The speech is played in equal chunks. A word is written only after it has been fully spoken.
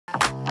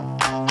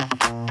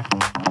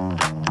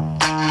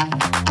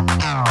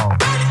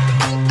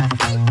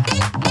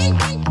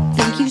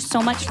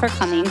so much for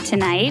coming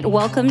tonight.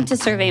 Welcome to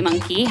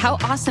SurveyMonkey. How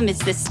awesome is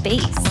this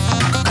space?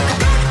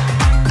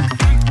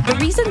 The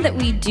reason that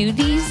we do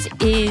these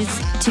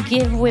is to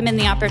give women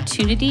the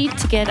opportunity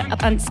to get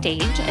up on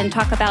stage and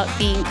talk about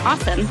being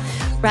awesome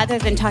rather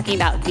than talking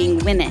about being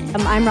women.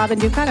 I'm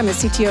Ducot. I'm the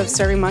CTO of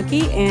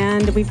SurveyMonkey,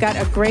 and we've got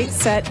a great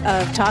set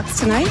of talks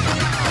tonight.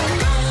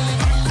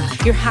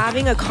 You're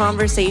having a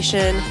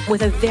conversation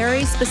with a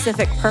very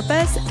specific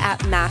purpose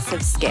at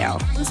massive scale.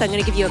 So I'm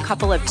going to give you a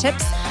couple of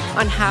tips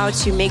on how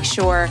to make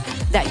sure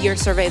that your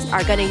surveys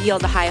are going to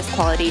yield the highest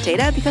quality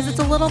data, because it's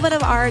a little bit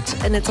of art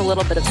and it's a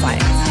little bit of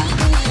science.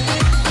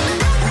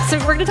 So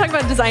we're going to talk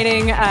about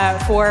designing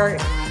for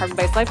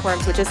carbon-based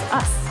lifeforms, which is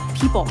us,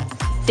 people.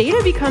 Data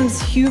becomes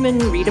human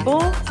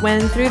readable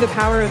when, through the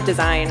power of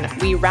design,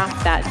 we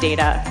wrap that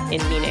data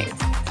in meaning.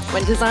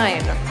 When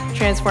design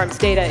transforms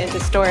data into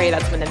story,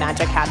 that's when the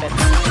magic happens.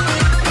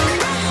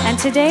 And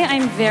today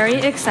I'm very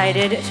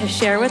excited to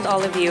share with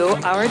all of you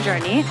our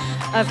journey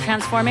of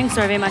transforming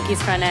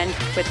SurveyMonkey's front end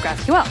with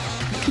GraphQL.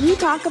 Can you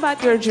talk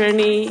about your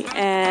journey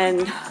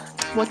and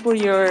what were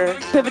your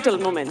pivotal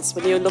moments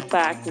when you look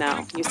back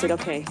now? You said,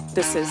 okay,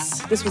 this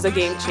was a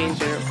game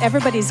changer.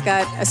 Everybody's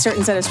got a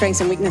certain set of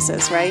strengths and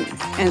weaknesses, right?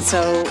 And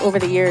so over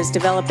the years,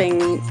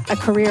 developing a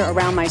career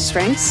around my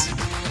strengths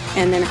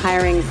and then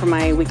hiring for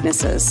my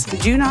weaknesses.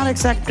 Do not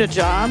accept a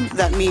job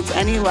that meets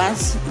any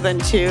less than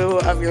 2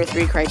 of your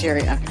 3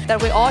 criteria.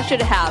 That we all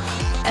should have,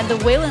 and the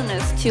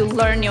willingness to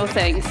learn new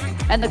things,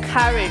 and the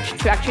courage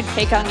to actually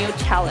take on new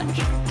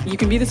challenge. You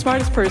can be the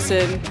smartest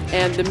person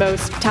and the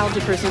most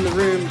talented person in the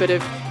room, but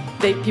if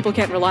people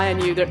can't rely on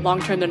you,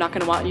 long term, they're not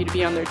going to want you to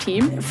be on their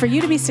team. For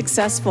you to be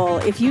successful,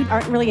 if you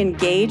aren't really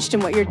engaged in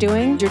what you're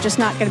doing, you're just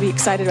not going to be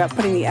excited about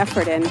putting the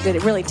effort in that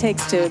it really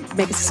takes to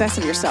make a success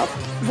of yourself.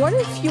 What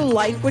if you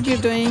like what you're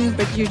doing,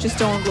 but you just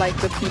don't like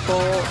the people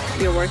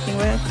you're working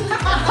with?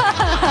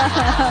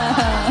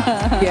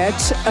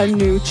 Get a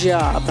new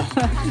job.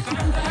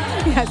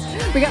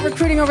 Yes, we got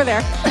recruiting over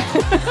there.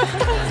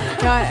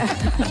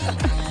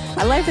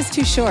 My life is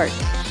too short.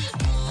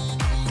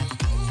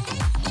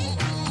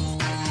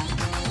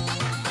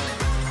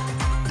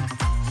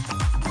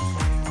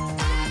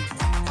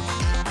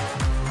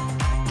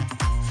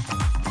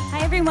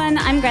 Hi everyone,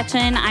 I'm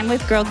Gretchen. I'm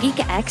with Girl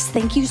Geek X.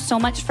 Thank you so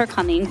much for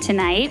coming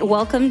tonight.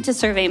 Welcome to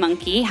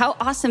SurveyMonkey. How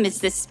awesome is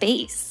this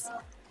space?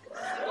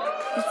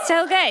 It's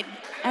so good.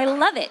 I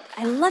love it.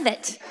 I love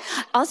it.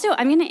 Also,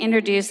 I'm going to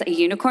introduce a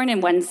unicorn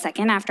in 1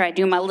 second after I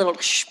do my little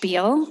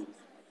spiel.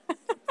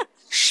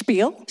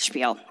 Spiel?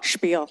 Spiel.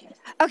 Spiel.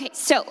 Okay,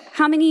 so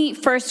how many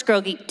first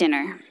Girl Geek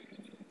dinner?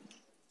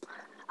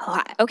 A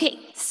lot. Okay,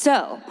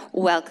 so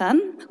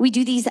welcome. We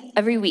do these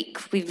every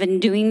week. We've been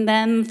doing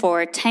them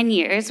for 10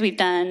 years. We've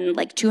done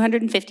like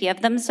 250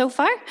 of them so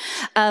far.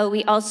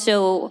 We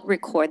also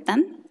record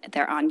them.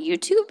 They're on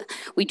YouTube.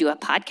 We do a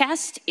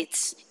podcast.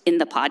 It's in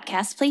the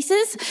podcast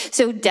places.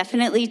 So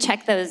definitely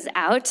check those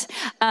out.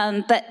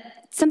 But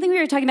something we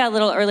were talking about a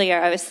little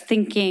earlier, I was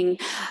thinking,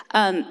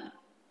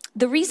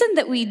 the reason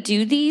that we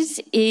do these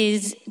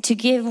is to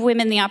give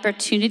women the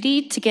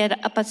opportunity to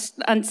get up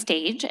on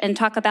stage and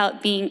talk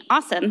about being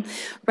awesome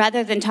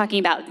rather than talking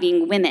about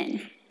being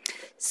women.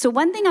 So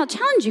one thing I'll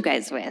challenge you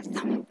guys with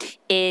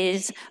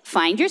is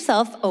find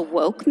yourself a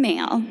woke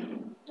male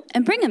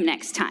and bring him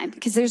next time,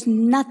 because there's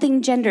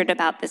nothing gendered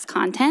about this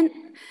content,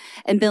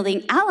 and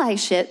building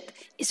allyship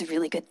is a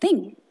really good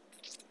thing.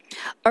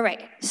 All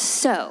right,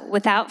 so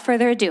without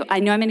further ado, I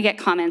know I'm going to get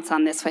comments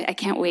on this. I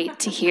can't wait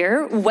to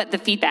hear what the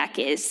feedback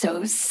is,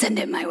 so send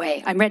it my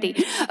way. I'm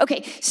ready.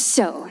 Okay,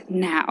 so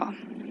now.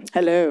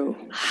 Hello.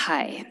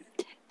 Hi.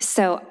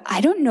 So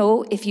I don't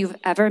know if you've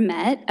ever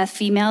met a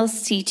female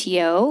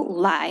CTO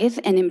live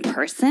and in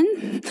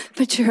person,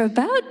 but you're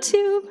about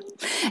to.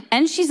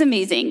 And she's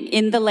amazing.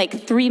 In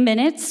the 3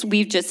 minutes,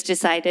 we've just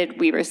decided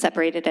we were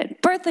separated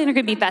at birth and are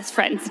going to be best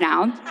friends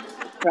now.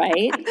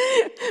 Right?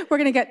 We're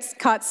going to get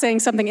caught saying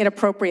something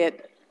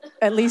inappropriate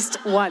at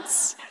least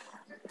once.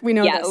 We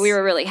know this. Yeah, we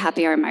were really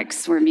happy our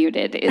mics were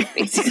muted is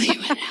basically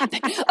what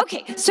happened.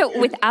 Okay, so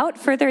without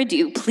further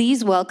ado,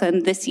 please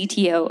welcome the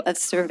CTO of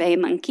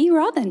SurveyMonkey,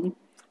 Robin.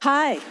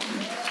 Hi.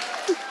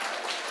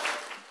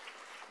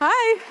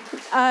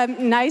 Hi.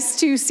 Nice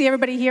to see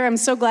everybody here. I'm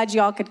so glad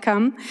you all could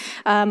come.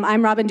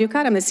 I'm Robin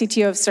Ducot. I'm the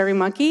CTO of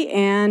SurveyMonkey,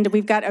 and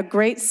we've got a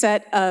great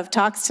set of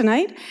talks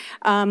tonight.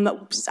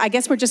 I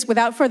guess we're just,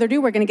 without further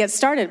ado, we're going to get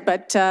started.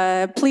 But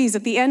please,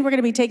 at the end, we're going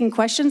to be taking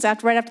questions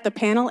right after the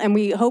panel, and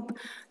we hope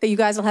that you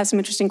guys will have some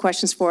interesting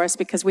questions for us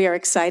because we are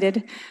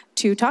excited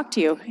to talk to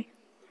you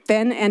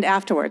then and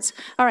afterwards.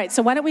 All right,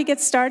 so why don't we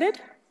get started?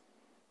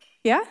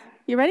 Yeah?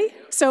 You ready?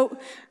 So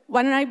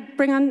why don't I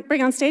bring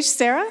on stage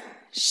Sarah?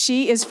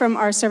 She is from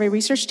our survey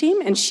research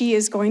team, and she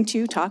is going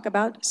to talk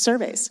about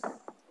surveys.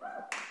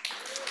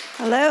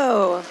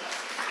 Hello.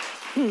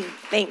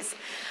 Thanks.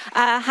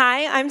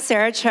 Hi, I'm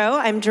Sarah Cho.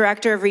 I'm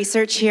Director of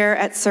Research here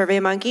at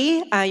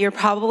SurveyMonkey. You're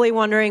probably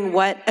wondering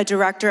what a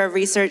Director of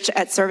Research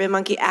at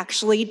SurveyMonkey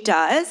actually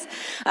does.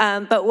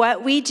 But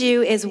what we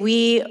do is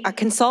we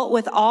consult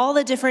with all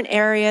the different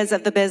areas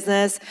of the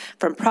business,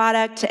 from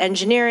product to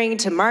engineering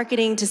to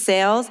marketing to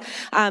sales,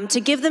 to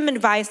give them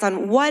advice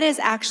on what is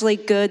actually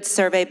good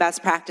survey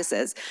best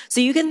practices. So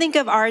you can think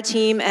of our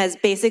team as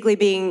basically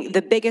being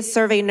the biggest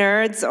survey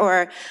nerds,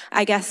 or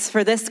I guess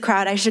for this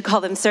crowd, I should call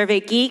them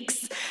survey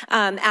geeks,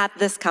 at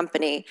this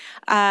company.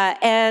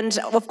 And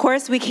of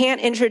course, we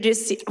can't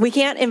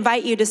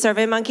invite you to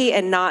SurveyMonkey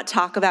and not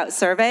talk about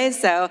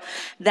surveys. So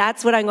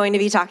that's what I'm going to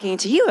be talking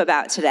to you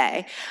about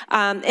today.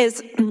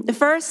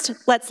 First,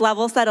 let's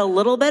level set a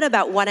little bit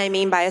about what I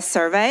mean by a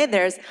survey.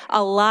 There's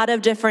a lot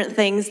of different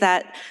things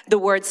that the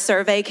word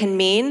survey can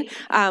mean.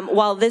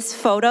 While this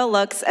photo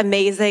looks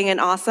amazing and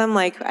awesome,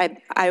 like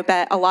I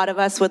bet a lot of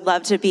us would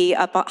love to be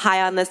up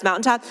high on this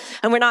mountaintop,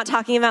 and we're not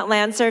talking about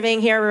land surveying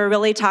here, we're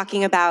really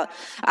talking about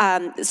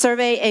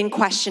survey in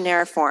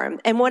questionnaire form.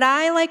 And what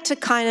I like to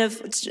kind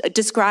of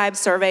describe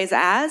surveys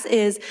as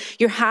is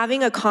you're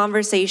having a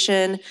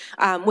conversation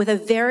with a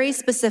very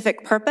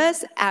specific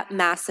purpose at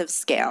massive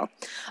scale.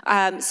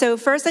 So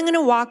first I'm going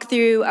to walk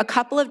through a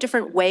couple of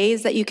different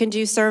ways that you can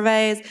do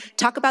surveys,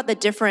 talk about the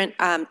different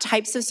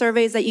types of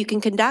surveys that you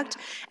can conduct,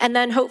 and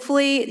then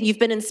hopefully you've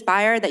been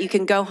inspired that you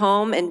can go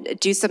home and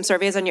do some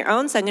surveys on your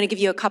own. So I'm going to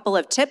give you a couple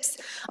of tips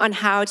on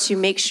how to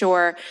make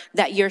sure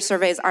that your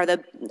surveys are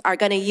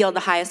going to yield the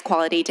highest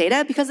quality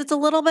data, because it's a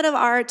little bit of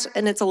art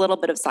and it's a little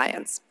bit of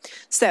science.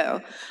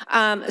 So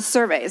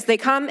surveys, they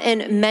come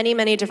in many,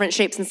 many different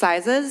shapes and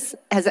sizes.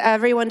 Has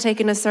everyone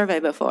taken a survey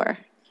before?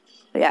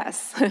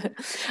 Yes.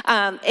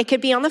 It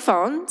could be on the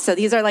phone. So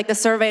these are like the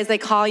surveys they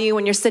call you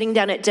when you're sitting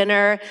down at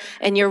dinner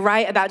and you're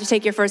about to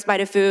take your first bite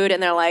of food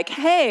and they're like,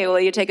 hey, will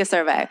you take a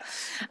survey?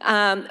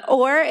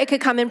 Or it could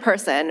come in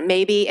person.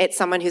 Maybe it's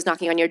someone who's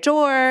knocking on your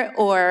door,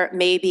 or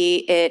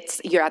maybe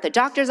you're at the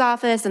doctor's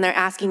office and they're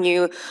asking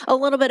you a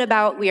little bit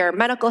about your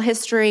medical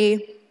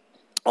history.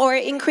 Or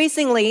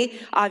increasingly,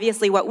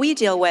 obviously, what we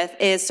deal with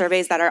is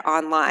surveys that are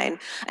online.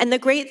 And the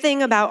great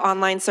thing about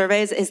online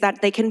surveys is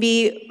that they can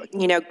be,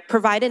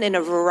 provided in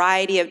a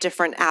variety of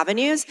different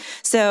avenues.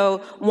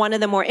 So one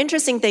of the more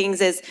interesting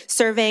things is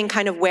surveying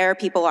kind of where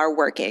people are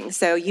working.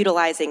 So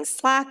utilizing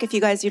Slack, if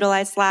you guys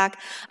utilize Slack,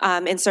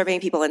 and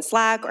surveying people in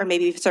Slack, or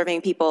maybe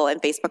surveying people in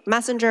Facebook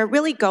Messenger,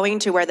 really going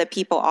to where the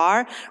people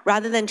are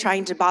rather than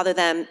trying to bother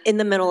them in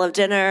the middle of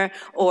dinner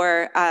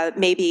or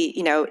maybe,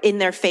 in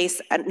their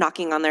face and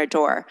knocking on their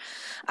door.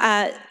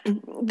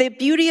 The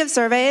beauty of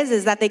surveys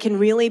is that they can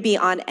really be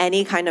on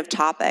any kind of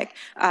topic.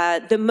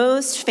 The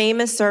most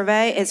famous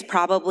survey is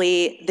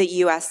probably the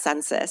US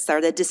Census,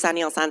 or the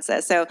decennial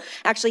census. So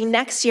actually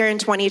next year in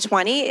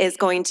 2020 is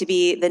going to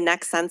be the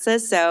next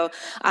census. So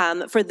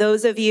for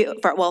those of you,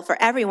 for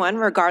everyone,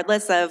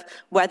 regardless of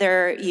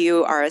whether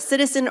you are a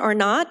citizen or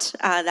not,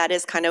 that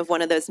is kind of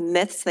one of those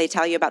myths they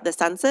tell you about the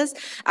census.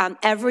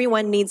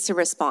 Everyone needs to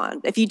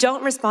respond. If you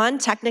don't respond,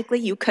 technically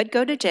you could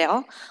go to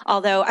jail,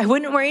 although I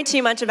wouldn't worry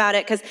too much about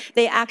it because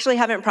they actually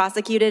haven't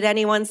prosecuted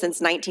anyone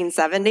since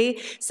 1970,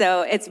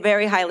 so it's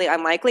very highly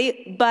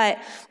unlikely. But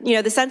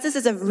the census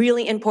is a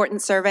really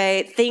important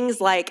survey.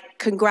 Things like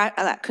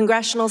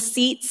congressional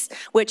seats,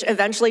 which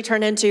eventually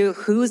turn into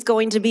who's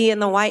going to be in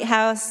the White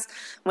House,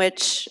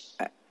 which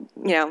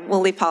we'll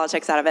leave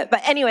politics out of it.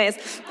 But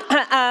anyways.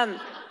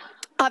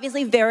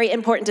 Obviously, very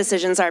important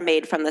decisions are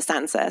made from the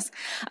census.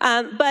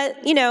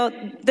 But,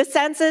 the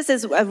census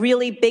is a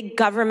really big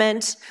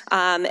government.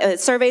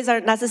 Surveys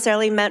aren't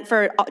necessarily meant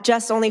for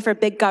just only for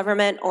big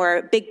government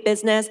or big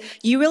business.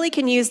 You really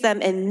can use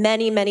them in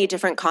many, many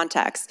different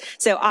contexts.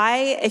 So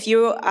if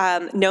you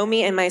know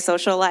me in my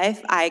social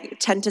life, I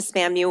tend to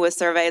spam you with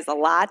surveys a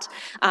lot,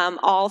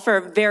 all for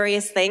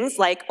various things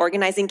like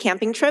organizing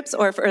camping trips,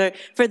 or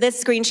for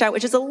this screenshot,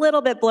 which is a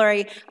little bit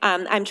blurry,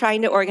 I'm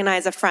trying to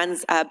organize a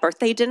friend's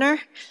birthday dinner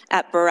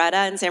at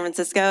Beretta in San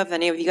Francisco, if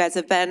any of you guys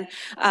have been,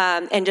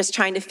 and just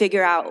trying to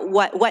figure out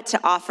what to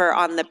offer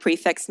on the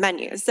prefix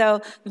menu. So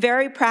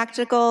very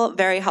practical,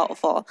 very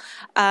helpful.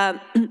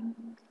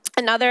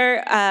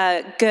 Another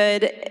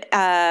good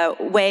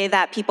way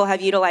that people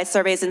have utilized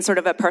surveys in sort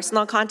of a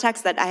personal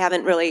context that I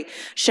haven't really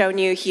shown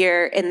you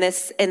here in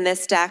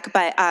this deck,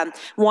 but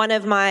one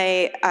of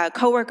my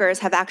coworkers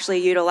have actually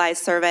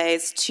utilized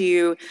surveys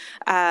to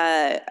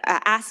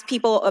ask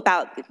people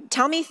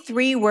tell me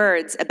 3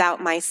 words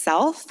about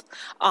myself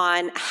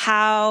on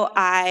how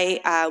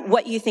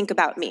what you think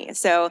about me.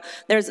 So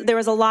there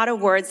was a lot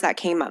of words that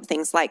came up,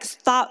 things like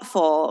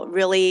thoughtful,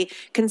 really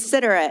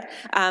considerate,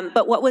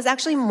 but what was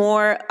actually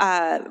more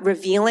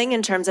revealing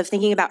in terms of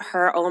thinking about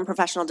her own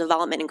professional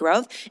development and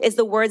growth is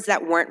the words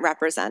that weren't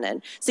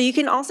represented. So you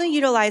can also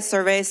utilize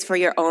surveys for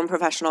your own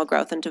professional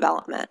growth and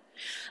development.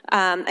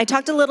 I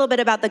talked a little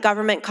bit about the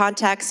government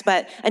context,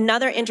 but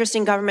another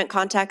interesting government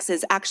context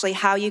is actually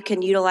how you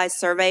can utilize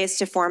surveys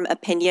to form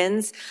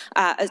opinions,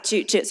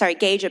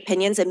 gauge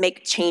opinions and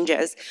make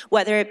changes,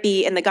 whether it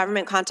be in the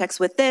government context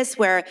with this,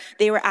 where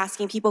they were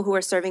asking people who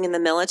were serving in the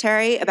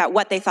military about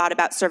what they thought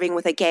about serving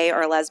with a gay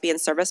or a lesbian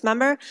service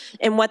member,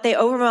 and what they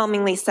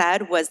overwhelmingly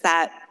said was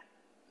that,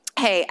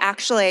 hey,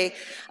 actually,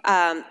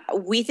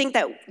 we think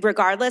that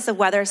regardless of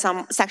whether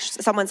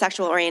someone's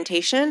sexual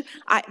orientation,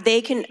 they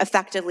can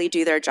effectively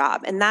do their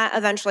job. And that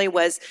eventually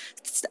was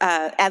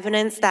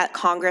evidence that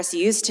Congress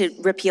used to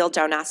repeal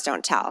Don't Ask,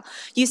 Don't Tell.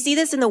 You see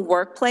this in the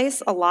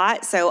workplace a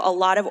lot. So a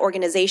lot of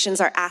organizations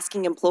are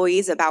asking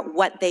employees about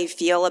what they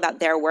feel about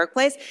their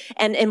workplace,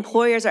 and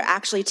employers are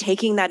actually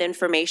taking that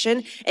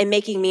information and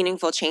making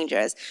meaningful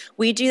changes.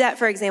 We do that,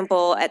 for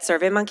example, at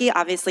SurveyMonkey.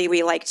 Obviously,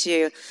 we like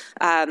to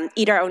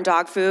eat our own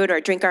dog food or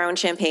drink our own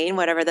champagne,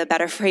 whatever the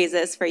better phrase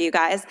is for you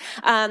guys.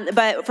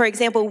 But for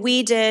example,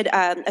 we did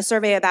a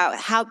survey about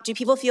how do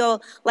people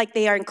feel like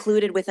they are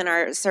included within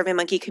our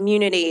SurveyMonkey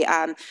community?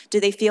 Do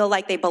they feel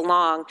like they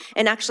belong?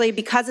 And actually,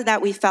 because of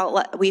that, we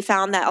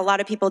found that a lot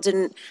of people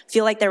didn't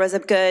feel like there was a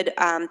good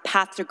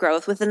path to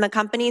growth within the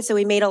company. So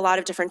we made a lot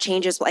of different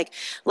changes,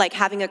 like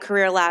having a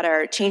career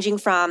ladder, changing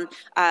from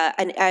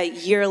a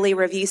yearly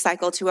review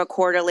cycle to a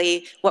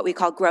quarterly, what we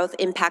call growth,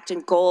 impact,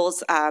 and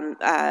goals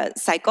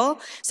cycle.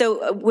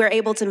 So we're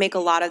able to make a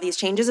lot of these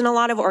changes, and a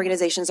lot of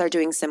organizations are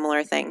doing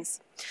similar things.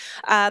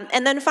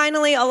 And then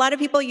finally, a lot of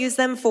people use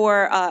them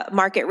for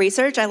market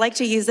research. I like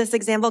to use this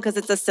example because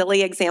it's a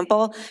silly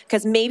example,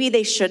 because maybe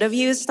they should have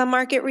used some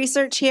market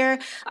research here.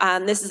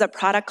 This is a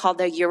product called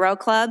the Euro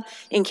Club.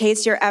 In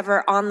case you're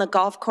ever on the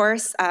golf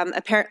course,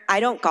 I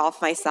don't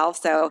golf myself,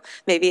 so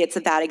maybe it's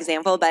a bad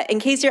example, but in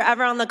case you're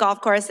ever on the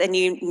golf course and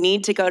you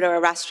need to go to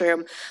a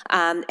restroom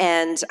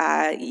and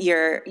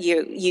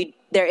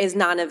there is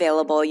none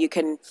available, you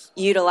can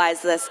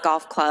utilize this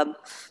golf club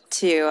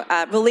to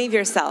relieve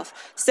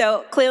yourself.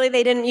 So clearly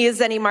they didn't use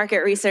any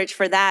market research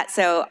for that.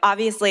 So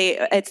obviously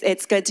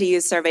it's good to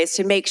use surveys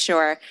to make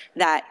sure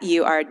that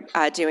you are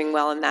doing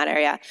well in that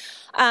area.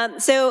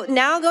 So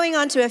now going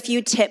on to a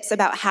few tips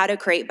about how to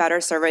create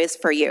better surveys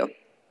for you.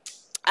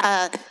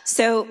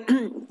 So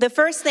the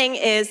first thing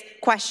is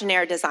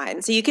questionnaire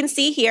design. So you can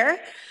see here,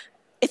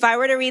 if I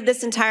were to read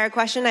this entire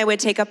question, I would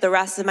take up the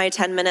rest of my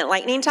 10-minute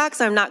lightning talk,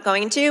 so I'm not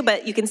going to,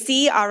 but you can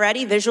see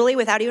already visually,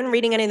 without even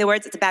reading any of the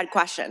words, it's a bad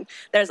question.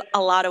 There's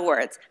a lot of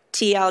words,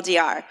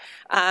 TLDR.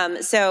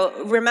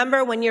 So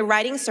remember, when you're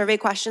writing survey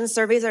questions,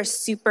 surveys are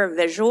super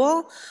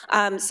visual.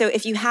 So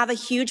if you have a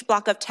huge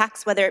block of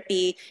text, whether it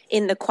be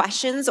in the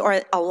questions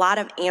or a lot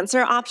of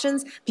answer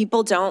options,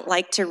 people don't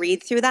like to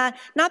read through that,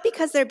 not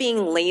because they're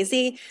being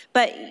lazy,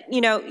 but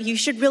you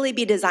should really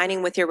be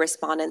designing with your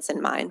respondents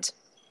in mind.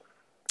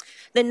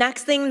 The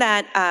next thing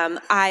that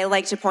I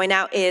like to point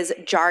out is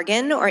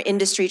jargon or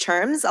industry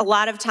terms. A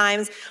lot of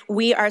times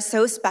we are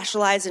so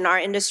specialized in our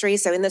industry.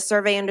 So in the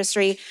survey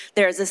industry,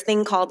 there's this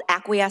thing called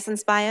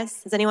acquiescence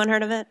bias. Has anyone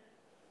heard of it?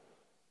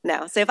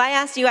 No. So if I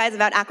asked you guys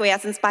about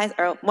acquiescence bias,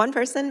 or one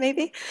person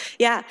maybe,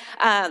 yeah.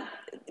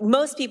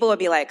 Most people would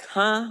be like,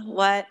 huh,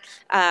 what?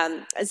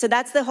 So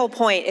that's the whole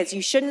point, is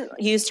you shouldn't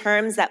use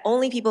terms that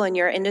only people in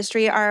your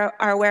industry are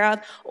aware of,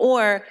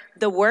 or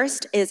the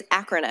worst is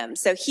acronyms.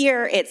 So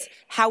here it's,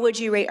 how would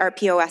you rate our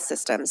POS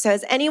system? So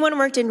has anyone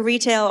worked in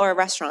retail or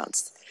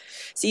restaurants?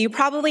 So you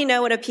probably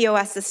know what a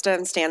POS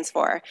system stands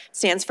for. It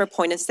stands for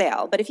point of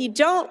sale. But if you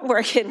don't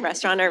work in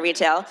restaurant or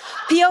retail,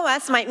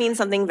 POS might mean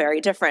something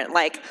very different.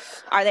 Like,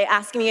 are they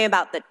asking me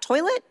about the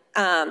toilet?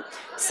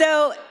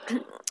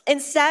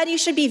 Instead, you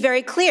should be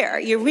very clear.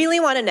 You really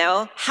want to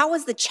know, how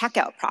was the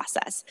checkout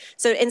process?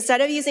 So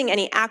instead of using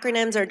any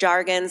acronyms or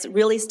jargons,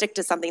 really stick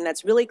to something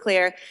that's really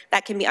clear,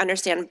 that can be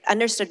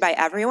understood by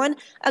everyone.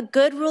 A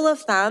good rule of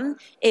thumb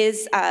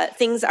is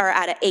things are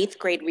at an 8th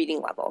grade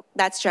reading level.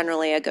 That's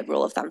generally a good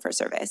rule of thumb for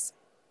surveys.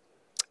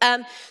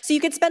 So you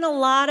could spend a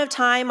lot of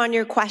time on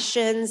your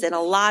questions and a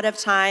lot of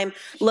time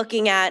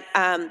looking at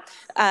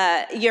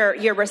your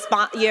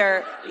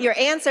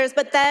answers,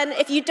 but then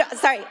if you don't,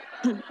 sorry,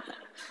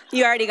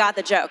 you already got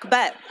the joke,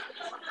 but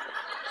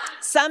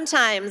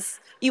sometimes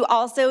you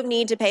also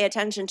need to pay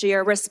attention to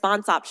your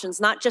response options,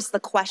 not just the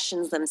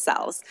questions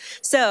themselves.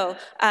 So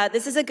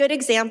this is a good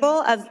example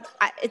of,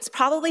 it's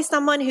probably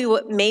someone who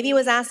maybe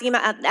was asking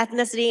about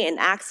ethnicity and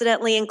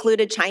accidentally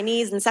included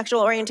Chinese and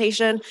sexual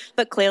orientation,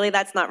 but clearly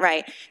that's not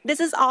right.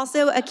 This is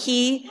also a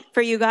key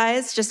for you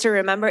guys, just to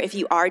remember if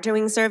you are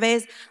doing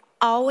surveys.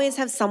 Always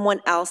have someone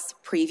else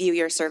preview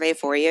your survey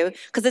for you,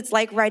 because it's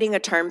like writing a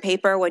term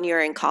paper when you're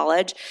in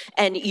college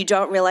and you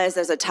don't realize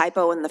there's a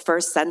typo in the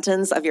first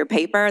sentence of your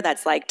paper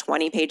that's like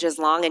 20 pages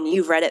long and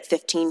you've read it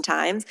 15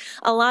 times.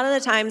 A lot of the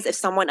times, if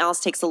someone else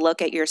takes a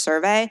look at your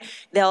survey,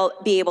 they'll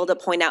be able to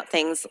point out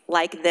things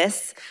like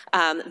this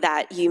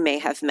that you may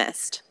have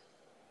missed.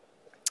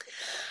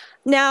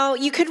 Now,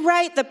 you could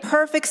write the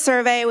perfect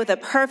survey with the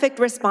perfect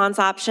response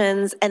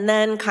options and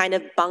then kind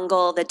of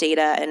bungle the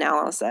data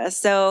analysis.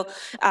 So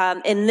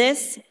in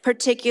this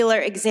particular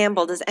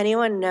example, does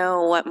anyone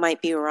know what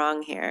might be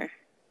wrong here?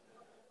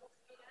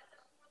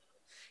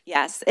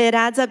 Yes, it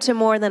adds up to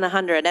more than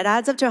 100. It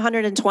adds up to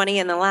 120,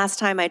 and the last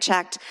time I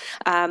checked,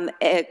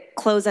 a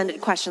close-ended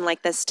question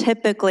like this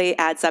typically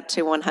adds up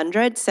to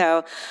 100.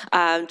 So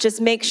just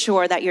make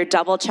sure that you're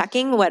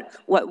double-checking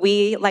what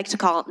we like to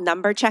call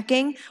number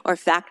checking or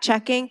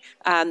fact-checking.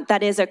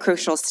 That is a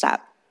crucial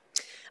step.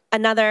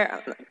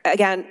 Another,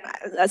 again,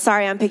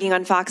 sorry I'm picking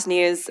on Fox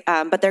News,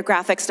 but their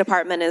graphics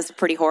department is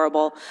pretty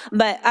horrible.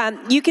 But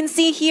you can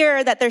see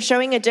here that they're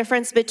showing a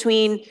difference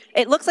between,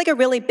 it looks like a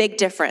really big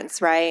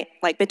difference, right?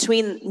 Like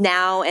between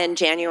now and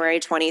January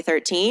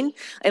 2013,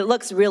 it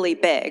looks really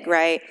big,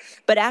 right?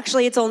 But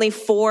actually it's only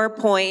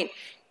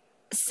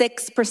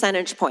 4.6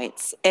 percentage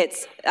points.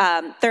 It's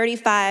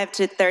 35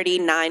 to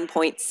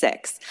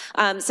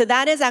 39.6. So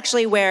that is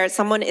actually where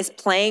someone is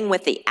playing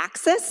with the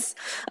axis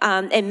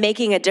and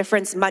making a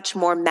difference much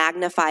more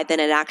magnified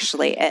than it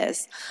actually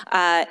is.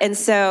 And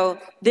so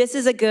this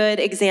is a good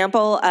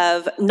example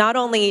of not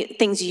only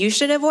things you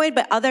should avoid,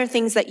 but other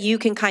things that you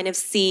can kind of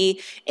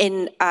see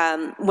in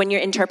when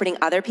you're interpreting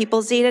other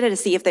people's data to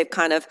see if they've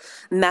kind of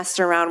messed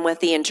around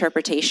with the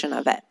interpretation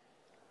of it.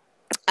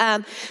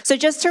 So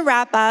just to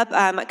wrap up,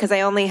 because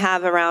I only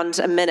have around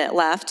a minute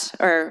left,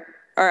 or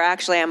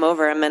actually I'm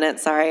over a minute,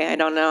 sorry, I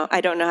don't know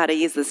how to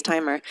use this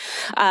timer,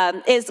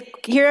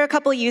 here are a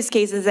couple use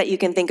cases that you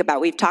can think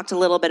about. We've talked a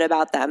little bit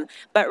about them,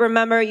 but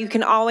remember you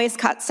can always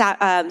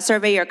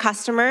survey your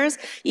customers.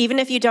 Even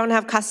if you don't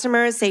have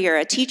customers, say you're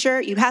a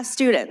teacher, you have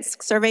students,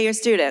 survey your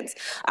students.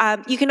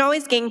 You can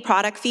always gain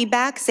product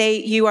feedback.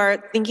 Say you are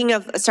thinking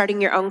of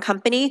starting your own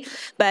company,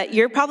 but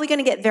you're probably going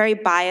to get very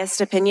biased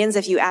opinions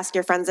if you ask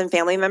your friends and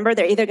family member.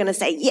 They're either going to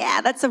say,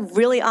 yeah, that's a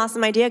really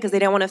awesome idea because they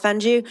don't want to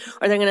offend you,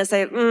 or they're going to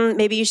say,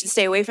 maybe you should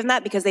stay away from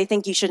that because they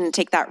think you shouldn't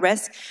take that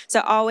risk. So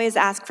always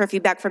ask for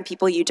feedback from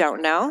people you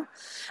don't know.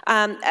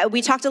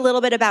 We talked a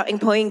little bit about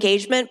employee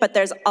engagement, but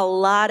there's a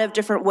lot of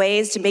different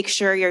ways to make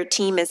sure your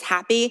team is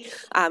happy.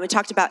 We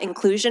talked about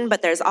inclusion,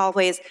 but there's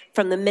always,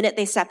 from the minute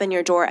they step in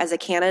your door as a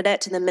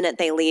candidate to the minute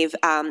they leave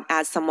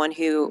as someone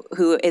who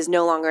is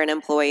no longer an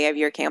employee of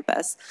your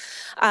campus.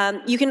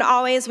 You can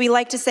always, we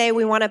like to say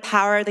we want to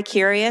power the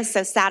curious,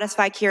 so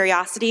satisfy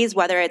curiosities,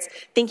 whether it's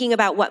thinking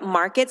about what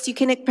markets you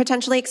can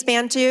potentially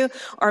expand to,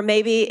 or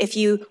maybe if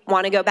you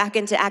want to go back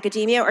into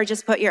academia or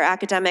just put your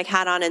academic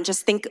hat on and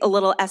just think a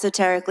little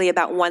esoterically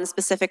about one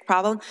specific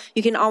problem,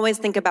 you can always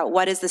think about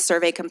what is the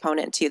survey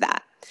component to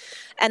that.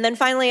 And then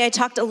finally, I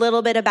talked a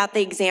little bit about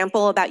the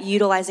example about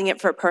utilizing it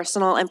for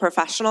personal and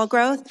professional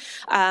growth.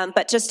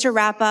 But just to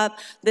wrap up,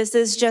 this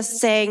is just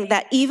saying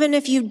that even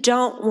if you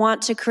don't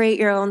want to create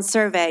your own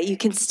survey, you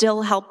can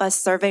still help us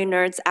survey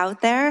nerds out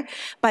there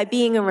by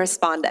being a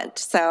respondent.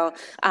 So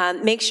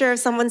make sure if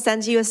someone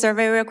sends you a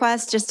survey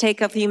request, just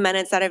take a few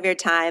minutes out of your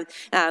time,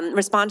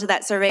 respond to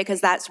that survey,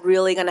 because that's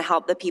really going to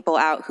help the people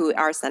out who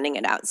are sending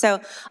it out. So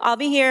I'll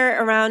be here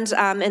around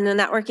in the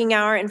networking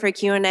hour and for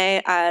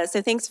Q&A.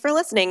 So thanks for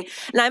listening.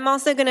 And I'm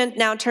also going to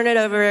now turn it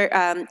over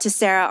to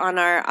Sarah on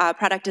our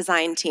product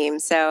design team.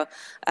 So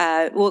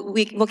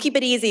we'll keep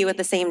it easy with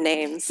the same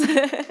names.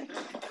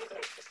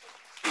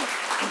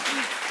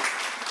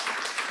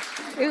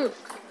 Ooh,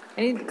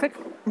 I need to click.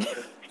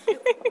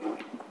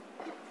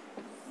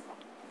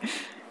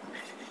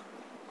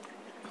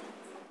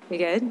 You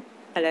good?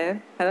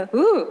 Hello? Hello?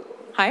 Ooh,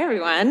 hi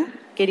everyone.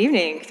 Good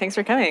evening. Thanks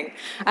for coming.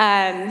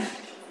 Slides.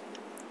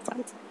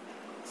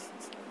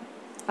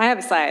 I have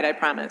a slide, I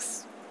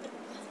promise.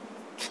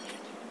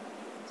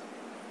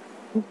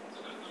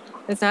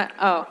 It's not,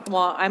 oh,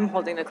 well, I'm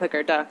holding the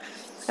clicker, duh.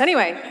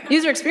 Anyway,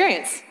 user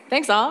experience.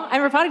 Thanks all.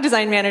 I'm a product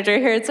design manager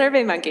here at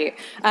SurveyMonkey.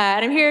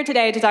 And I'm here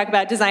today to talk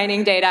about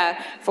designing data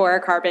for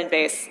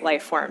carbon-based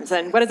life forms.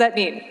 And what does that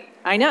mean?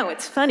 I know,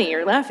 it's funny,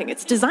 you're laughing.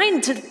 It's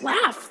designed to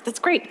laugh, that's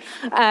great.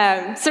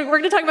 So we're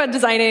gonna talk about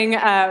designing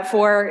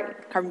for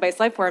carbon-based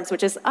life forms,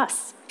 which is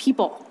us,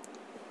 people.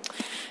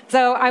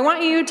 So I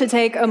want you to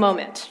take a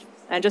moment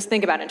and just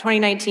think about it. In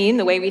 2019,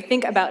 the way we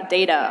think about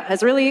data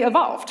has really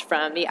evolved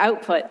from the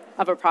output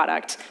of a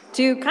product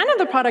to kind of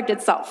the product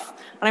itself.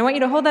 And I want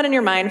you to hold that in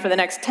your mind for the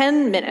next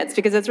 10 minutes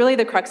because it's really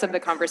the crux of the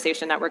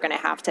conversation that we're going to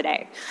have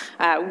today.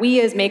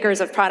 We as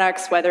makers of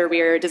products, whether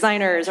we're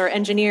designers or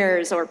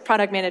engineers or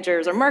product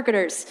managers or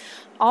marketers,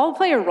 all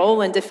play a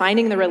role in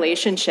defining the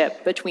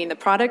relationship between the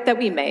product that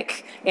we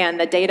make and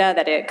the data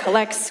that it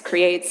collects,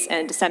 creates,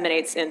 and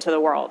disseminates into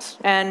the world.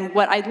 And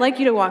what I'd like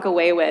you to walk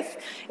away with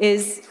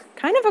is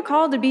kind of a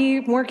call to be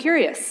more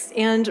curious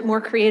and more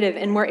creative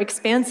and more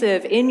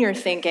expansive in your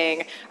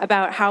thinking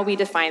about how we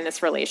define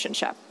this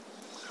relationship.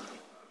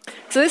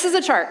 So this is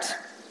a chart.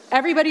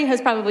 Everybody has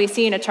probably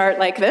seen a chart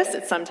like this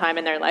at some time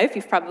in their life.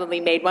 You've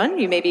probably made one.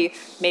 You maybe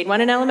made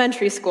one in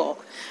elementary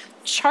school.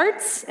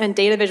 Charts and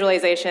data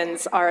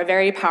visualizations are a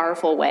very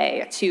powerful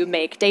way to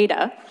make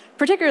data,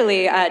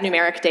 particularly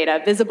numeric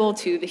data, visible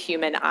to the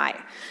human eye.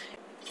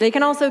 They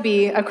can also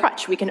be a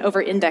crutch. We can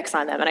over-index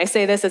on them. And I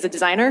say this as a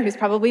designer who's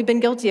probably been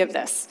guilty of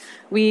this.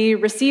 We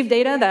receive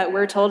data that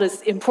we're told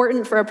is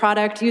important for a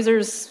product.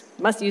 Users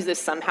must use this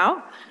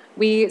somehow.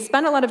 We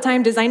spend a lot of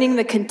time designing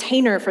the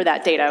container for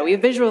that data. We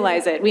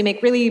visualize it. We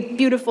make really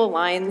beautiful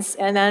lines,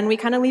 and then we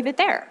kind of leave it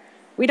there.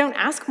 We don't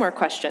ask more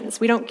questions.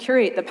 We don't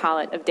curate the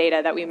palette of data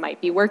that we might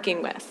be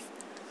working with.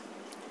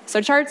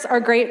 So charts are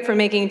great for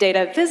making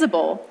data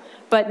visible,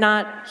 but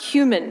not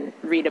human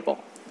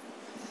readable.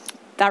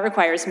 That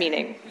requires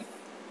meaning.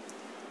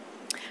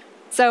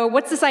 So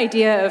what's this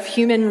idea of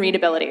human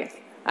readability?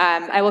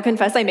 I will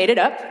confess I made it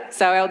up,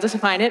 so I'll just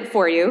define it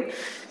for you.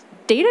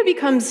 Data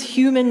becomes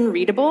human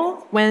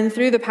readable when,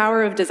 through the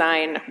power of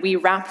design, we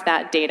wrap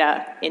that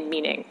data in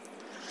meaning.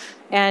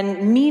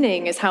 And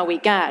meaning is how we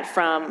get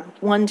from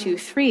 1, 2,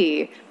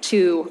 3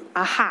 to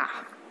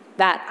aha.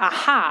 That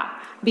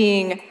aha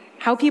being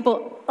how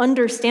people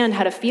understand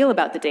how to feel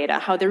about the data,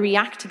 how they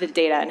react to the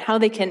data, and how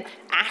they can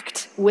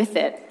act with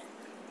it.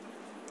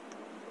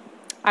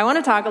 I want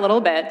to talk a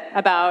little bit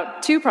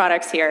about 2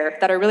 products here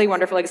that are really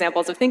wonderful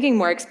examples of thinking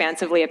more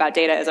expansively about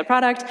data as a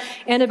product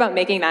and about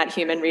making that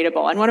human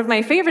readable. And one of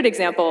my favorite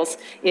examples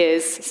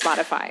is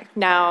Spotify.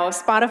 Now,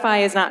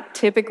 Spotify is not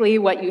typically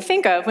what you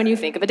think of when you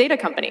think of a data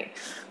company.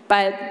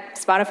 But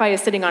Spotify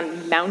is sitting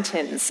on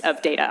mountains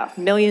of data,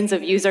 millions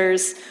of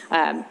users,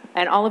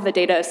 and all of the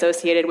data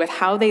associated with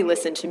how they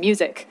listen to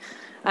music.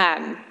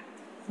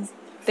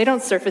 They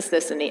don't surface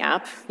this in the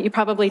app. You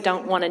probably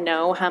don't want to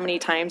know how many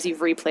times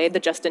you've replayed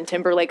the Justin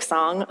Timberlake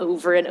song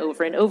over and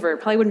over and over. It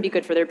probably wouldn't be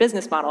good for their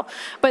business model.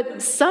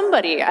 But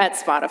somebody at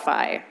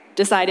Spotify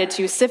decided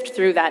to sift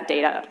through that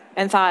data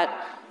and thought,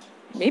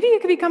 maybe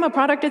it could become a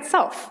product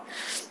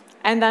itself.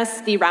 And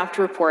thus, the Wrapped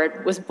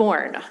report was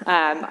born.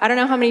 I don't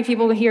know how many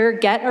people here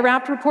get a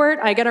Wrapped report.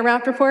 I get a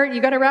Wrapped report.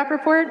 You get a Wrapped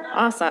report?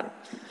 Awesome.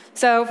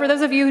 So for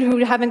those of you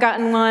who haven't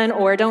gotten one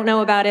or don't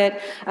know about it,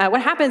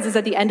 what happens is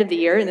at the end of the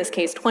year, in this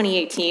case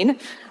 2018,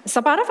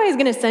 Spotify is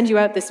going to send you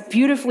out this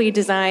beautifully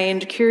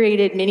designed,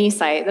 curated mini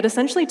site that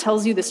essentially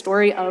tells you the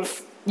story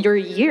of your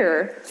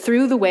year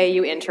through the way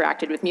you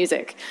interacted with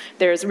music.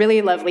 There's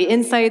really lovely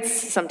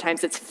insights.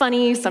 Sometimes it's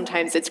funny,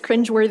 sometimes it's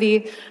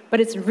cringeworthy, but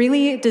it's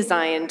really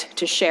designed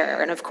to share.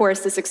 And of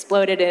course, this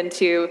exploded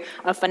into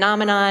a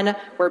phenomenon.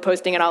 We're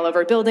posting it all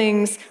over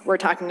buildings, we're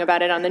talking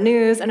about it on the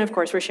news, and of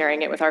course, we're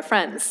sharing it with our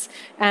friends.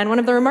 And one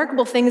of the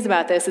remarkable things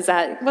about this is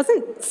that it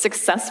wasn't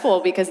successful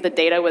because the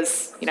data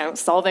was,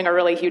 solving a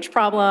really huge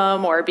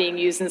problem or being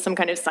used in some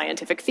kind of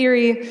scientific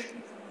theory.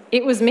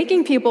 It was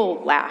making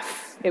people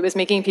laugh. It was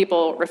making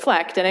people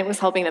reflect, and it was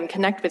helping them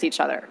connect with each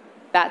other.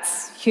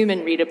 That's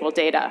human readable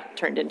data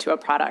turned into a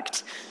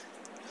product.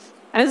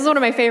 And this is one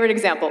of my favorite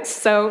examples.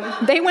 So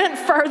they went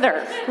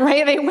farther,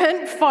 right? They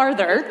went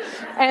farther,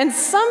 and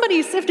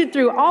somebody sifted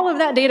through all of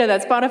that data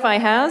that Spotify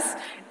has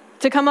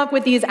to come up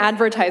with these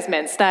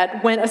advertisements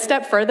that went a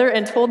step further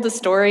and told the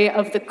story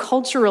of the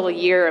cultural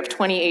year of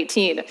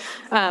 2018.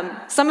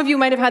 Some of you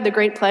might have had the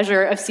great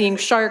pleasure of seeing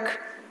Shark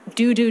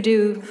Do Do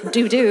Do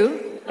Do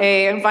Do,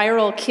 a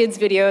viral kids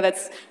video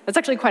that's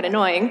actually quite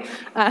annoying.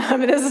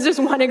 This is just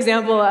one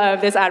example of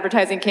this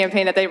advertising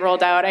campaign that they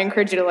rolled out. I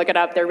encourage you to look it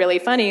up. They're really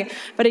funny.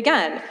 But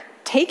again,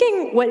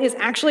 taking what is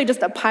actually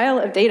just a pile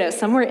of data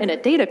somewhere in a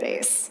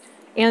database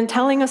and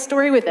telling a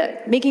story with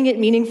it, making it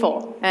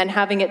meaningful, and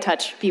having it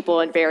touch people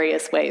in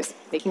various ways,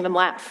 making them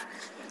laugh.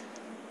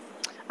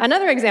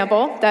 Another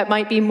example that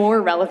might be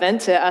more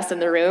relevant to us in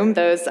the room,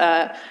 those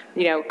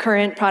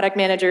current product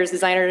managers,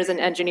 designers, and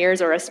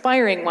engineers, or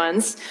aspiring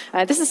ones,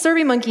 this is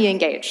SurveyMonkey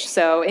Engage.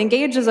 So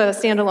Engage is a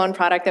standalone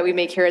product that we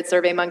make here at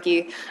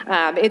SurveyMonkey.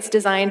 It's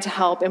designed to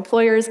help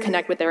employers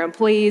connect with their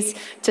employees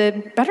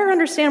to better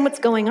understand what's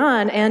going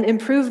on and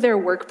improve their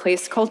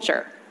workplace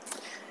culture.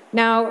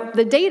 Now,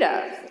 the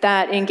data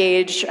that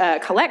Engage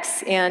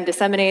collects and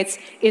disseminates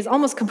is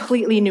almost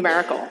completely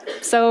numerical.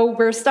 So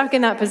we're stuck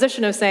in that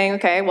position of saying,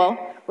 okay,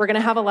 well, we're going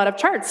to have a lot of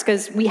charts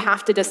because we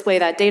have to display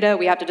that data,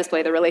 we have to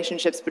display the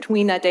relationships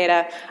between that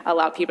data,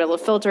 allow people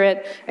to filter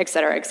it, et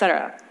cetera, et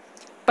cetera.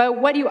 But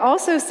what you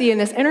also see in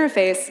this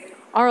interface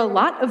are a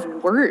lot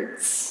of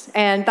words,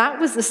 and that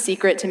was the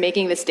secret to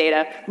making this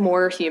data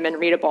more human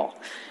readable.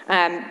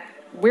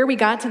 Where we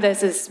got to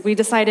this is we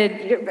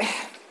decided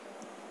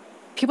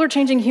people are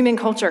changing human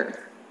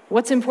culture.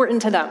 What's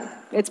important to them?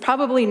 It's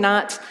probably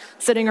not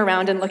sitting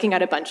around and looking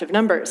at a bunch of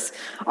numbers.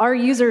 Our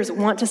users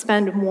want to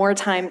spend more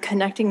time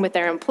connecting with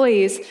their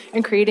employees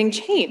and creating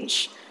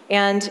change.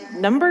 And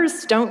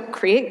numbers don't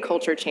create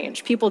culture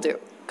change. People do.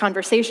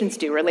 Conversations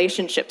do.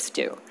 Relationships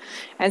do.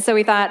 And so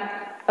we thought,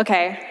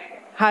 okay,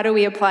 how do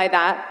we apply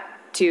that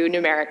to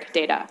numeric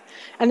data?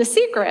 And the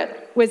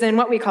secret was in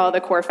what we call the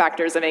core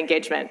factors of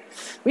engagement.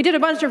 We did a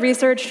bunch of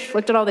research,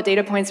 looked at all the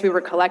data points we were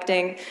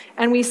collecting,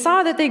 and we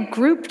saw that they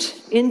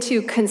grouped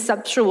into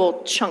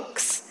conceptual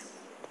chunks.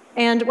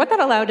 And what that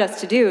allowed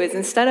us to do is,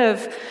 instead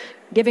of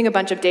giving a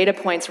bunch of data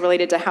points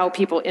related to how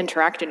people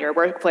interact in your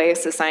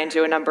workplace, assigned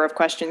to a number of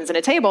questions in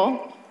a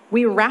table,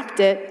 we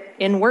wrapped it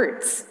in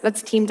words.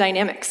 That's team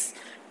dynamics.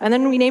 And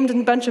then we named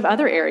a bunch of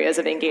other areas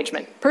of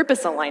engagement: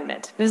 purpose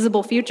alignment,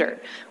 visible future.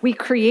 We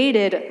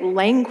created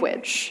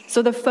language.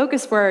 So the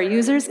focus for our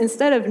users,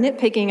 instead of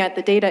nitpicking at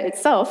the data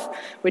itself,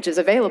 which is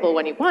available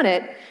when you want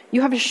it,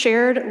 you have a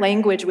shared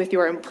language with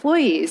your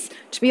employees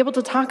to be able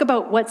to talk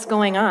about what's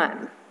going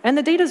on. And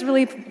the data is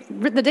really,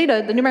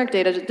 the numeric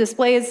data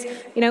displays,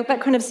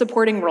 that kind of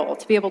supporting role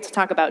to be able to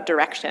talk about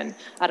direction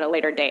at a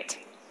later date.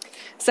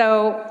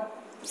 So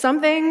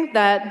something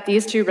that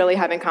these two really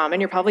have in common,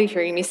 you're probably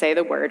hearing me say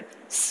the word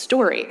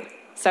story.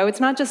 So it's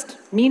not just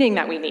meaning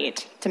that we need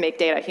to make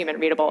data human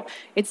readable,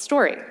 it's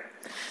story.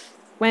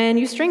 When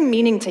you string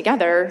meaning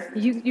together,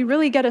 you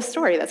really get a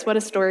story. That's what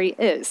a story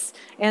is.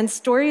 And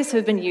stories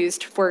have been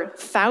used for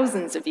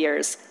thousands of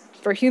years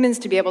for humans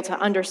to be able to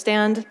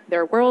understand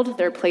their world,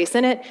 their place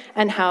in it,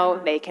 and how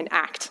they can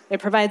act. It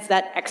provides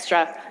that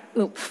extra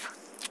oomph.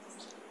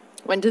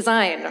 When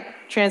design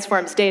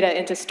transforms data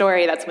into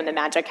story, that's when the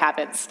magic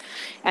happens.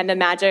 And the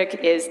magic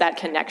is that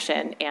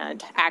connection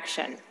and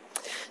action.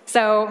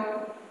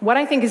 So what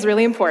I think is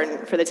really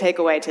important for the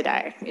takeaway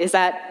today is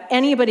that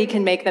anybody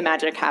can make the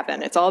magic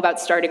happen. It's all about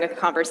starting with a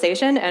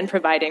conversation and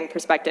providing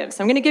perspective.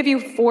 So I'm going to give you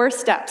 4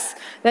 steps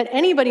that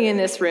anybody in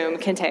this room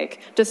can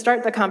take to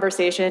start the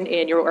conversation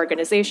in your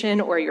organization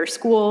or your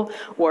school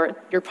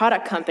or your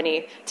product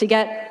company to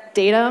get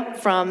data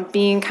from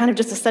being kind of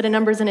just a set of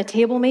numbers in a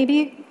table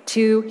maybe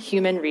to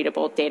human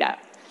readable data.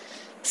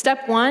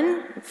 Step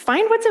 1,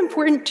 find what's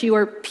important to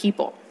your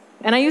people.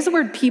 And I use the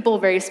word people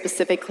very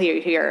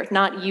specifically here,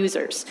 not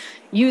users.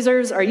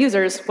 Users are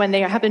users when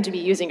they happen to be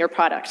using your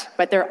product,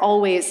 but they're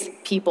always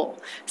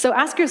people. So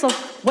ask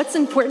yourself, what's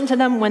important to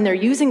them when they're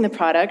using the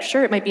product?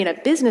 Sure, it might be in a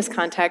business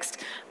context,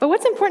 but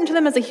what's important to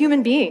them as a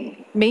human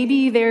being?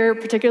 Maybe they're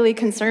particularly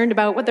concerned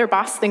about what their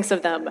boss thinks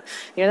of them.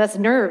 That's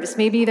nerves.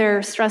 Maybe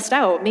they're stressed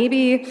out.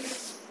 Maybe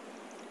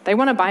they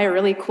want to buy a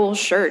really cool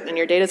shirt and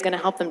your data is going to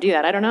help them do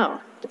that. I don't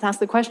know. Just ask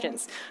the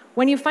questions.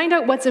 When you find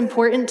out what's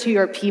important to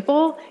your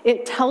people,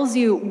 it tells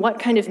you what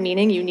kind of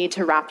meaning you need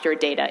to wrap your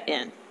data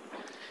in.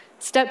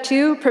 Step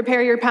 2,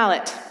 prepare your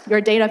palette, your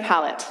data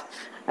palette.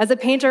 As a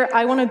painter,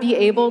 I want to be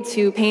able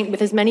to paint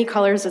with as many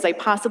colors as I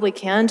possibly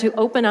can to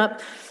open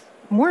up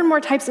more and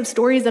more types of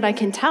stories that I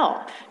can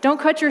tell. Don't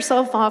cut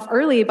yourself off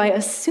early by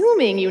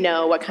assuming you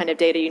know what kind of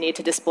data you need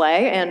to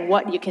display and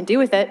what you can do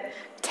with it.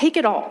 Take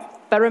it all,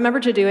 but remember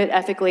to do it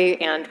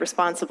ethically and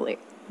responsibly.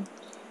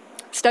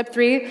 Step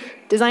 3,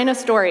 design a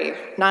story,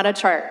 not a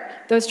chart.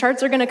 Those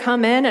charts are going to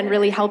come in and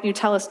really help you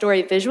tell a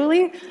story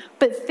visually,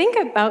 but think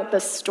about the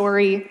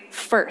story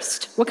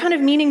first. What kind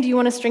of meaning do you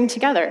want to string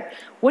together?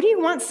 What do you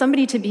want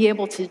somebody to be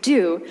able to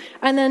do?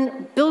 And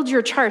then build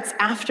your charts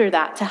after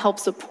that to help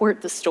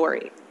support the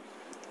story.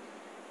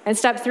 And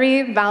step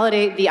 3,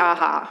 validate the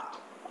aha.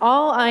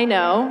 All I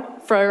know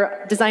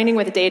for designing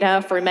with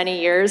data for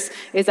many years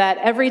is that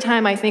every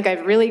time I think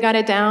I've really got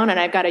it down and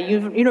I've got a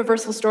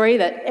universal story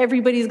that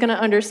everybody's going to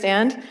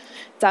understand,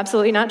 it's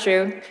absolutely not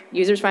true.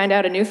 Users find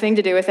out a new thing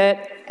to do with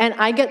it, and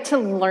I get to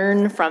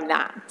learn from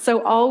that.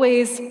 So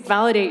always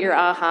validate your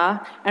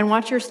aha and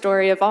watch your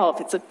story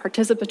evolve. It's a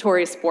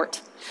participatory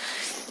sport.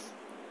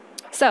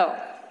 So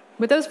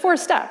with those 4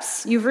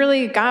 steps, you've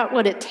really got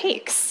what it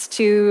takes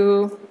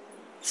to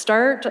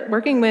start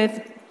working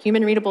with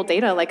human readable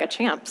data like a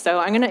champ. So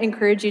I'm going to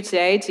encourage you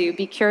today to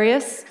be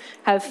curious,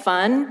 have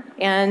fun,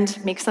 and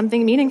make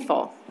something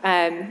meaningful.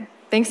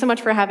 Thanks so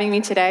much for having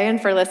me today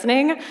and for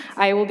listening.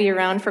 I will be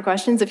around for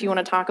questions if you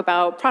want to talk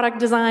about product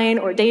design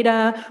or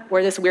data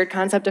or this weird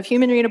concept of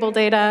human readable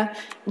data.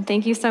 And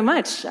thank you so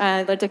much.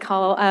 I'd like to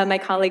call my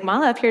colleague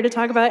Mala up here to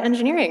talk about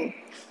engineering.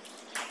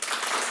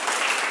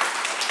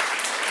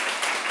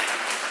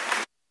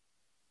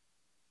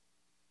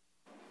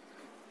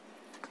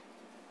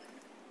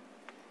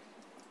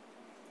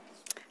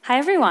 Hi,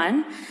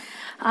 everyone.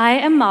 I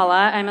am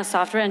Mala. I'm a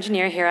software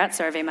engineer here at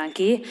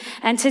SurveyMonkey.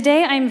 And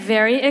today I'm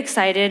very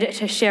excited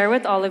to share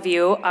with all of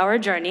you our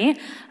journey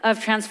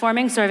of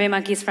transforming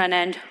SurveyMonkey's front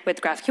end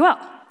with GraphQL.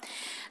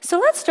 So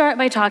let's start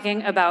by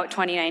talking about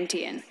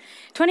 2019.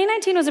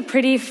 2019 was a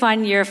pretty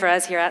fun year for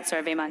us here at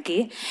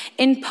SurveyMonkey,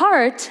 in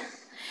part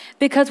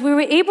because we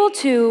were able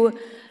to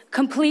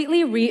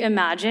completely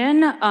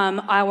reimagine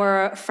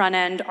our front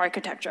end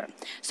architecture.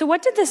 So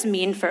what did this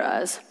mean for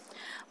us?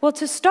 Well,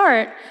 to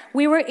start,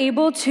 we were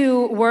able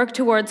to work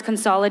towards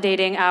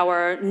consolidating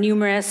our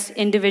numerous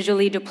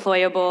individually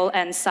deployable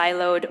and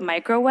siloed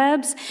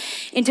microwebs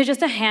into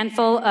just a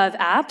handful of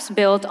apps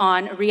built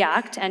on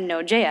React and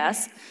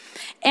Node.js.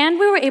 And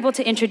we were able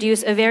to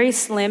introduce a very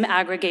slim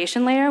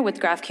aggregation layer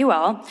with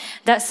GraphQL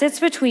that sits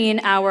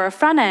between our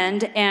front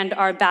end and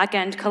our back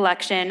end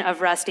collection of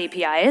REST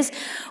APIs,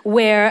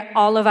 where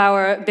all of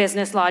our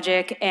business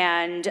logic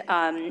and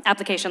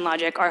application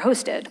logic are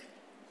hosted.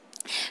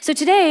 So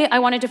today, I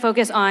wanted to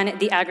focus on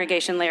the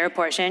aggregation layer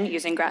portion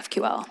using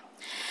GraphQL.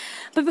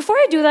 But before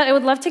I do that, I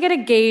would love to get a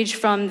gauge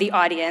from the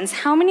audience.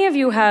 How many of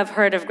you have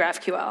heard of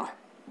GraphQL?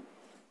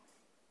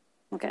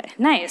 Okay,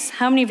 nice.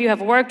 How many of you have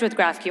worked with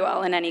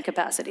GraphQL in any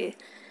capacity?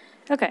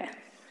 Okay,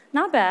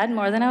 not bad,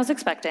 more than I was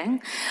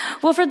expecting.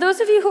 Well, for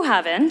those of you who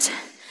haven't,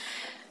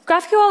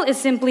 GraphQL is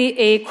simply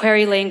a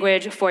query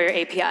language for your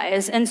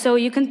APIs. And so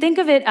you can think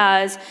of it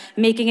as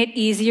making it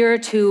easier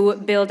to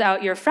build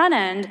out your front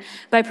end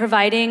by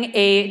providing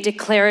a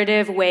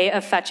declarative way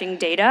of fetching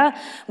data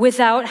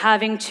without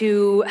having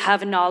to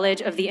have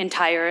knowledge of the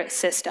entire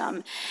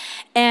system.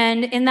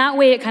 And in that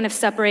way, it kind of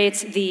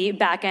separates the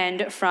back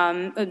end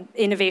from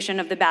innovation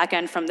of the back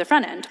end from the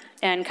front end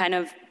and kind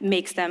of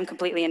makes them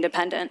completely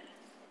independent.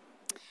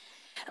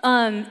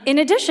 In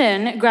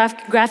addition,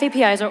 graph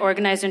APIs are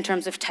organized in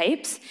terms of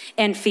types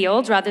and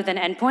fields rather than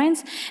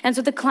endpoints. And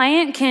so the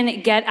client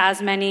can get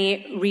as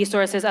many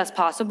resources as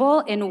possible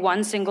in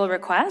one single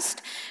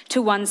request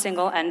to one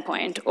single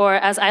endpoint, or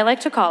as I like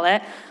to call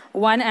it,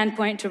 one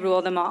endpoint to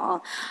rule them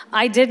all.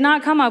 I did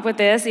not come up with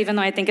this, even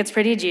though I think it's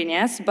pretty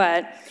genius,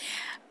 but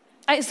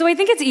so I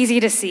think it's easy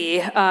to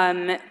see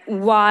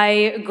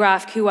why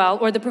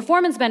GraphQL, or the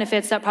performance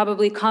benefits that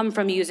probably come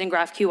from using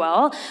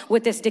GraphQL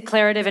with this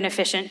declarative and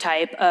efficient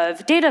type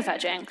of data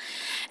fetching.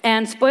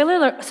 And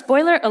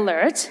spoiler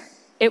alert,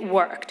 it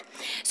worked.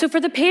 So for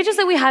the pages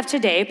that we have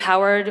today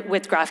powered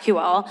with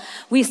GraphQL,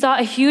 we saw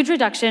a huge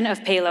reduction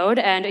of payload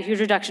and a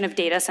huge reduction of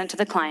data sent to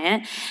the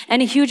client,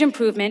 and a huge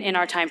improvement in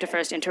our time to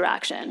first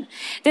interaction.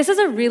 This is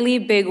a really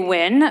big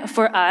win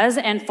for us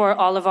and for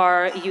all of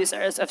our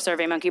users of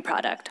SurveyMonkey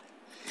product.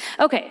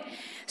 Okay,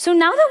 so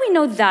now that we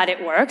know that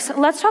it works,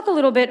 let's talk a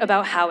little bit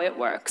about how it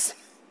works.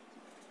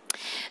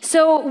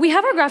 So we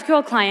have our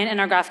GraphQL client and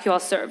our GraphQL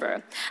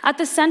server. At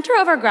the center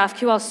of our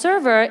GraphQL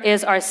server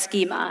is our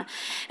schema.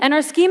 And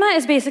our schema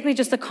is basically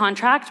just a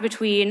contract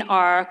between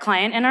our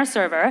client and our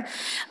server,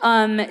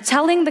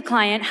 telling the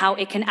client how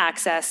it can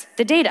access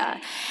the data.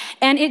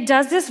 And it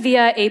does this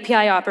via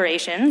API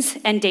operations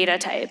and data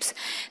types.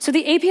 So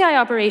the API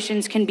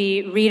operations can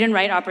be read and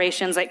write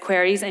operations like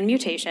queries and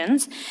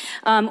mutations,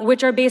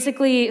 which are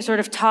basically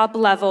sort of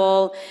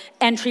top-level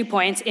entry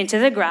points into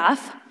the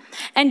graph.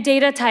 And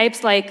data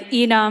types like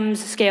enums,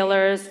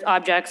 scalars,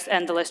 objects,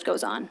 and the list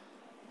goes on.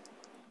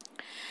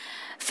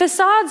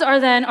 Facades are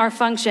then our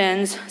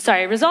functions,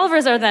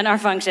 resolvers are then our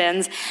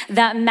functions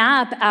that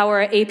map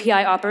our API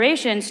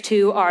operations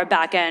to our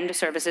backend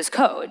services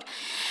code.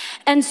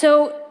 And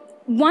so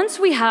once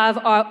we have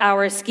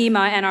our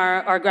schema and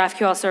our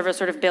GraphQL server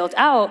sort of built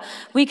out,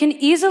 we can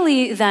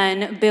easily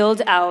then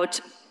build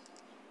out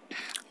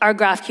our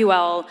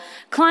GraphQL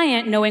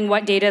client, knowing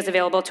what data is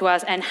available to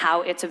us and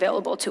how it's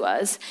available to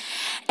us.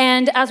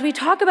 And as we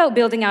talk about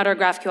building out our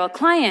GraphQL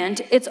client,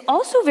 it's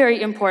also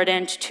very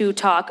important to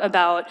talk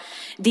about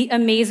the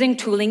amazing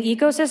tooling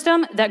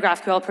ecosystem that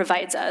GraphQL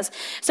provides us.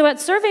 So at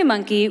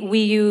SurveyMonkey, we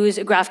use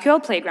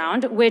GraphQL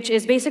Playground, which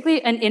is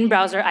basically an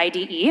in-browser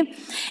IDE.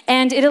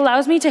 And it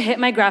allows me to hit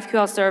my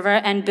GraphQL server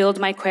and build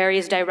my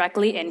queries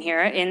directly in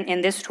here,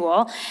 in this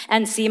tool,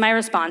 and see my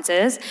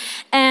responses.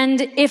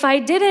 And if I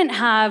didn't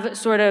have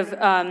sort of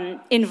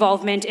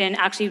involvement in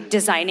actually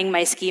designing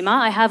my schema,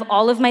 I have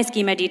all of my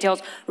schema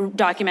details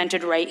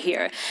documented right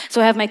here.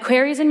 So I have my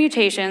queries and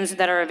mutations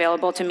that are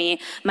available to me,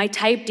 my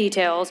type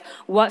details,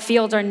 what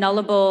fields are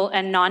nullable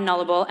and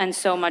non-nullable, and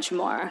so much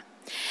more.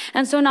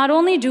 And so not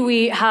only do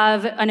we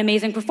have an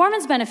amazing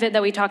performance benefit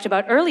that we talked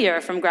about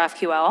earlier from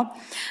GraphQL,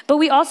 but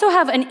we also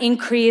have an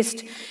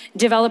increased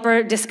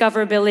developer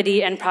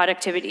discoverability and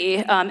productivity,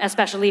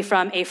 especially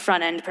from a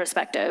front-end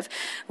perspective,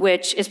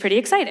 which is pretty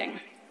exciting.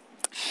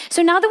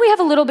 So now that we have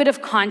a little bit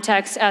of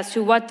context as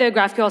to what the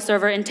GraphQL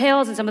server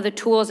entails and some of the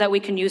tools that we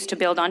can use to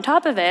build on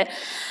top of it,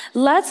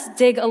 let's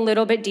dig a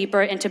little bit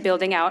deeper into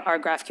building out our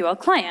GraphQL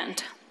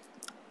client.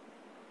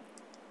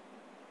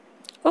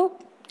 Oh,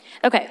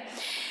 okay.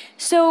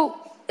 So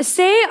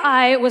say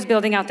I was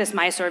building out this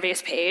My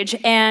Surveys page,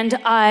 and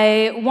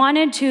I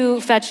wanted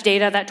to fetch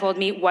data that told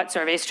me what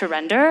surveys to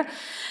render.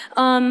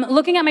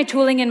 Looking at my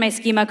tooling and my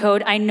schema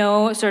code, I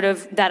know sort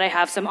of that I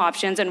have some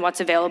options and what's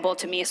available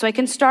to me. So I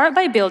can start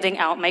by building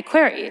out my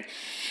query.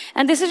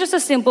 And this is just a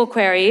simple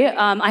query.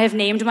 I have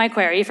named my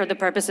query for the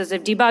purposes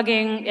of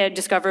debugging,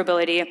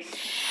 discoverability.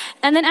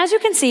 And then as you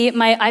can see,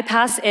 I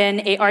pass in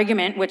an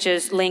argument, which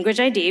is language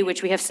ID,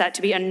 which we have set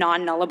to be a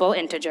non-nullable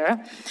integer.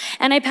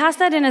 And I pass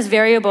that in as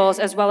variables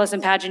as well as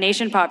some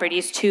pagination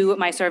properties to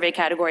my survey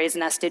categories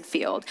nested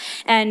field.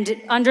 And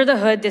under the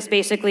hood, this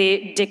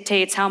basically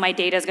dictates how my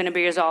data is going to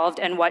be resolved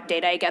and what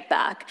data I get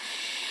back.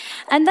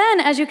 And then,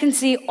 as you can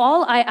see,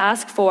 all I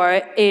ask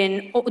for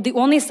the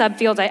only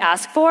subfields I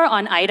ask for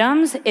on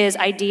items is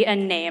ID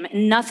and name,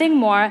 nothing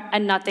more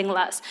and nothing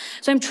less.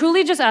 So I'm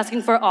truly just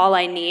asking for all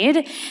I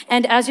need.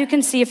 And as you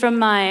can see from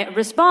my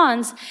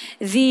response,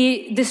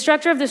 the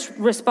structure of this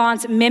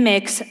response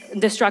mimics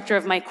the structure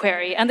of my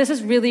query. And this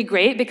is really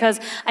great because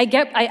I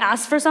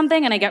ask for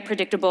something and I get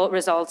predictable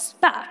results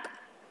back.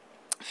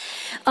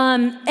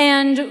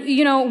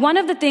 And one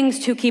of the things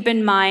to keep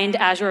in mind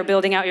as you're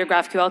building out your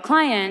GraphQL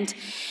client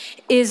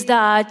is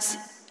that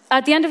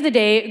at the end of the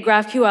day,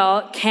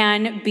 GraphQL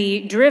can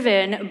be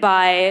driven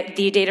by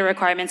the data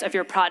requirements of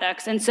your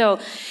products. And so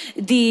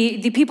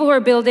the people who are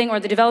building, or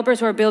the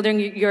developers who are building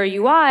your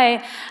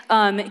UI,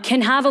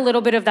 can have a little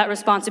bit of that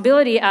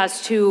responsibility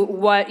as to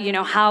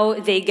how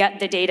they get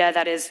the data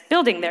that is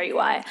building their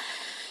UI.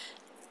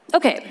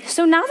 Okay,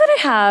 so now that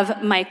I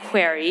have my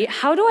query,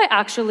 how do I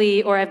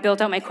actually, or I've built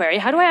out my query,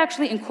 how do I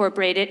actually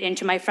incorporate it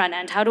into my front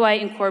end? How do I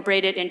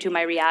incorporate it into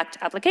my React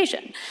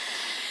application?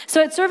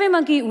 So at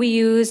SurveyMonkey, we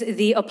use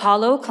the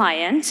Apollo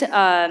client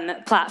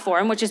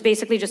platform, which is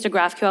basically just a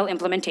GraphQL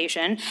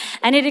implementation,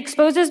 and it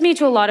exposes me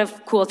to a lot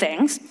of cool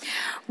things,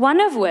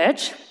 one of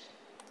which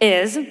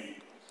is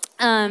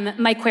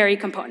my query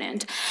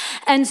component.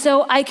 And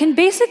so I can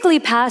basically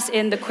pass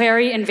in the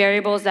query and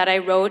variables that I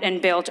wrote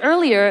and built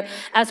earlier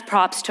as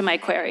props to my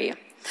query.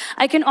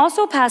 I can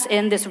also pass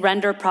in this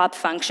render prop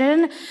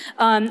function,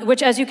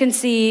 which, as you can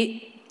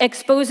see,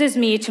 exposes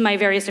me to my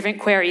various different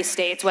query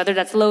states, whether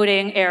that's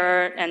loading,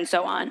 error, and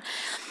so on.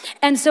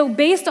 And so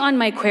based on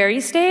my query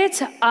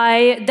state,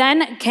 I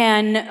then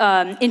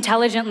can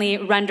intelligently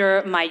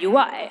render my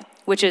UI,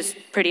 which is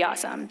pretty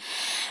awesome.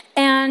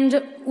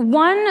 And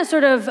one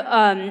sort of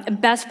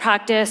best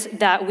practice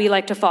that we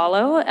like to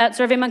follow at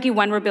SurveyMonkey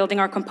when we're building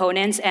our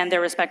components and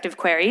their respective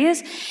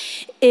queries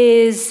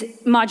is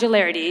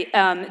modularity,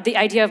 the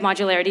idea of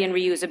modularity and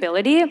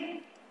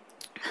reusability.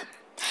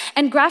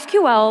 And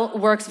GraphQL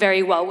works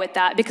very well with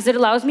that because it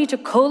allows me to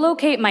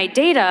co-locate my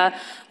data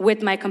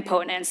with my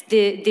components.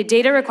 The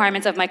data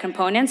requirements of my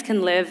components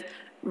can live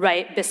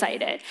right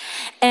beside it.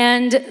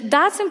 And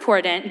that's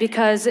important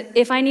because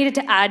if I needed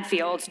to add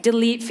fields,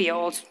 delete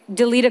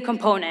a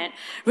component,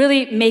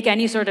 really make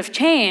any sort of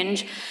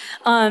change,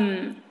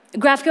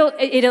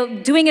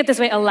 GraphQL, doing it this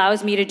way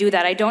allows me to do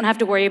that. I don't have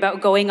to worry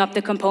about going up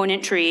the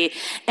component tree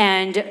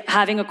and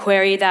having a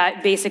query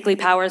that basically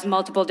powers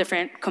multiple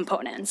different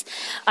components.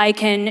 I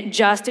can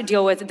just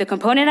deal with the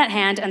component at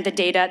hand and the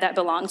data that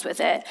belongs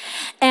with it.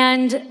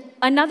 And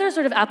another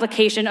sort of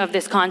application of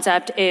this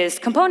concept is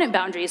component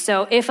boundaries.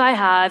 So if I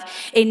have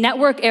a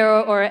network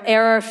error or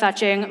error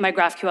fetching my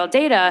GraphQL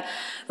data,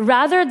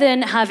 rather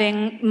than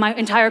having my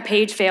entire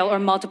page fail or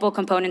multiple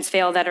components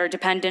fail that are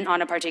dependent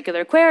on a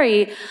particular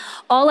query,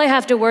 all I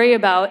have to worry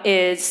about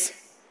is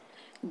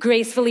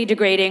gracefully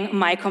degrading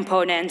my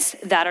components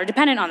that are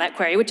dependent on that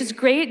query, which is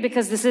great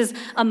because this is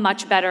a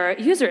much better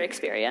user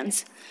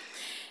experience.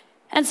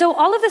 And so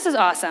all of this is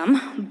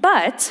awesome,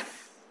 but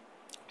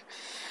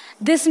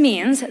this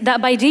means that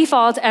by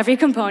default, every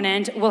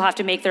component will have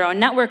to make their own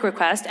network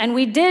request. And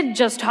we did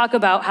just talk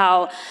about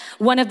how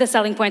one of the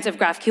selling points of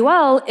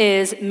GraphQL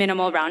is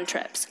minimal round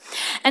trips.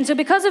 And so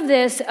because of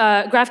this,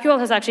 GraphQL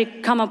has actually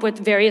come up with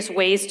various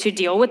ways to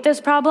deal with this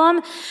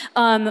problem.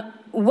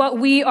 What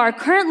we are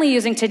currently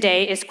using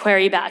today is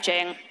query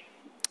batching.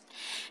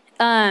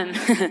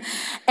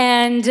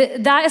 And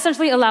that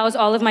essentially allows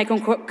all of my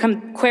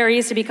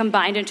queries to be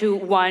combined into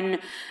one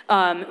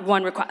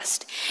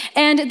request.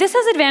 And this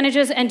has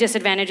advantages and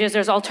disadvantages.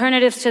 There's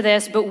alternatives to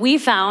this, but we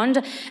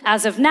found,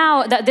 as of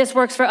now, that this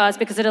works for us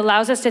because it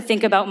allows us to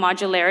think about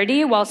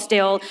modularity while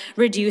still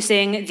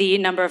reducing the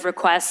number of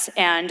requests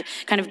and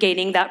kind of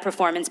gaining that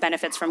performance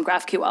benefits from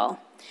GraphQL.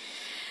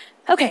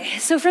 Okay,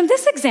 so from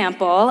this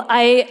example,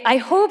 I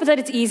hope that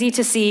it's easy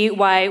to see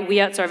why we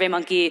at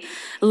SurveyMonkey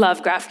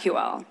love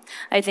GraphQL.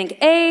 I think,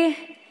 A,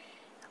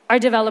 our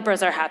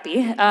developers are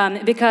happy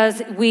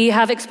because we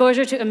have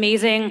exposure to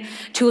amazing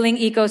tooling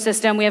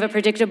ecosystem. We have a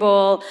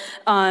predictable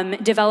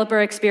developer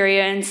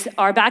experience.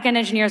 Our backend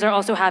engineers are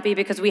also happy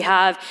because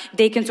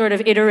they can sort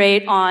of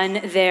iterate on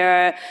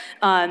their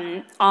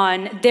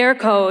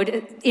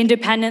code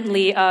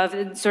independently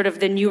of sort of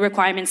the new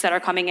requirements that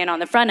are coming in on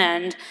the front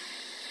end.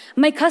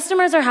 My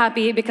customers are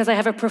happy because I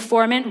have a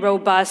performant,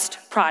 robust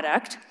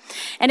product.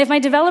 And if my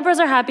developers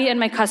are happy and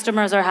my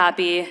customers are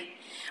happy,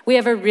 we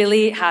have a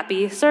really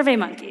happy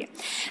SurveyMonkey.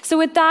 So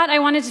with that, I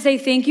wanted to say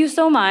thank you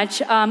so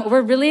much.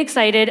 We're really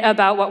excited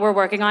about what we're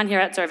working on here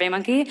at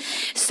SurveyMonkey.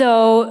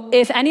 So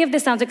if any of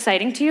this sounds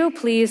exciting to you,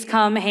 please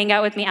come hang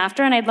out with me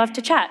after, and I'd love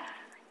to chat.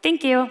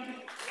 Thank you.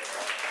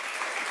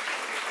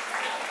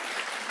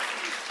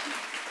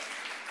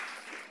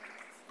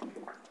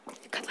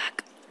 Good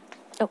luck.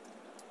 Oh.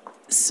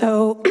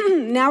 So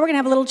now we're going to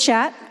have a little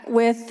chat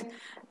with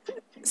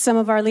some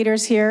of our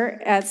leaders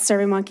here at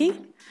SurveyMonkey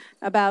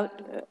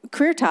about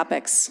career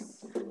topics.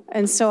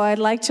 And so I'd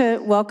like to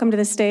welcome to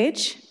the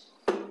stage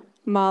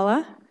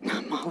Mala,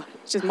 not Mala,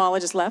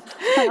 Mala just left,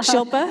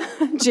 Shilpa,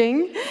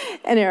 Jing,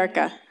 and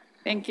Erica.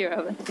 Thank you,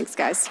 Robin. Thanks,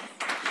 guys.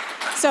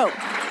 So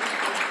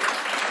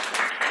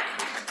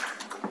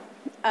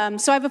I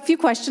have a few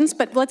questions,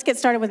 but let's get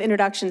started with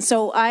introductions.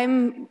 So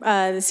I'm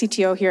the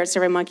CTO here at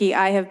SurveyMonkey.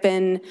 I have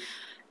been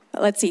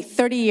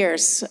 30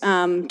 years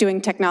doing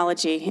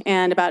technology,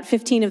 and about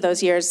 15 of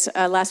those years,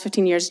 last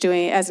 15 years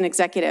doing it as an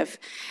executive.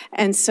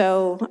 And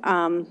so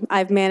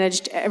I've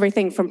managed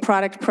everything from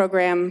product,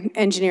 program,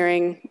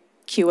 engineering,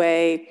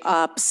 QA,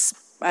 ops,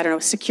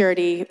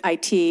 security,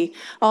 IT,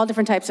 all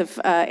different types of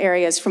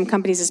areas, from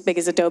companies as big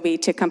as Adobe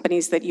to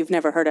companies that you've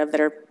never heard of that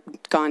are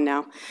gone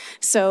now.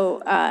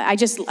 So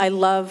I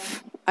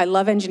love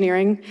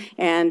engineering,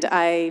 and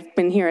I've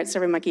been here at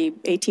SurveyMonkey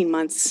 18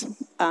 months,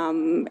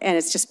 and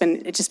it's just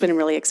been a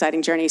really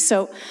exciting journey.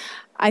 So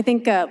I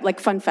think, like,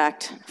 fun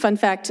fact,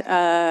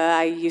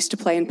 I used to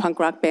play in punk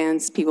rock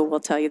bands, people will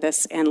tell you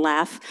this and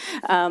laugh,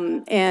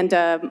 and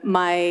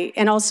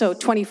also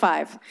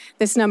 25.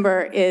 This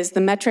number is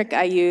the metric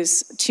I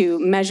use to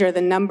measure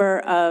the number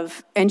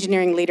of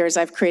engineering leaders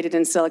I've created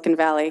in Silicon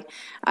Valley.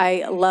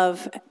 I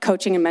love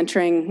coaching and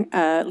mentoring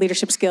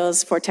leadership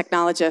skills for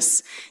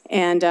technologists,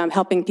 and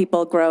helping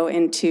people grow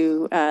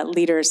into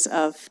leaders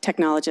of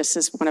technologists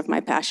is one of my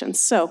passions.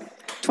 So,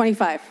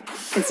 25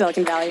 in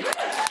Silicon Valley.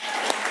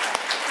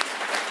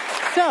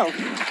 So,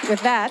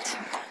 with that,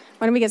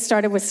 why don't we get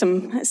started with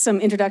some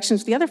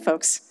introductions to the other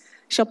folks.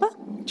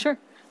 Shilpa? Sure.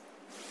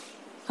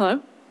 Hello?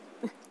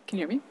 Can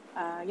you hear me?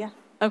 Yeah.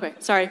 Okay,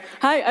 sorry.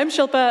 Hi, I'm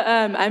Shilpa.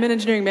 I'm an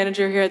engineering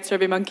manager here at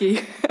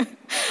SurveyMonkey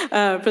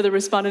for the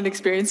Respondent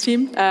Experience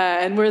team.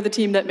 And we're the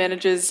team that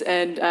manages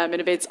and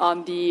innovates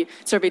on the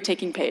survey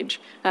taking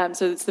page.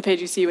 So it's the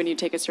page you see when you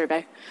take a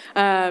survey.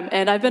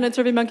 And I've been at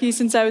SurveyMonkey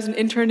since I was an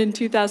intern in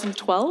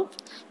 2012,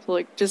 so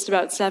like just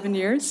about 7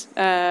 years.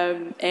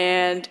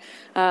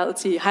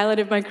 Let's see, highlight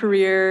of my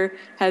career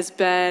has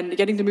been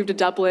getting to move to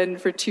Dublin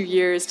for 2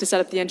 years to set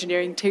up the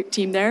engineering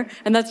team there.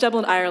 And that's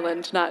Dublin,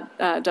 Ireland, not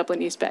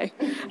Dublin, East Bay.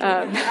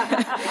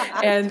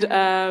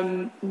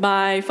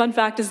 My fun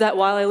fact is that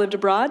while I lived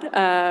abroad,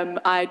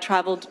 I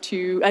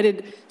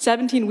did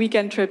 17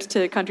 weekend trips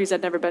to countries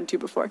I'd never been to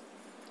before.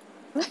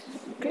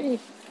 Great.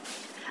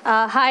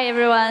 Hi,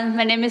 everyone.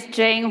 My name is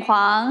Jane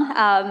Huang.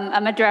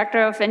 I'm a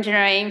director of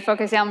engineering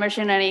focusing on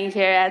machine learning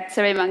here at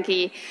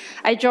SurveyMonkey.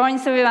 I joined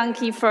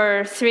SurveyMonkey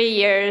for 3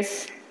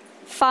 years.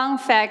 Fun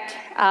fact,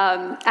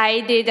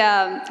 I did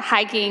a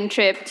hiking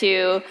trip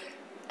to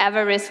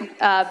Everest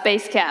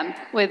base camp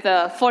with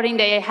a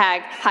 14-day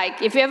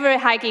hike. If you're ever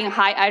hiking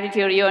high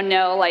altitude, you'll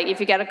know, like, if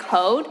you get a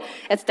cold,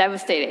 it's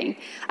devastating.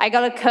 I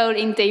got a cold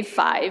in day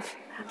 5,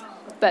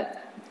 but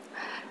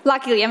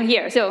luckily, I'm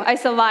here, so I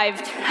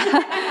survived.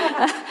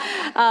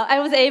 I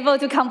was able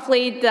to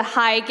complete the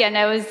hike, and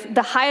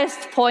the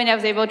highest point I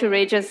was able to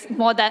reach is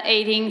more than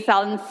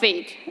 18,000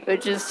 feet,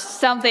 which is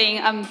something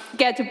I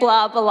get to blow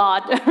up a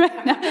lot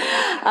right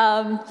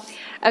now.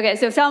 Okay,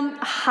 so some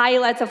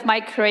highlights of my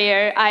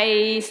career.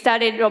 I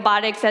studied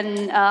robotics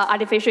and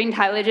artificial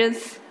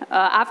intelligence.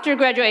 After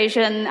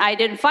graduation, I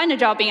didn't find a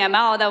job in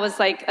ML. That was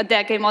like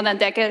more than a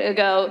decade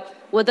ago.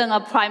 Wasn't a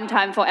prime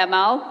time for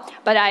ML,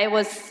 but I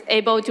was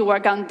able to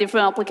work on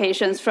different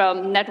applications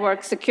from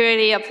network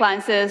security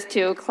appliances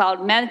to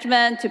cloud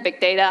management to big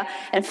data.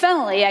 And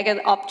finally, I got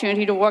the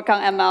opportunity to work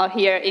on ML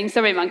here in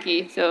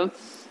SurveyMonkey. So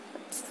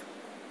that's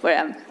where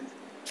I am.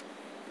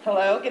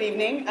 Hello, good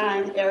evening.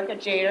 I'm Erica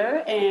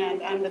Jader,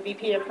 and I'm the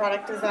VP of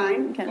Product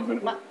Design.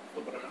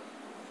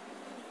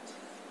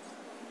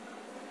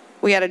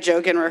 We had a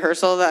joke in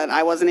rehearsal that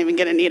I wasn't even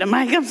going to need a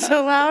mic. I'm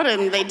so loud,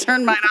 and they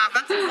turned mine off.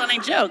 That's a funny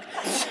joke.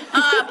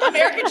 I'm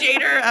Erica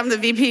Jader. I'm the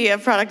VP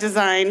of Product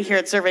Design here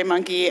at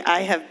SurveyMonkey.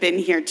 I have been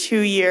here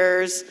 2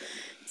 years.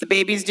 The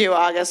baby's due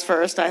August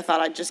 1st. I thought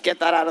I'd just get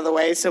that out of the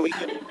way so we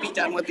could be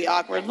done with the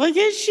awkward, like,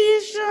 is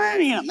she sure?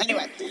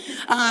 Anyway,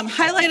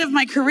 highlight of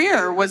my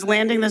career was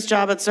landing this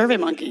job at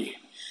SurveyMonkey.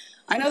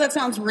 I know that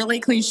sounds really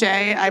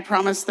cliche. I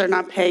promise they're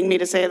not paying me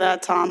to say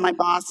that. Tom, my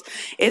boss,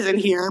 isn't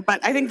here.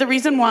 But I think the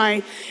reason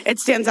why it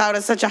stands out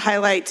as such a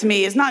highlight to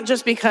me is not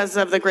just because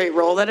of the great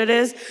role that it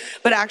is,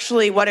 but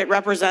actually what it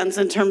represents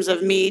in terms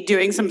of me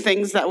doing some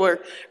things that were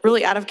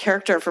really out of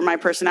character for my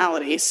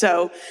personality.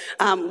 So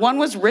one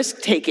was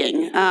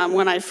risk-taking.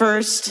 When I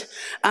first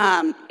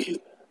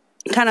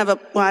I don't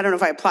know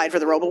if I applied for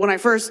the role, but when I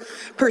first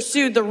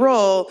pursued the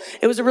role,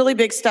 it was a really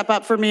big step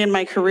up for me in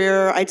my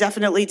career. I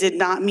definitely did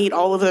not meet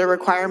all of the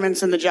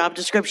requirements in the job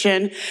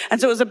description,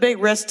 and so it was a big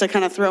risk to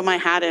kind of throw my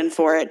hat in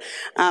for it.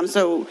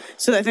 So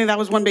I think that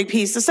was one big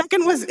piece. The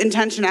second was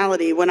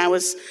intentionality. When I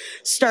was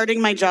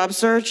starting my job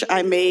search,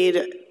 I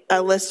made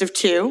a list of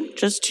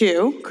just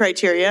two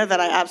criteria that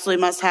I absolutely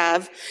must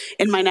have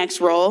in my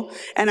next role,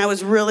 and I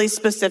was really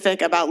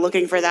specific about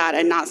looking for that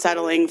and not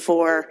settling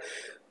for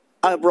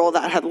a role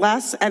that had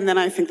less. And then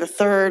I think the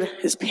third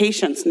is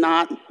patience,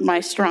 not my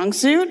strong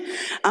suit.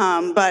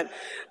 But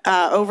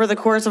over the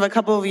course of a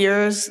couple of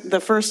years, the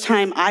first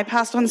time I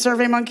passed on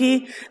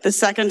SurveyMonkey, the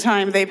second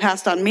time they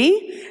passed on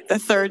me, the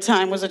third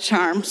time was a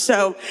charm.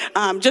 So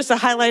just a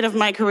highlight of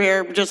my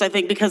career, just I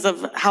think because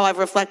of how I've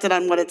reflected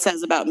on what it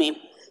says about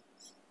me.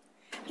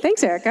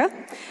 Thanks, Erica.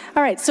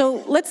 All right,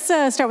 so let's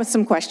start with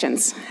some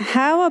questions.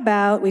 How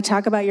about we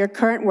talk about your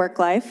current work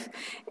life?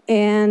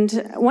 And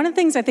one of the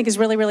things I think is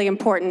really, really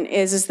important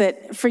is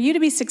that for you to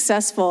be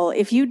successful,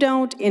 if you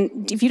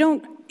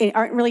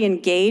aren't really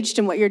engaged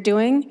in what you're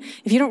doing,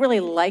 if you don't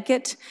really like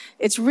it,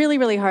 it's really,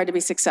 really hard to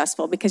be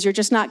successful because you're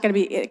just not going to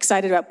be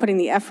excited about putting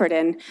the effort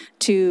in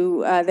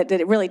to that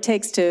it really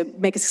takes to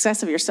make a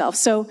success of yourself.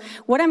 So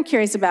what I'm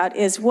curious about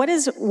is what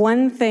is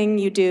one thing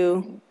you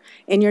do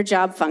in your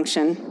job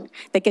function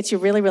that gets you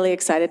really, really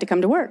excited to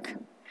come to work?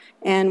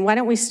 And why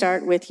don't we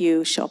start with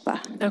you,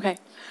 Shilpa? Okay.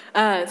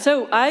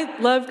 So I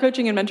love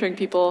coaching and mentoring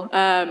people.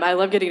 I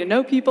love getting to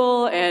know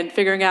people and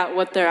figuring out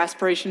what their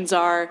aspirations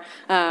are,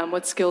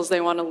 what skills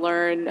they want to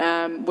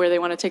learn, where they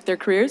want to take their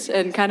careers,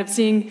 and kind of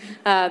seeing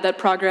that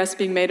progress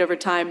being made over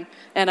time.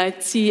 And I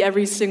see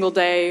every single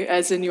day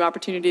as a new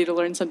opportunity to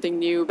learn something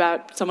new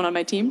about someone on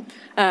my team,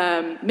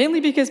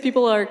 mainly because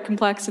people are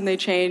complex and they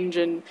change,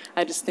 and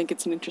I just think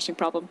it's an interesting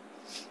problem.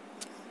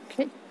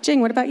 Okay.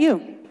 Jing, what about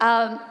you?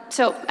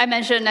 So I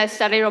mentioned I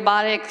studied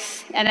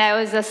robotics, and I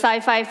was a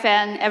sci-fi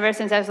fan ever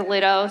since I was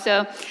little.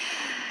 So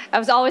I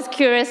was always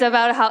curious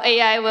about how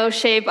AI will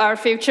shape our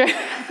future.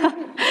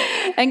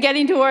 And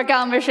getting to work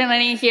on machine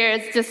learning here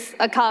is just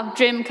a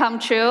dream come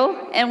true.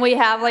 And we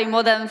have like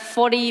more than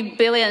 40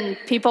 billion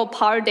people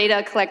power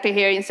data collected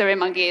here in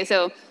SurveyMonkey.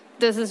 So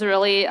this is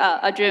really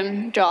a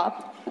dream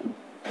job.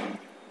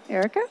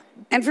 Erica?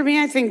 And for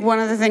me, I think one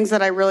of the things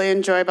that I really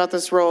enjoy about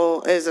this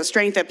role is a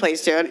strength it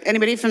plays to.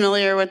 Anybody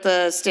familiar with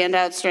the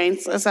standout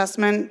strengths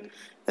assessment?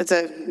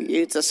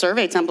 It's a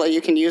survey template you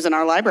can use in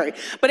our library.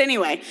 But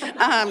anyway,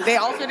 they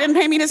also didn't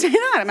pay me to say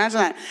that. Imagine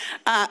that.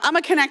 I'm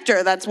a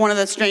connector. That's one of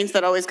the strengths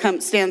that always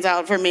stands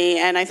out for me.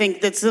 And I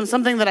think that's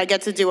something that I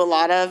get to do a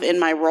lot of in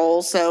my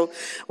role. So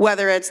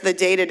whether it's the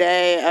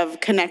day-to-day of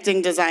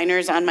connecting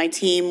designers on my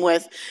team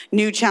with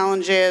new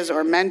challenges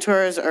or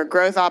mentors or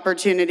growth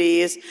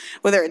opportunities,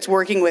 whether it's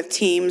working with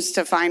teams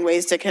to find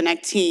ways to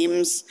connect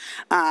teams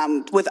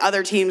with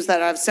other teams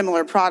that have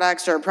similar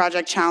products or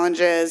project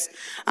challenges.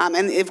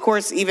 And of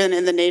course, even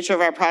in the nature of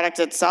our product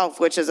itself,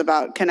 which is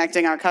about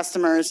connecting our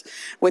customers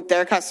with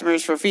their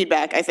customers for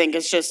feedback, I think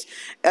it's just,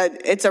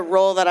 it's a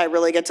role that I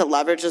really get to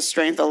leverage this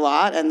strength a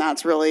lot, and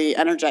that's really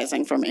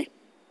energizing for me.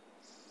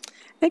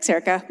 Thanks,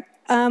 Erica.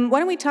 Why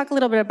don't we talk a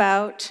little bit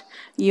about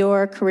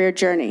your career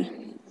journey?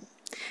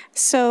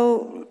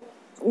 So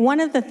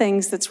one of the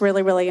things that's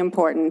really, really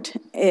important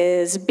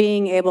is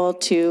being able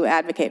to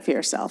advocate for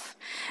yourself.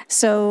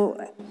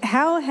 So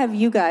how have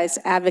you guys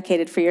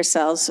advocated for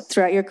yourselves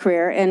throughout your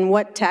career, and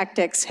what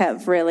tactics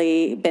have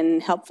really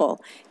been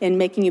helpful in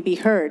making you be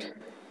heard?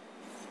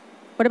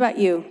 What about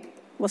you?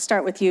 We'll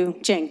start with you,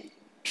 Jing.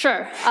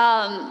 Sure.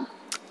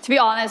 To be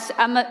honest,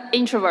 I'm an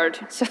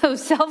introvert, so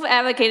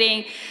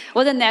self-advocating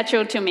wasn't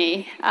natural to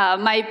me.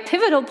 My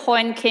pivotal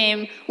point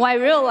came when I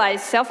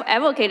realized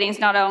self-advocating is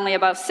not only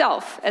about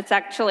self, it's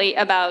actually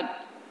about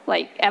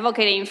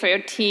advocating for your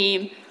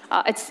team.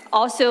 It's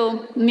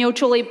also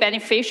mutually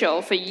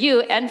beneficial for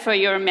you and for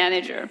your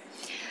manager.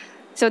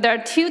 So there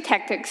are two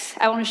tactics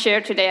I want to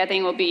share today I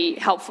think will be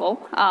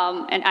helpful,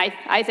 and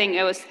I think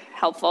it was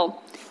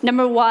helpful.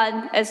 Number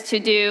one is to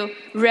do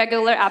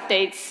regular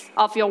updates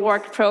of your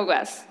work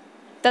progress.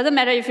 Doesn't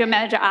matter if your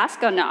manager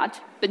asks or not,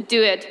 but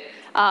do it.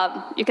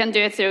 You can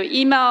do it through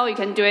email, you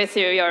can do it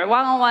through your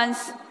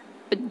one-on-ones,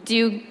 but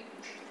do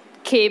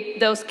keep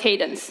those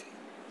cadence.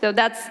 So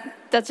that's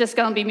just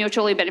going to be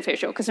mutually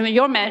beneficial, because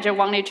your manager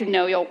wanted to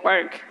know your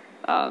work,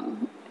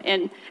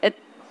 and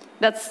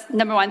that's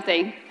number one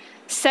thing.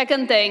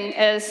 Second thing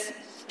is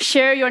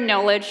share your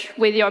knowledge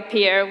with your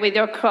peer, with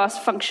your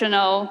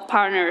cross-functional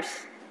partners.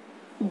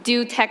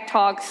 Do tech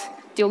talks,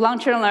 do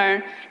lunch and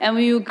learn, and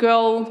when you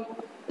grow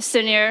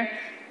senior,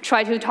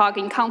 try to talk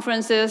in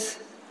conferences.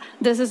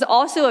 This is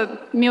also a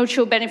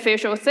mutual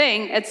beneficial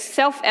thing. It's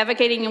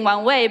self-advocating in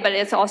one way, but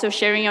it's also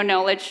sharing your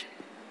knowledge.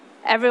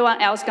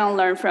 Everyone else can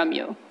learn from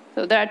you.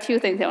 So there are two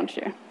things I want to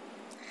share.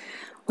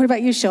 What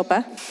about you,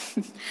 Shilpa?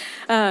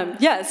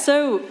 Yeah,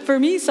 so for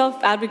me,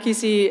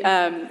 self-advocacy,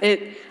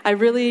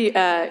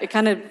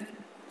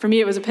 for me,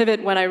 it was a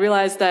pivot when I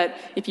realized that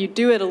if you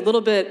do it a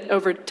little bit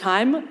over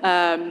time,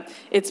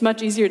 it's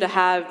much easier to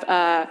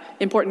have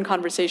important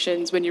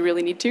conversations when you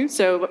really need to.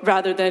 So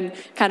rather than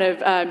kind of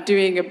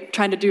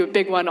trying to do a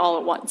big one all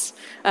at once.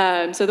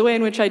 So the way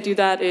in which I do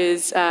that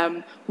is,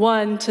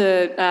 one,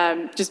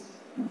 to just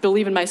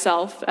believe in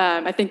myself.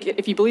 I think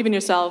if you believe in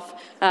yourself,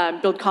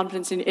 build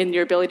confidence in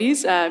your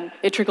abilities,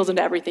 it trickles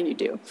into everything you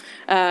do.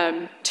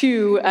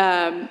 Two,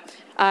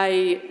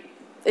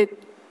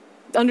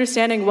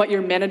 understanding what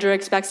your manager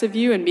expects of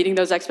you and meeting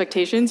those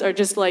expectations are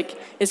just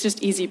it's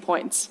just easy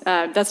points.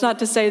 That's not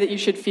to say that you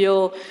should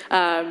feel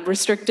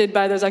restricted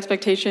by those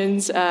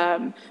expectations,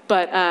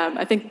 but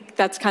I think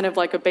that's kind of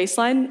like a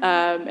baseline.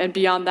 And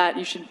beyond that,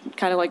 you should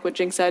kind of like what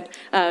Jing said,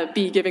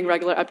 be giving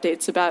regular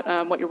updates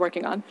about what you're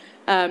working on.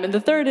 And the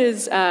third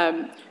is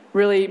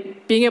really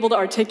being able to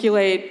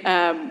articulate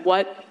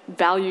what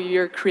value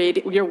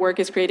your work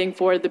is creating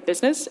for the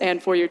business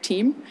and for your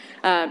team,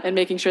 and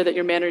making sure that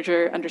your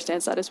manager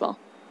understands that as well.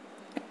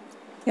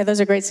 Yeah, those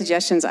are great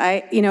suggestions.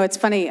 It's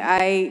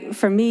funny.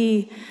 For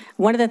me,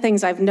 one of the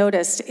things I've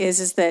noticed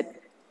is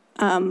that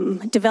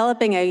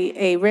developing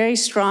a very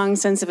strong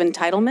sense of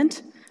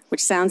entitlement,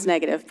 which sounds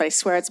negative, but I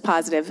swear it's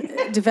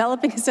positive.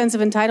 Developing a sense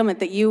of entitlement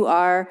that you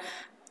are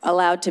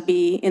allowed to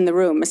be in the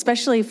room,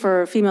 especially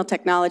for female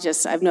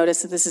technologists. I've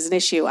noticed that this is an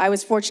issue. I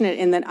was fortunate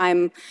in that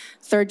I'm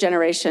third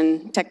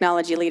generation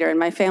technology leader in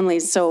my family,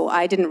 so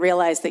I didn't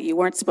realize that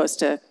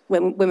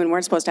women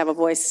weren't supposed to have a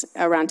voice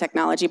around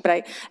technology.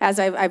 But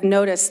I've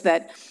noticed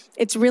that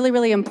it's really,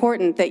 really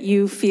important that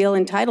you feel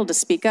entitled to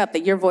speak up,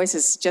 that your voice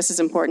is just as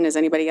important as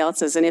anybody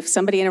else's. And if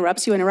somebody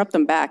interrupts you, interrupt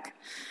them back.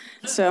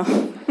 So,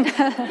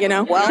 you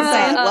know. Well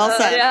said, well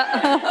said.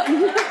 Yeah.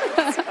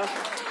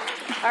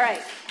 All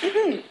right,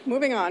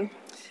 moving on.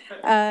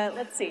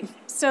 Let's see.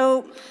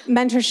 So,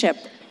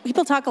 mentorship.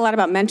 People talk a lot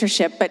about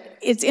mentorship, but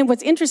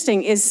what's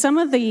interesting is some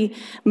of the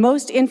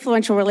most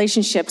influential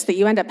relationships that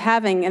you end up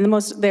having, and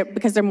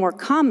because they're more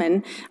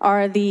common,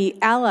 are the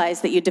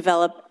allies that you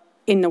develop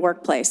in the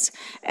workplace.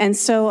 And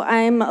so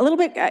I'm a little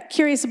bit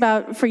curious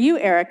about, for you,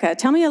 Erica,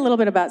 tell me a little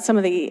bit about some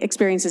of the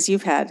experiences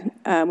you've had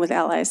with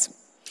allies.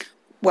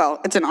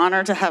 Well, it's an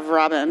honor to have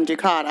Robin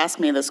Ducot ask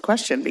me this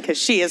question because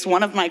she is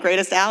one of my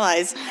greatest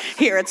allies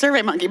here at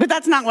SurveyMonkey, but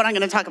that's not what I'm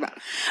going to talk about.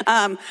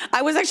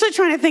 I was actually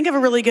trying to think of a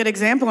really good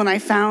example, and I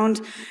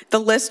found the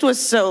list was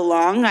so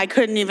long, I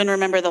couldn't even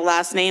remember the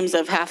last names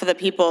of half of the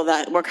people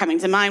that were coming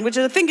to mind, which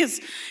I think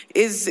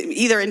is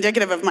either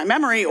indicative of my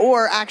memory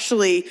or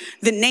actually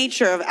the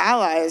nature of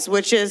allies,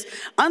 which is,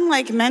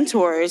 unlike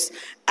mentors,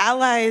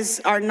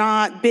 allies are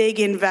not big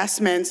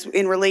investments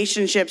in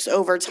relationships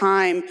over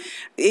time.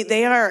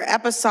 They are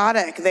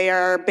episodic. They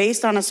are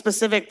based on a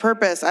specific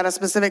purpose at a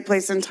specific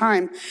place in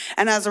time.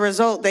 And as a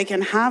result, they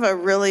can have a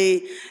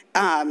really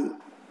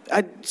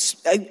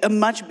a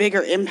much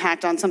bigger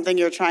impact on something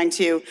you're trying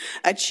to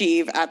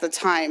achieve at the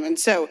time. And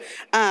so,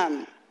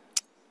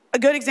 a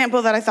good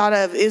example that I thought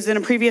of is in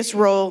a previous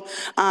role,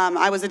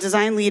 I was a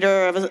design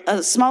leader of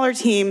a smaller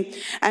team,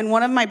 and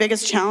one of my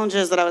biggest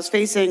challenges that I was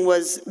facing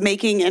was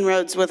making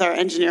inroads with our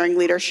engineering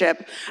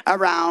leadership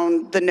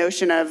around the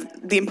notion of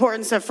the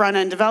importance of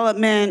front-end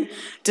development,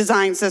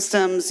 design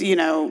systems, you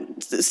know,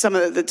 some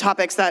of the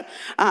topics that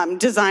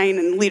design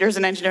and leaders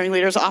and engineering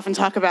leaders often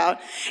talk about.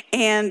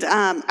 And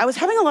I was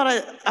having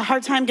a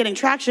hard time getting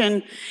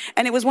traction,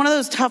 and it was one of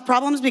those tough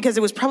problems because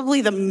it was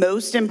probably the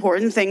most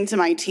important thing to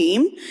my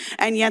team,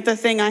 and yet the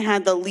thing I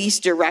had the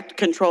least direct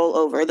control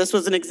over. This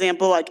was an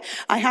example, like,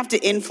 I have to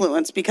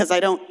influence because I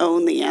don't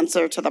own the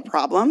answer to the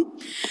problem.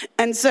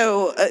 And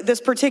so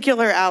this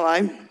particular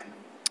ally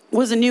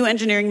was a new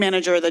engineering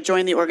manager that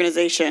joined the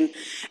organization.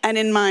 And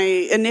in my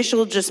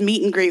initial just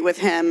meet and greet with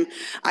him,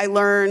 I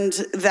learned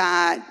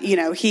that, you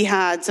know, he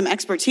had some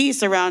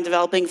expertise around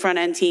developing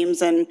front-end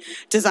teams and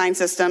design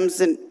systems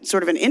and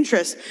sort of an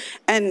interest.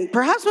 And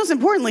perhaps most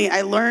importantly,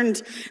 I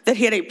learned that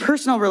he had a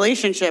personal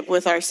relationship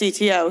with our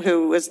CTO,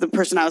 who was the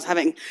person I was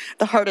having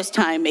the hardest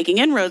time making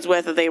inroads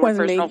with. They were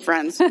personal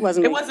friends. It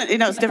wasn't, you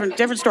know, it's a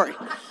different story.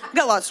 I've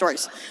got a lot of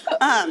stories.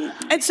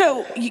 And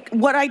so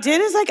what I did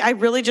is, like, I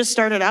really just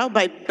started out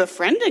by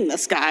befriending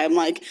this guy. I'm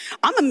like,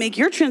 I'm gonna make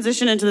your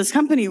transition into this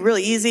company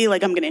really easy.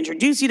 Like, I'm gonna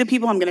introduce you to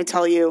people. I'm gonna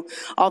tell you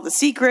all the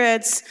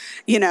secrets.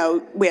 You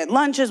know, we had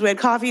lunches, we had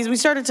coffees. We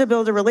started to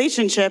build a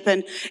relationship.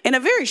 And in a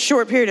very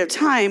short period of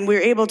time, we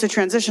were able to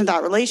transition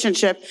that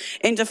relationship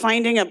into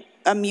finding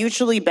a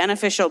mutually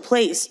beneficial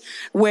place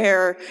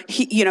where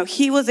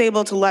he was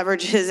able to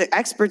leverage his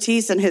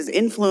expertise and his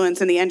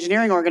influence in the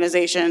engineering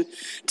organization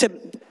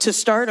to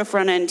start a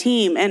front-end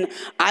team. And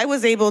I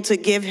was able to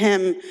give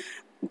him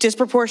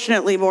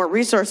disproportionately more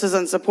resources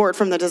and support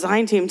from the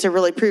design team to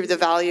really prove the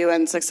value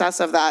and success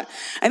of that.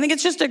 I think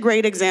it's just a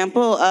great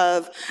example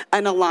of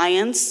an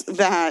alliance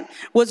that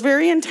was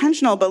very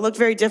intentional but looked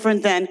very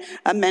different than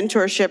a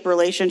mentorship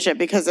relationship,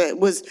 because it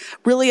was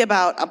really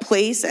about a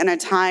place and a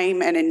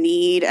time and a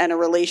need and a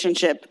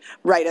relationship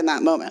right in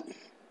that moment.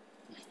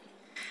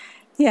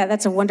 Yeah,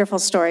 that's a wonderful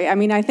story. I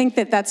mean, I think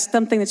that that's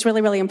something that's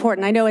really, really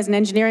important. I know as an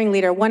engineering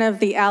leader, one of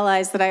the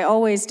allies that I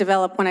always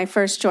develop when I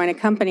first join a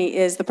company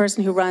is the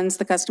person who runs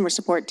the customer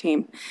support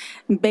team,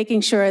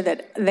 making sure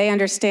that they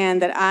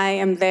understand that I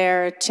am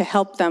there to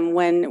help them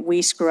when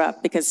we screw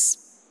up, because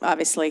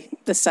obviously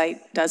the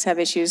site does have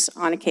issues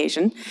on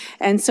occasion.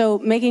 And so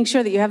making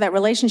sure that you have that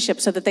relationship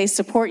so that they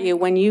support you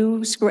when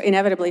you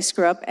inevitably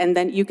screw up, and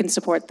then you can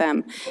support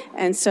them.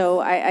 And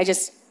so I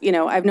just, you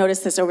know, I've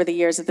noticed this over the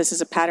years, that this is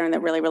a pattern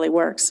that really, really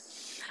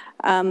works.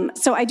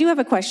 So I do have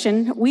a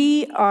question.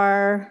 We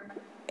are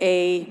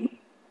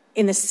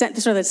in the sort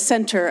of the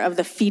center of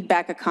the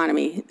feedback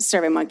economy,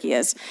 SurveyMonkey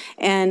is.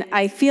 And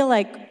I feel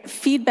like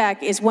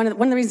feedback is one of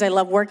the reasons I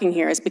love working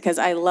here, is because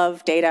I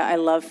love data, I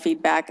love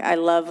feedback, I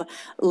love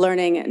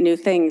learning new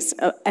things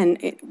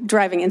and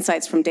deriving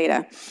insights from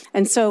data.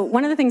 And so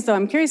one of the things, though,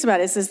 I'm curious about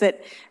is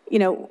that, you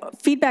know,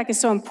 feedback is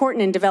so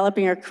important in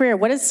developing your career.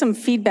 What is some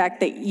feedback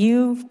that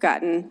you've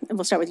gotten, and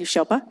we'll start with you,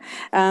 Shilpa,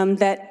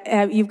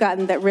 that you've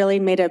gotten that really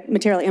made a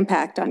material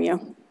impact on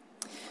you?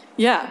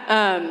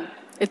 Yeah.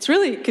 It's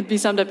really could be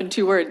summed up in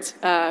 2 words: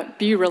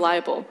 be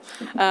reliable.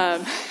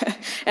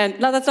 And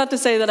now that's not to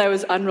say that I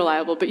was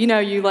unreliable, but you know,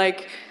 you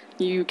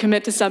you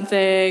commit to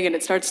something and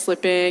it starts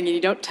slipping, and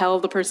you don't tell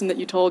the person that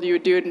you told you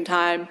would do it in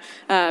time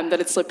that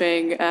it's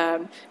slipping.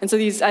 And so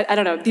these, I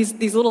don't know,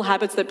 these little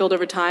habits that build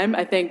over time,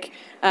 I think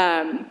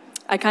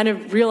I kind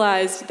of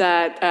realized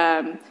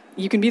that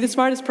you can be the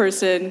smartest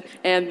person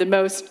and the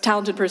most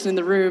talented person in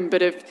the room,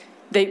 but if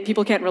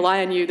people can't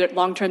rely on you, that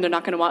long term they're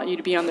not going to want you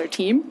to be on their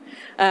team.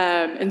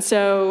 And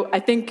so I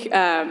think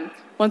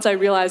once I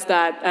realized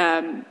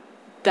that,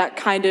 that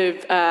kind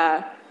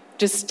of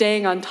just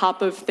staying on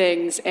top of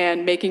things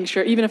and making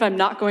sure, even if I'm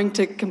not going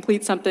to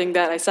complete something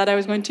that I said I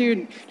was going to,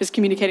 and just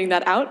communicating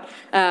that out,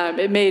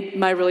 it made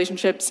my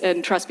relationships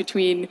and trust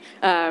between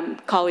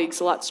colleagues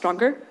a lot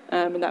stronger.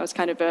 And that was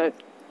kind of a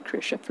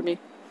career shift for me.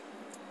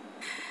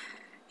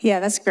 Yeah,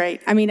 that's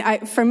great. I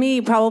mean, for me,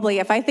 probably,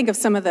 if I think of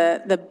some of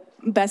the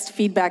best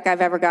feedback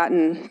I've ever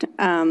gotten,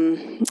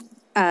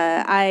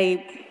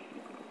 I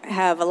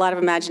have a lot of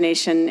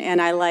imagination,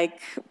 and I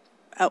like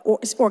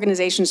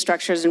organization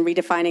structures and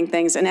redefining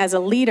things. And as a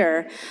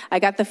leader, I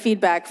got the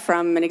feedback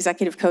from an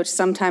executive coach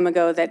some time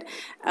ago that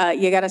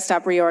you got to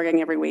stop reorging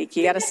every week.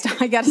 You got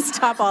to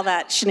stop all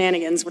that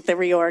shenanigans with the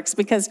reorgs,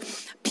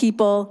 because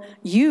people,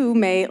 you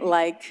may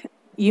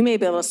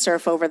be able to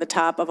surf over the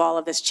top of all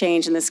of this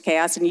change and this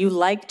chaos, and you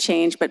like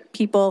change, but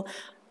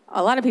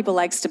a lot of people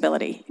like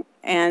stability.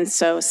 And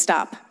so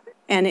stop.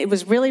 And it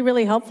was really,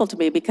 really helpful to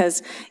me,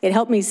 because it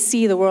helped me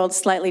see the world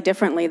slightly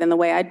differently than the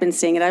way I'd been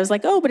seeing it. I was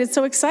like, oh, but it's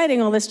so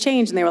exciting, all this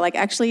change. And they were like,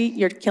 actually,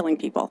 you're killing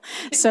people.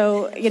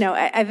 So,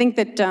 I think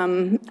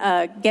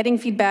that getting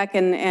feedback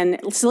and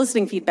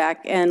soliciting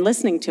feedback and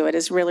listening to it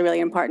is really, really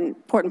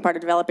important part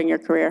of developing your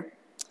career.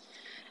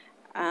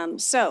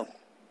 So,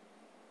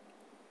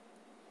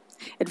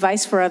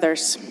 advice for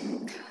others.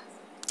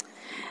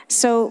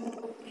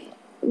 So,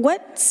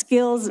 what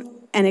skills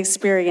and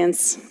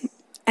experience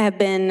have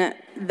been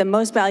the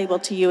most valuable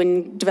to you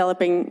in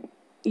developing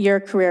your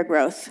career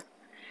growth?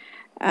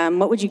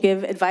 What would you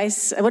give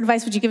advice? What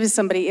advice would you give to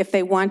somebody if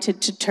they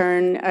wanted to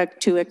turn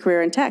to a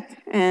career in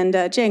tech? And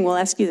Jing, we'll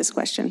ask you this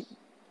question.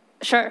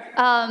 Sure.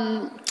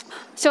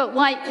 So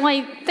when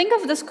I think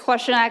of this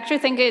question, I actually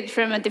think it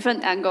from a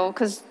different angle,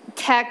 because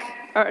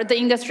tech, or the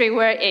industry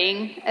we're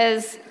in,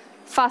 is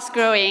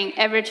fast-growing,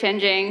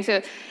 ever-changing.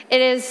 So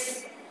it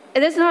is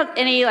not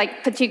any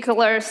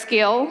particular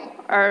skill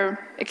or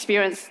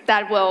experience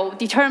that will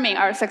determine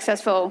our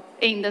successful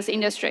in this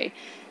industry.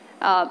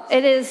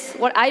 It is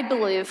what I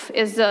believe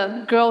is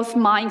the growth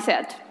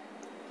mindset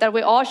that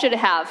we all should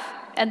have,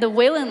 and the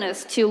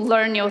willingness to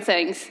learn new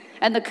things,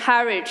 and the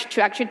courage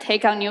to actually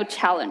take on new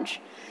challenge.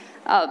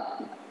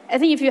 I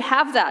think if you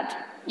have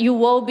that, you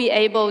will be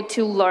able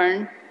to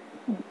learn.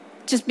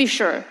 Just be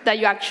sure that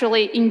you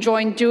actually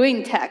enjoy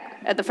doing tech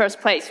at the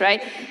first place,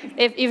 right?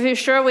 If you're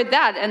sure with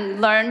that and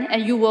learn,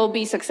 and you will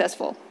be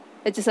successful.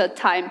 It's just a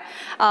time.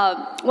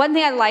 One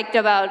thing I liked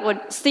about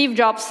what Steve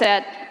Jobs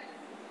said,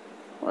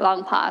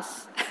 long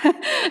past,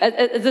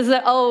 this is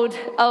an old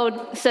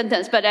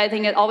sentence, but I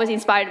think it always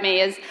inspired me,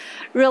 is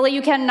really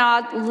you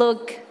cannot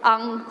look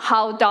on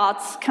how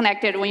dots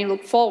connected when you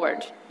look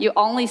forward. You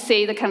only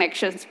see the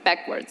connections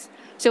backwards.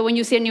 So when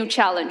you see a new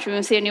challenge, when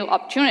you see a new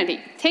opportunity,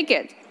 take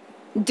it,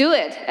 do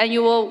it, and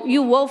you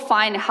will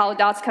find how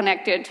dots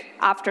connected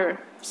after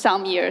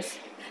some years.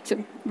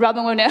 So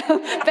Robin will know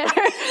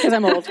better. Because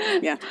I'm old,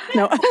 yeah.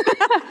 No,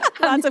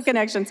 lots of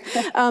connections.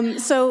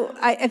 So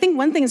I think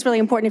one thing that's really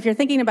important if you're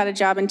thinking about a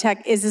job in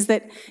tech is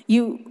that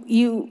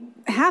you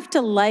have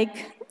to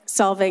like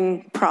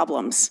solving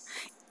problems.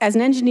 As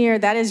an engineer,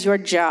 that is your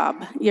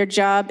job. Your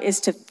job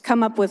is to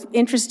come up with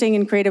interesting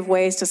and creative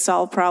ways to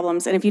solve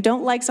problems. And if you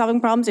don't like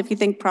solving problems, if you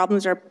think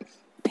problems are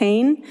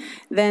pain,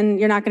 then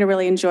you're not going to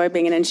really enjoy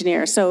being an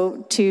engineer.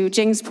 So to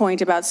Jing's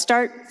point about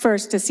start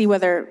first to see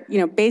whether,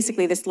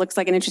 basically this looks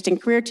like an interesting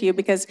career to you,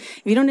 because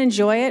if you don't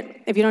enjoy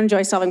it, if you don't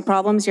enjoy solving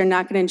problems, you're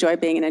not going to enjoy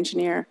being an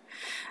engineer.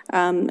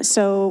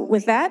 So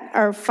with that,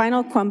 our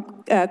final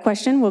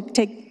question we'll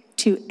take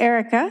to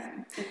Erica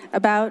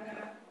about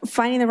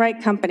finding the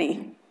right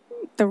company,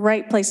 the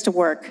right place to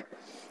work.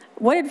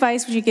 What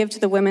advice would you give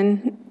to the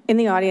women in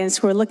the audience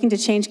who are looking to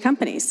change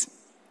companies?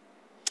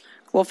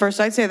 Well, first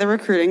I'd say the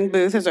recruiting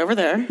booth is over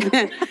there.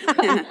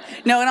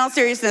 No, in all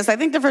seriousness, I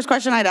think the first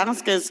question I'd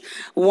ask is,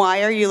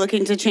 why are you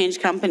looking to change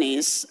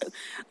companies?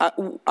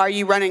 Are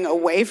you running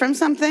away from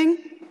something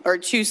or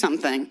to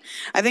something?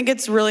 I think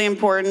it's really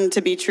important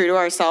to be true to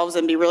ourselves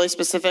and be really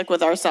specific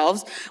with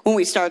ourselves when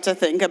we start to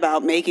think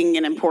about making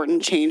an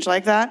important change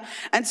like that.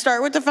 And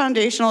start with the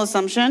foundational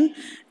assumption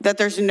that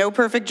there's no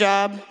perfect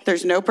job,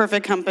 there's no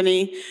perfect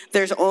company,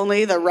 there's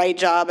only the right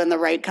job and the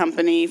right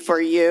company for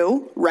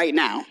you right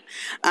now.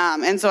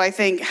 And so I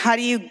think, how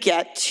do you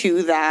get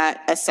to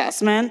that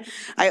assessment?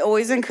 I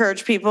always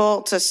encourage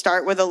people to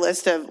start with a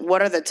list of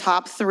what are the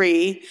top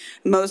 3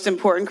 most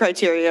important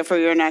criteria for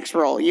your next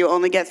role. You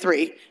only get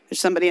 3. There's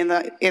somebody in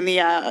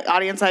the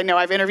audience I know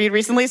I've interviewed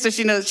recently, so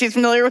she's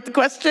familiar with the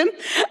question.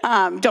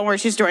 Don't worry,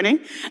 she's joining.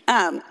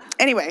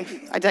 Anyway,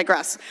 I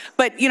digress.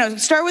 But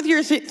start with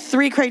your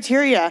 3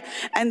 criteria,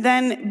 and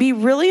then be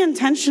really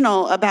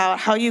intentional about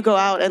how you go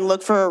out and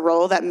look for a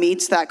role that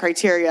meets that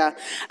criteria.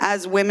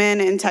 As women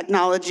in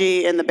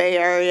technology in the Bay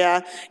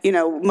Area,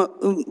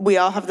 we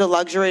all have the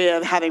luxury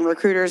of having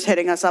recruiters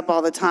hitting us up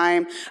all the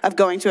time, of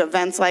going to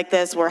events like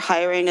this where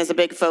hiring is a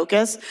big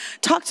focus.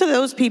 Talk to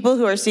those people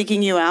who are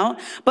seeking you out,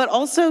 but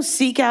also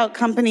seek out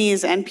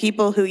companies and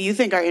people who you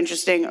think are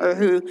interesting or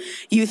who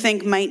you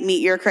think might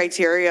meet your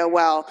criteria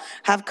well.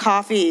 Have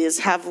coffees,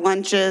 have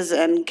lunches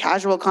and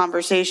casual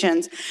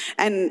conversations,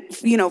 and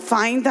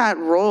find that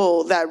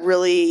role that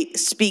really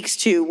speaks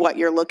to what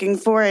you're looking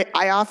for.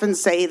 I often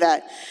say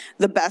that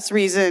the best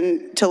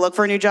reason to look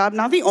for a new job,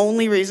 not the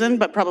only reason,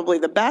 but probably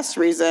the best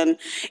reason,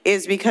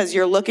 is because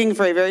you're looking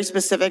for a very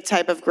specific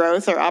type of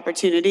growth or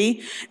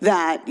opportunity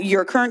that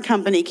your current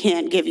company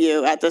can't give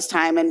you at this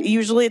time. And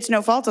usually it's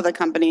no fault of the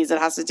companies. It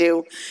has to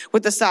do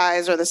with the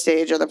size or the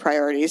stage or the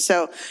priorities.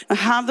 So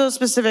have those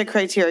specific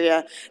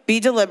criteria, be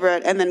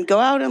deliberate, and then go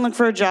out and look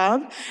for a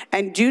job,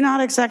 and do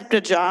not accept a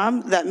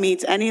job that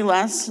meets any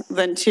less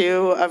than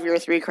 2 of your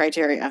 3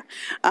 criteria.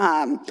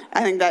 I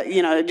think that,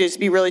 just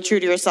be really true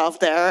to yourself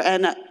there.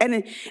 And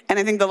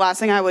I think the last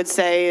thing I would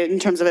say in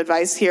terms of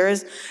advice here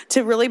is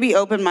to really be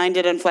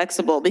open-minded and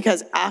flexible,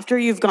 because after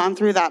you've gone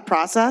through that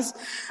process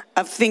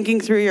of thinking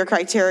through your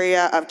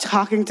criteria, of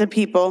talking to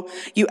people,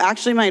 you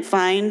actually might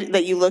find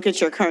that you look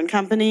at your current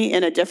company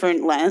in a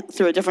different lens,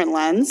 through a different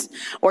lens,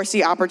 or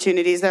see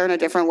opportunities there in a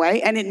different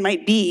way. And it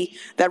might be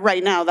that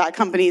right now that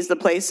company is the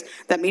place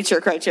that meets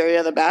your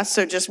criteria the best.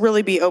 So just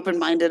really be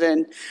open-minded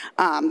in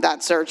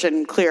that search,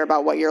 and clear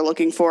about what you're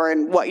looking for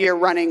and what you're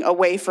running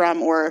away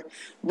from or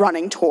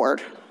running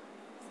toward.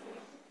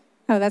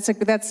 Oh,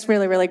 that's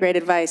really, really great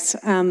advice.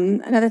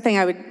 Another thing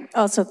I would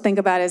also think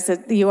about is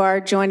that you are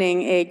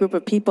joining a group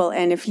of people,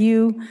 and if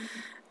you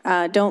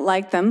don't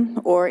like them,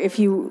 or if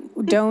you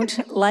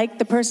don't like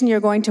the person you're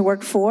going to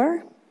work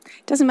for,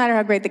 it doesn't matter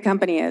how great the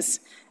company is,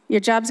 your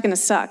job's going to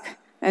suck.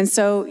 And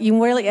so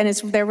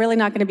they're really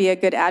not going to be a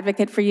good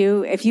advocate for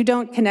you. If you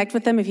don't connect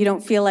with them, if you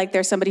don't feel like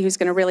there's somebody who's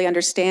going to really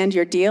understand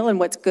your deal and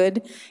what's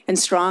good and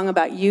strong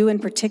about you in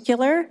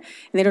particular, and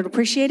they don't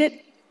appreciate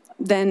it,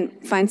 then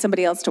find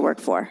somebody else to work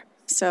for.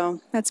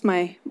 So that's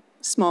my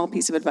small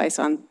piece of advice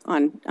on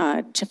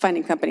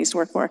finding companies to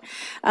work for.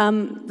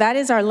 That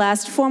is our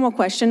last formal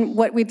question.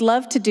 What we'd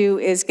love to do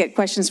is get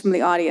questions from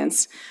the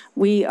audience.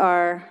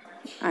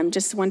 I'm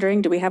just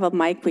wondering, do we have a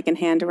mic we can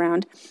hand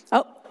around?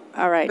 Oh,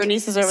 all right.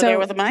 Bernice is over there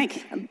with a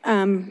mic.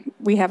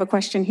 We have a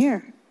question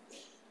here.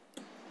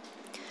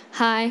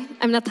 Hi,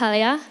 I'm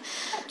Natalia.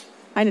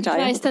 Hi, Natalia.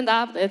 Can I stand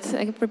up that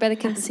everybody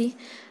can see?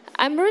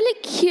 I'm really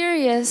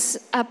curious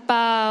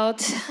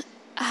about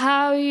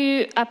how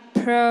you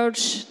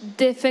approach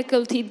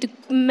difficulty to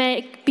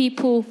make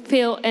people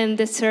feel in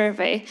the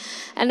survey.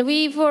 And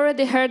we've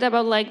already heard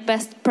about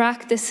best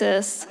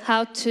practices,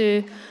 how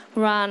to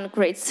run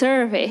great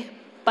survey,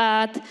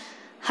 but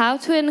how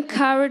to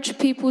encourage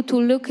people to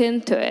look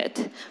into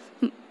it.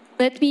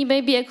 Let me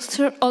maybe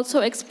also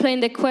explain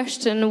the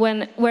question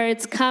where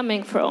it's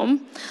coming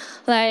from.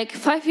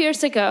 5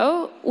 years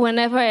ago,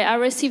 whenever I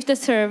received a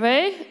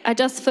survey, I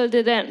just filled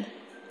it in,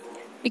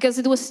 because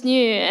it was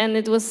new and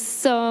it was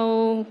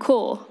so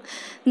cool.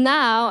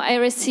 Now I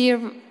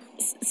receive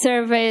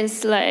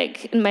surveys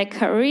in my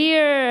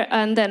career,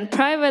 and then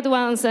private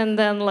ones, and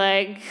then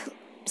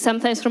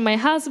sometimes from my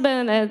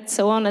husband, and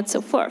so on and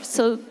so forth.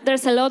 So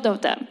there's a lot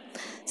of them.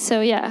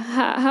 So yeah,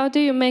 how do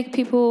you make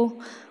people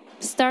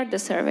start the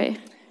survey?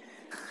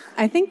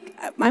 I think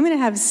I'm going to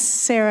have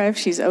Sarah, if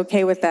she's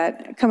okay with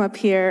that, come up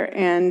here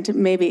and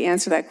maybe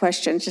answer that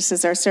question, just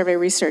as our survey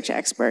research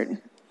expert.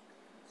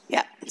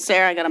 Yeah,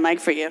 Sarah, I got a mic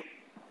for you.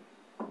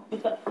 You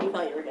thought you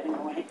were getting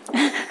away.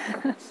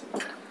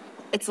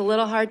 It's a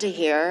little hard to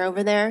hear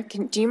over there.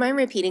 Do you mind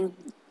repeating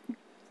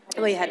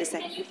what you had to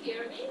say? Can you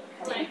hear me?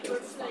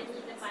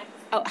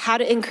 Oh, how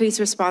to increase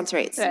response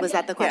rates? Right. Was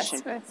that the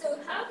question? Yes. So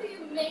how do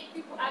you make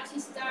people actually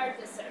start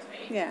the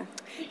survey? Yeah.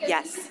 Because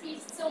yes. you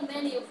receive so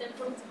many of them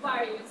from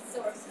various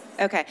sources.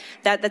 Okay,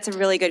 that's a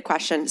really good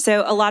question.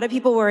 So a lot of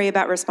people worry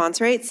about response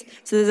rates.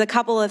 So there's a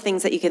couple of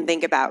things that you can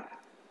think about.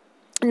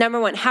 Number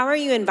one, how are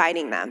you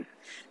inviting them?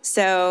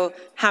 So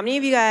how many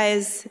of you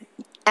guys,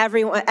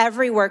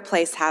 every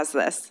workplace has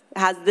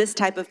this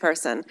type of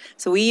person.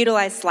 So we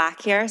utilize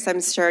Slack here, so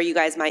I'm sure you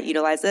guys might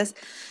utilize this.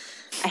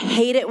 I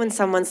hate it when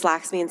someone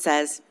Slacks me and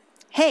says,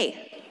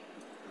 hey.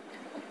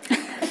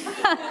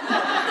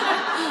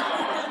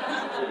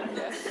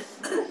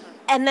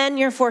 And then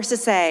you're forced to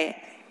say,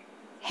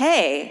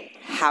 hey,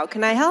 how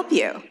can I help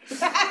you?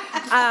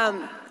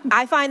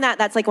 I find that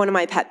that's like one of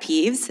my pet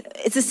peeves.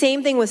 It's the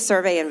same thing with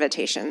survey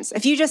invitations.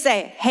 If you just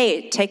say,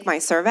 hey, take my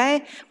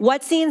survey,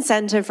 what's the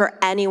incentive for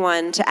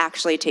anyone to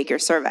actually take your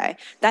survey?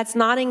 That's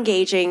not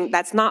engaging,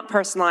 that's not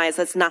personalized,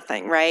 that's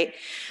nothing, right?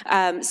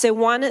 So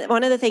one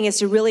of the things is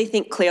to really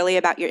think clearly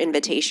about your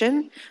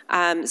invitation.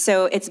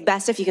 So it's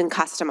best if you can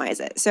customize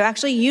it. So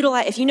actually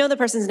utilize, if you know the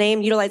person's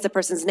name, utilize the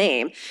person's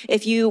name.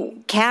 If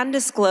you can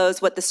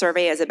disclose what the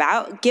survey is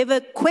about, give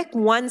a quick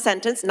one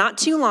sentence, not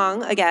too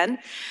long, again,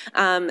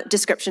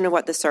 description of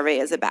what the survey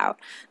is about.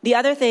 The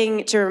other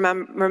thing to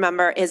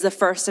remember is the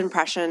first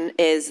impression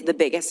is the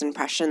biggest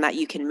impression that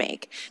you can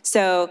make.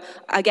 So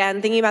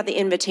again, thinking about the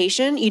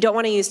invitation, you don't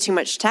want to use too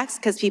much text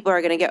because people are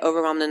going to get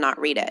overwhelmed and not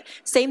read it.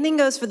 Same thing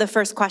goes for the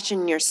first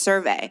question in your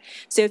survey.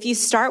 So if you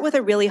start with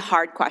a really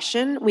hard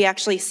question, we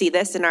actually see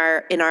this in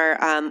our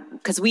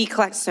because we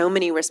collect so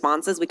many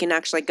responses, we can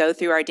actually go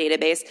through our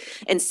database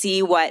and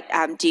see what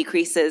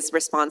decreases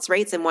response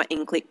rates and what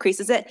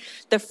increases it.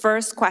 The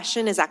first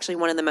question is actually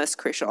one of the most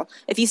crucial.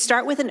 If you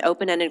start with an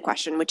open-ended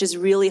question, which is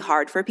really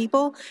hard for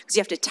people because you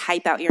have to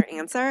type out your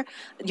answer,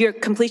 your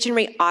completion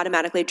rate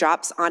automatically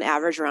drops on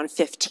average around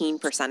 15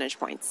 percentage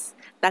points.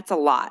 That's a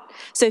lot.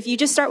 So if you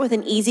just start with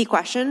an easy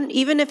question,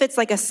 even if it's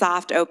like a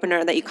soft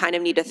opener that you kind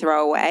of need to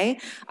throw away,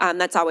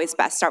 that's always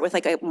best. Start with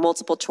like a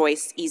multiple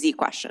choice, easy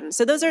question.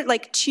 So those are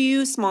like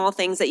two small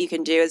things that you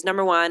can do is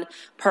number one,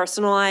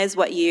 personalize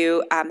what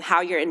you,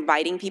 how you're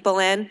inviting people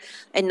in.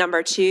 And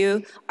number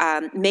two,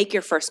 make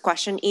your first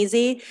question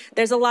easy.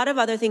 There's a lot of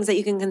other things that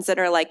you can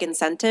consider like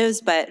incentives,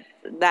 but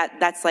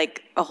that's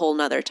like a whole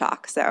nother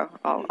talk. So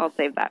I'll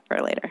save that for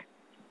later.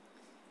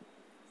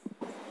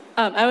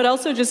 I would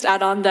also just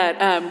add on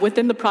that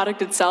within the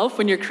product itself,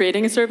 when you're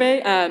creating a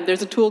survey,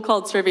 there's a tool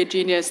called Survey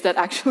Genius that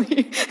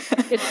actually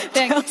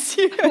tells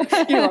you,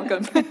 you're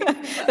welcome,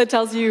 that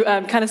tells you,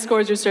 kind of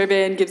scores your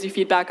survey and gives you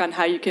feedback on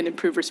how you can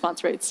improve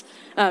response rates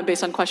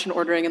based on question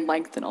ordering and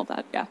length and all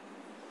that, yeah.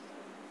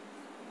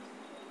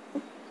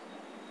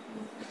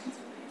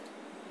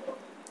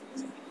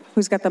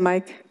 Who's got the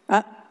mic?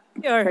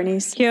 Here.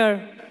 Bernice.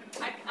 Here.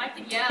 I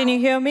can yell. Can you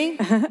hear me?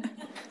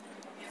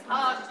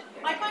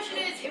 My question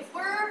is, if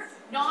we're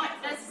not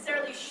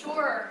necessarily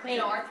sure,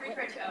 our three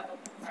criteria.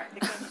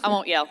 I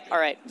won't yell. All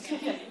right.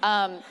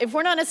 If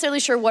we're not necessarily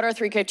sure what our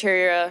three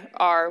criteria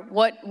are,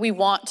 what we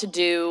want to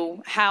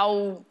do,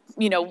 how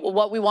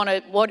what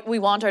we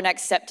want our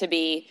next step to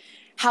be,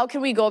 how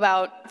can we go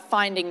about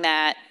finding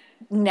that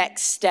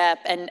next step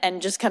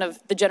and just kind of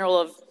the general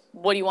of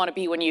what do you want to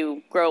be when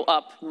you grow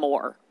up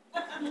more?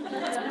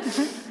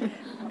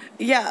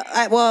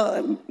 Yeah,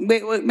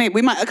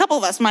 we might. A couple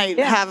of us might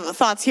have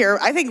thoughts here.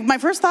 I think my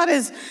first thought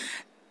is,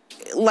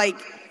 like,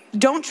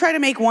 don't try to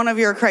make one of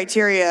your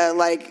criteria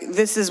like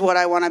this is what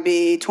I want to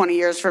be 20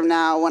 years from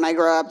now when I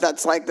grow up.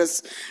 That's like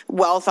this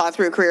well thought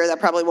through career that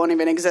probably won't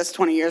even exist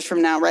 20 years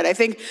from now, right? I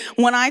think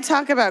when I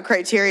talk about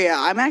criteria,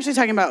 I'm actually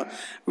talking about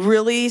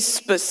really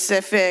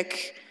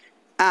specific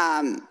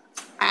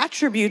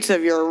attributes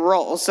of your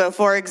role. So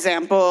for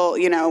example,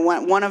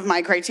 one of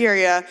my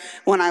criteria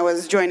when I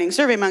was joining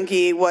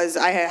SurveyMonkey was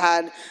I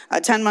had a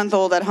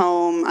 10-month-old at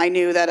home. I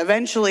knew that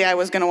eventually I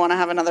was going to want to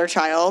have another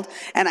child,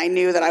 and I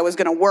knew that I was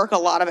going to work a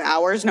lot of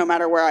hours no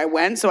matter where I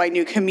went. So I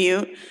knew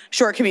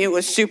short commute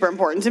was super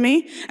important to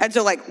me. And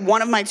so like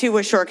one of my two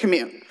was short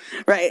commute.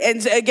 Right.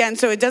 And again,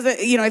 so it doesn't,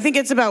 I think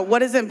it's about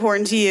what is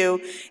important to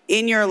you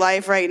in your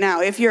life right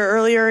now. If you're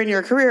earlier in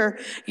your career,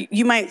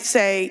 you might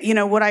say,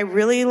 what I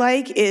really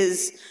like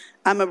is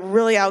I'm a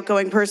really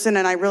outgoing person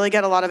and I really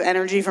get a lot of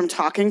energy from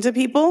talking to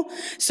people.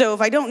 So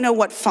if I don't know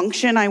what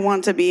function I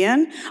want to be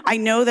in, I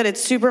know that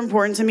it's super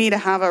important to me to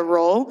have a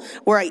role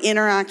where I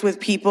interact with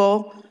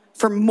people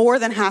for more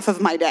than half of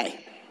my day.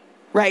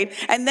 Right?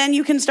 And then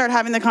you can start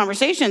having the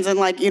conversations and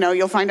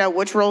you'll find out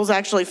which roles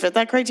actually fit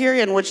that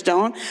criteria and which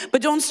don't.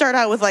 But don't start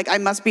out with I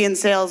must be in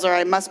sales or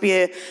I must be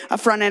a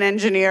front-end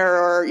engineer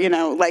or,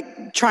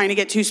 trying to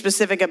get too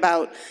specific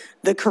about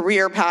the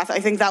career path.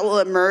 I think that will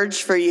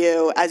emerge for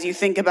you as you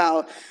think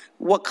about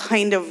what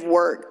kind of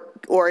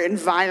work or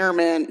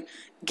environment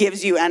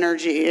gives you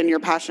energy and you're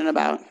passionate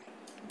about.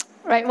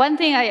 Right. One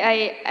thing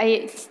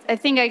I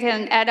think I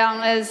can add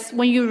on is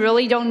when you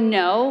really don't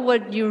know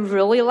what you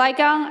really like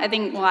on. I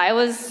think when I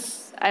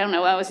was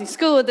in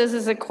school, this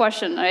is a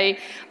question, right?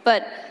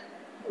 But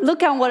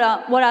look at what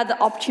are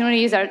the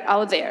opportunities that are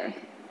out there.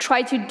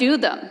 Try to do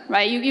them,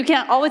 right? You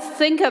can't always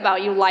think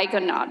about you like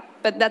or not,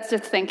 but that's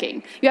just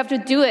thinking. You have to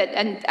do it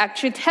and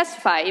actually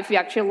testify if you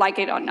actually like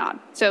it or not.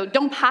 So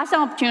don't pass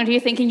an opportunity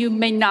thinking you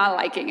may not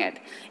liking it.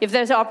 If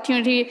there's an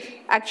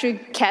opportunity, actually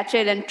catch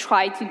it and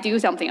try to do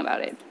something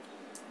about it.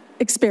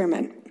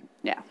 Experiment.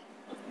 Yeah.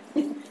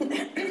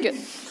 Good.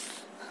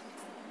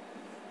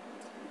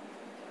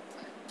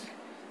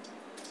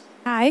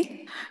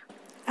 Hi.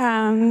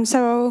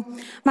 So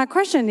my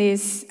question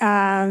is,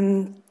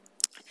 how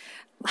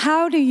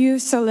do you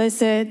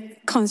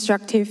solicit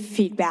constructive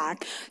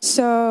feedback?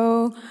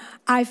 So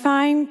I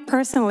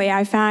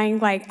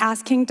find like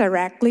asking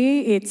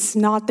directly, it's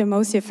not the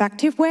most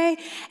effective way.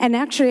 And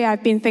actually,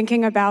 I've been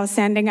thinking about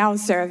sending out a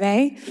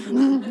survey.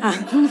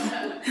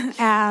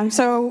 I'm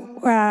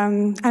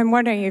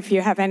wondering if you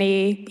have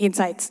any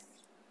insights.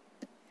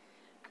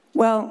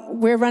 Well,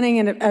 we're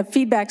running a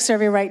feedback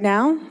survey right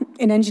now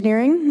in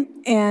engineering,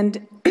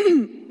 and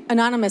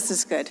anonymous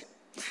is good.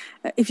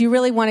 If you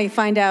really want to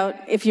find out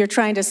if you're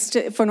trying to,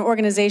 for an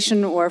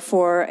organization or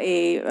for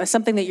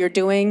something that you're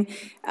doing,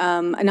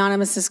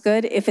 anonymous is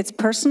good. If it's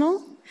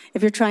personal,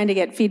 if you're trying to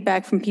get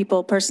feedback from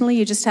people personally,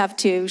 you just have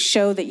to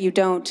show that you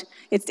don't,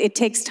 it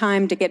takes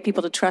time to get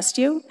people to trust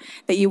you,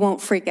 that you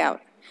won't freak out.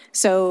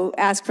 So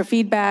ask for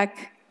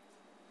feedback,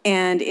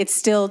 and it's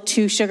still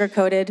too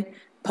sugar-coated,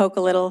 poke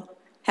a little,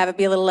 have it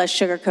be a little less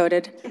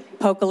sugar-coated,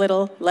 poke a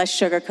little, less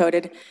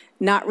sugar-coated,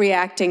 not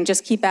reacting,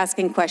 just keep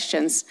asking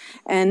questions.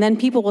 And then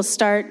people will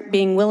start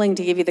being willing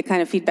to give you the kind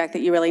of feedback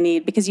that you really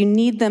need, because you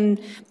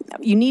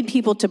need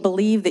people to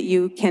believe that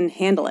you can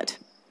handle it,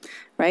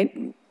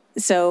 right?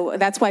 So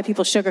that's why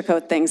people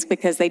sugarcoat things,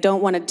 because they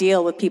don't want to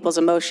deal with people's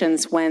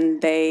emotions when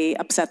they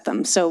upset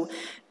them. So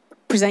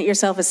present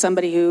yourself as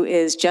somebody who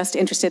is just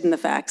interested in the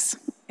facts,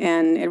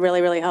 and it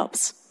really, really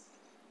helps.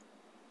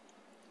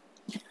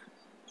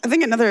 I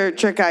think another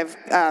trick I've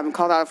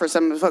called out for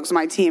some of the folks on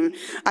my team,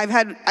 I've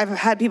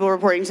had people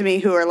reporting to me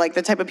who are like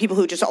the type of people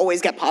who just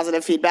always get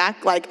positive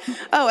feedback. Like,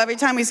 oh, every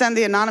time we send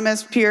the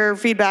anonymous peer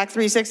feedback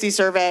 360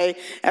 survey,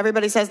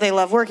 everybody says they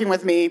love working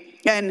with me.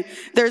 And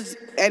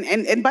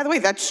and by the way,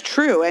 that's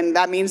true, and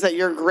that means that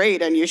you're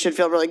great and you should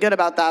feel really good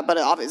about that, but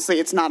obviously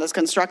it's not as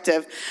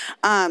constructive.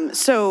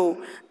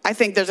 So I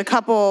think there's a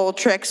couple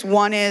tricks.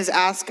 One is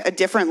ask a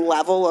different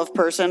level of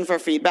person for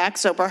feedback.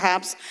 So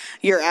perhaps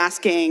you're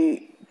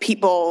asking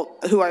people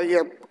who are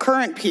your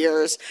current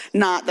peers,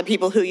 not the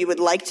people who you would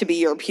like to be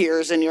your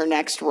peers in your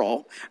next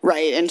role,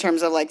 right? In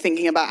terms of like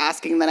thinking about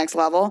asking the next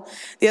level.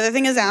 The other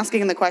thing is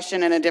asking the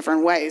question in a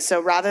different way.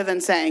 So rather than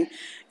saying,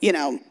 you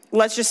know,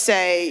 let's just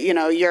say, you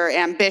know, your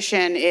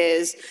ambition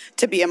is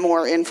to be a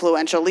more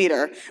influential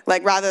leader.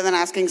 Like rather than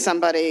asking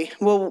somebody,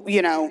 well,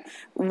 you know,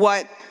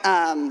 what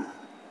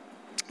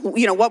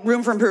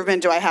room for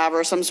improvement do I have,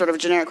 or some sort of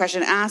generic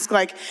question, ask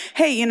like,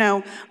 hey, you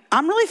know,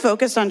 I'm really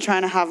focused on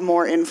trying to have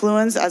more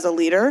influence as a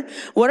leader.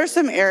 What are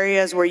some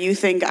areas where you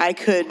think I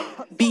could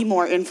be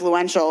more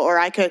influential, or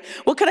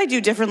what could I do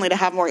differently to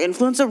have more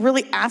influence? So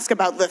really ask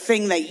about the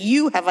thing that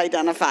you have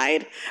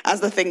identified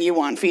as the thing you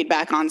want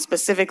feedback on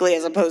specifically,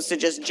 as opposed to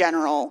just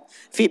general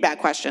feedback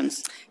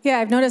questions. Yeah,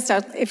 I've noticed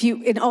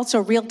and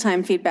also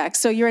real-time feedback.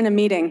 So you're in a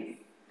meeting,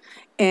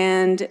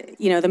 and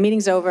you know the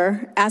meeting's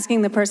over,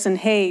 asking the person,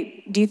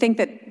 hey, do you think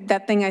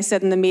that thing I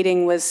said in the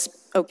meeting was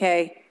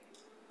okay?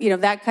 You know,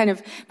 that kind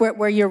of,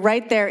 where you're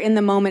right there in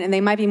the moment, and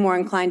they might be more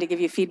inclined to give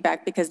you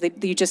feedback because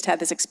you just had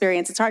this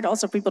experience. It's hard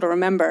also for people to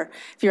remember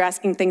if you're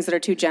asking things that are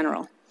too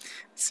general.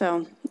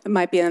 So it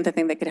might be another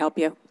thing that could help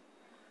you.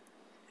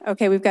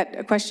 Okay, we've got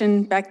a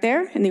question back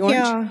there in the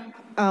orange.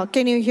 Yeah,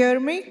 can you hear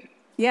me?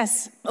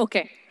 Yes.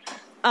 Okay.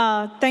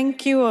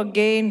 Thank you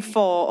again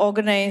for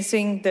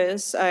organizing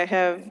this. I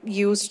have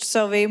used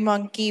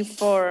SurveyMonkey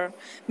for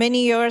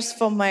many years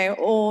for my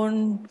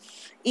own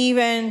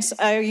events.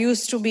 I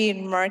used to be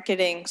in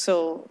marketing,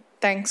 so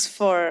thanks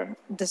for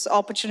this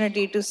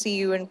opportunity to see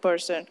you in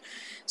person.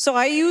 So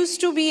I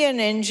used to be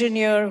an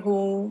engineer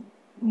who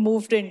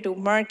moved into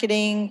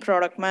marketing,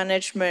 product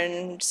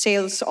management,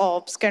 sales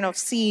ops, kind of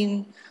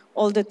seen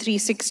all the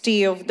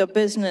 360 of the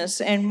business.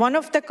 And one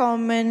of the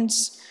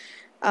comments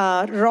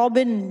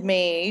Robin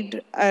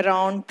made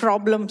around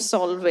problem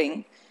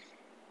solving,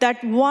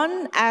 that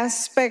one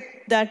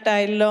aspect that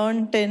I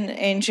learned in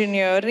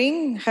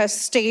engineering has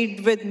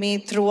stayed with me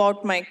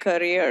throughout my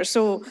career.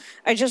 So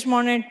I just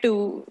wanted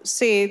to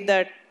say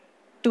that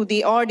to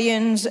the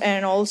audience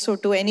and also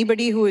to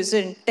anybody who is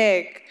in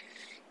tech,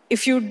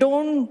 if you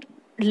don't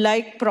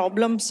like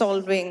problem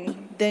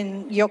solving,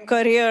 then your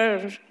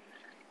career,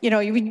 you know,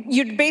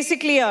 you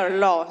basically are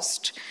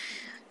lost.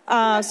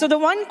 So the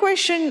one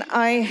question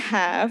I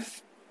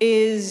have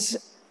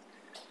is,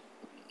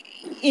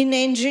 in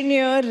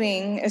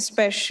engineering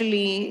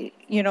especially,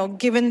 you know,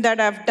 given that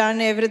I've done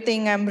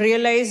everything, I'm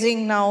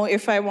realizing now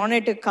if I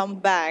wanted to come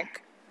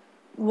back,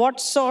 what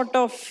sort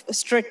of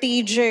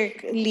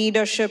strategic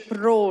leadership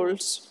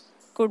roles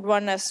could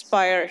one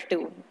aspire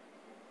to?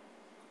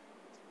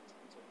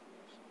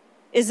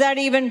 Is that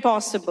even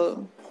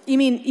possible? You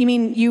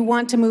mean you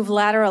want to move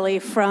laterally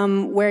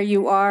from where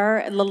you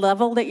are, the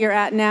level that you're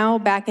at now,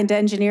 back into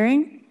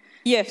engineering?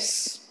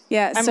 Yes.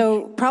 Yeah,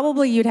 so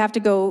probably you'd have to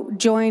go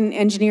join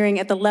engineering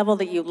at the level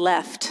that you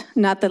left,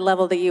 not the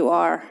level that you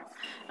are.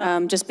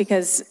 Just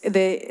because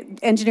the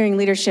engineering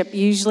leadership,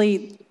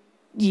 usually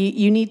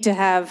you need to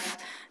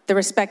have the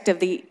respect of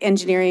the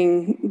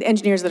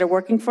engineers that are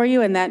working for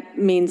you, and that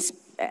means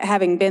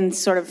having been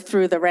sort of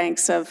through the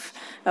ranks of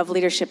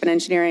leadership and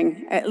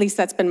engineering. At least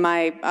that's been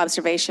my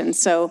observation.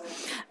 So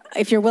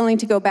if you're willing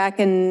to go back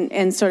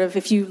and sort of,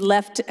 if you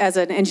left as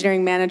an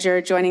engineering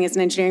manager, joining as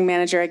an engineering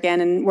manager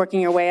again and working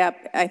your way up,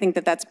 I think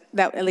that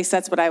at least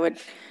that's what I would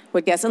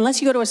would guess,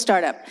 unless you go to a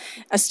startup.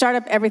 A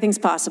startup, everything's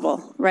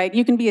possible, right?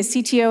 You can be a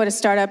CTO at a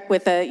startup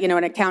with a,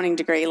 an accounting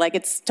degree, like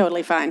it's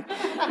totally fine.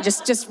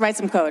 just write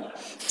some code.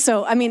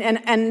 So, I mean,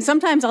 and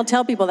sometimes I'll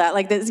tell people that,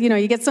 like, this,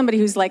 you get somebody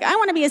who's like, I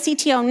want to be a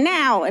CTO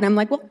now, and I'm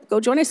like, well, go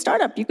join a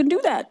startup. You can do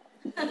that.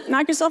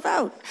 Knock yourself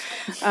out.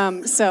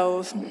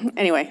 So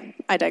anyway,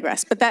 I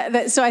digress.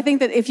 But so I think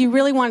that if you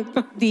really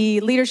want the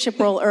leadership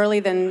role early,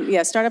 then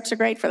yeah, startups are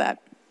great for that.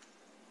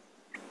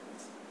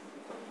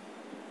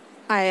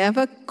 I have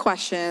a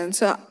question.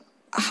 So,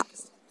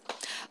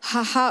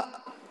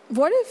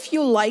 what if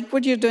you like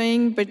what you're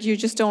doing, but you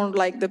just don't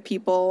like the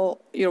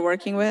people you're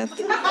working with?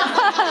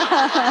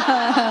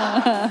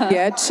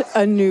 Get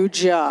a new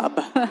job.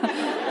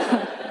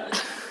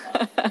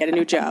 Get a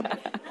new job.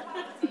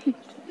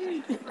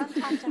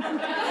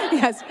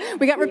 Yes,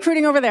 we got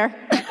recruiting over there.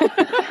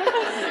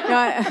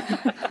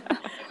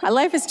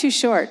 Life is too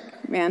short,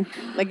 man.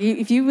 Like,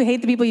 if you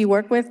hate the people you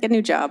work with, get a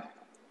new job.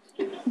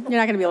 You're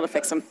not going to be able to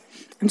fix them.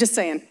 I'm just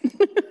saying.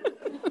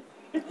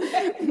 I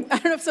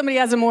don't know if somebody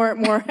has a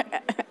more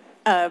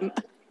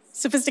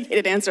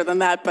sophisticated answer than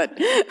that, but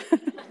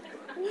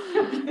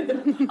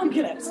I'm going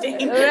to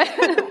abstain.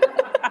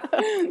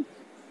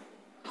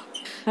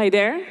 Hi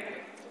there.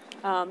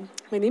 My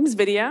name is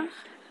Vidya.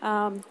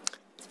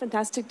 It's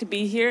fantastic to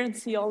be here and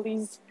see all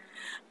these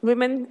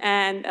women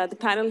and the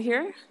panel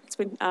here. It's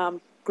been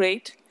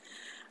great.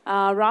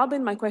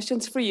 Robin, my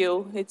question's for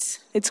you.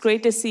 It's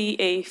great to see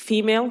a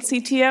female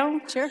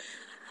CTO. Sure.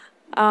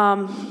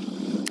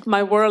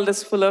 My world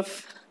is full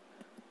of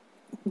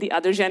the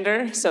other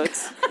gender, so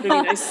it's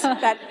really nice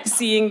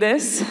seeing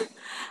this.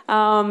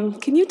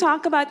 Can you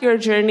talk about your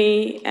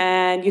journey?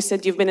 And you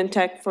said you've been in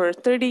tech for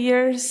 30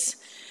 years.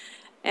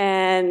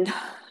 And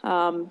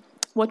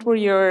what were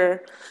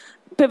your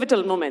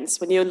pivotal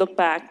moments when you look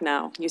back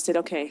now? You said,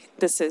 okay,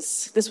 this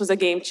was a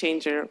game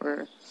changer,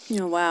 or...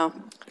 Oh, wow.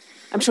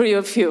 I'm sure you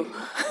have a few.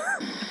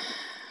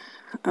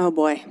 Oh,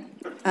 boy.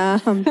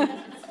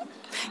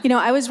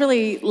 I was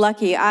really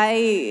lucky.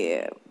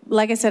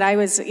 Like I said, I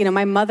was,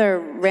 my mother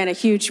ran a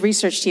huge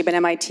research team at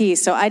MIT,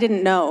 so I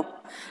didn't know.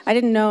 I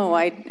didn't know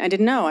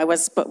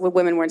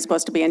women weren't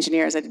supposed to be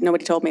engineers.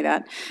 Nobody told me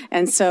that.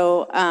 And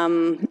so,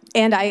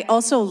 and I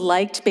also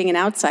liked being an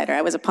outsider.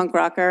 I was a punk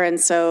rocker, and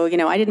so,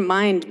 I didn't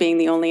mind being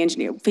the only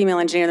female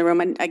engineer in the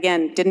room. And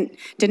again,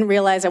 didn't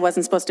realize I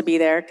wasn't supposed to be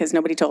there because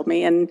nobody told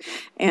me, and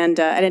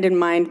I didn't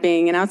mind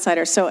being an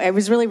outsider. So I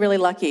was really, really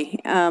lucky.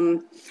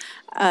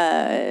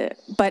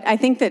 But I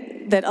think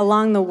that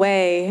along the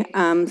way,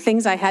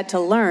 things I had to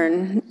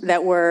learn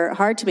that were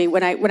hard to me.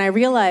 When I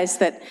realized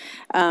that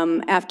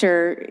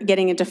after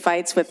getting into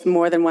fights with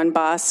more than one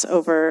boss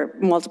over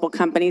multiple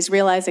companies,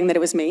 realizing that it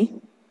was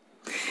me,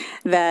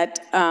 that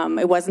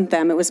it wasn't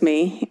them, it was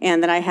me,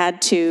 and that I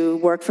had to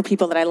work for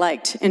people that I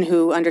liked and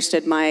who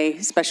understood my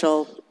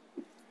special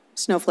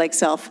snowflake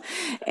self,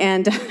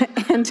 and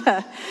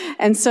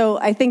so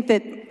I think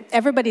that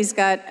everybody's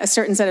got a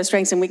certain set of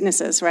strengths and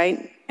weaknesses,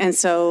 right? And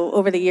so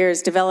over the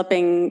years,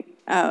 developing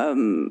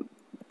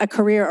a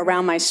career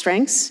around my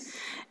strengths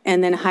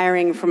and then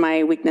hiring for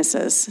my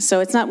weaknesses. So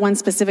it's not one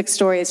specific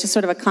story, it's just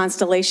sort of a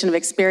constellation of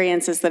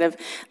experiences that have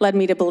led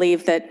me to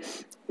believe that,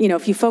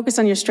 if you focus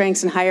on your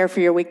strengths and hire for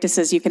your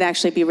weaknesses, you can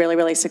actually be really,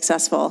 really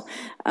successful.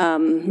 Yeah,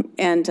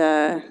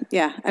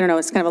 I don't know,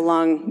 it's kind of a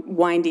long,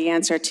 windy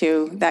answer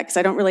to that, because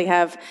I don't really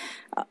have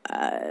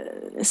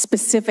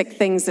specific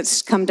things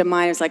that come to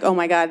mind. It's like, oh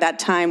my God, that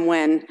time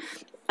when.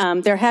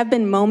 There have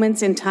been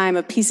moments in time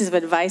of pieces of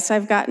advice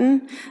I've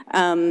gotten,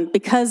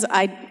 because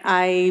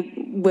I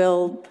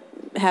will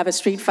have a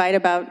street fight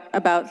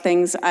about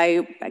things.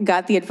 I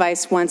got the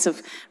advice once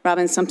of,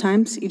 Robin,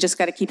 sometimes you just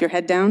got to keep your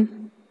head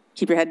down.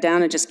 Keep your head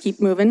down and just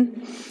keep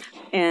moving.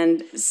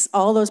 And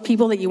all those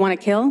people that you want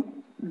to kill,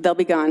 they'll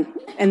be gone.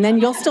 And then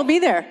you'll still be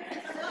there.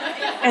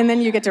 And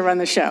then you get to run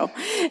the show.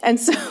 And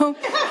so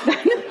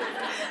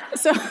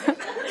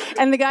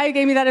and the guy who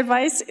gave me that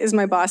advice is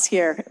my boss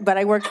here. But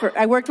I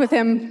worked with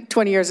him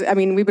 20 years. I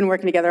mean, we've been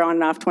working together on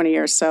and off 20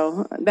 years.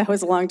 So that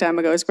was a long time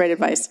ago. It was great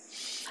advice.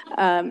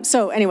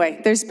 So anyway,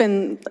 there's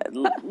been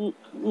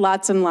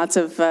lots and lots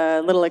of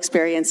little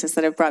experiences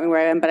that have brought me where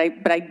I am.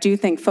 But I do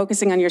think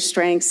focusing on your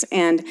strengths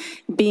and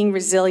being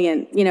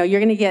resilient, you're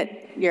going to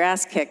get your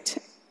ass kicked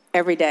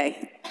every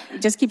day.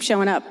 Just keep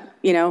showing up,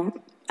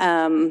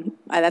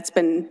 That's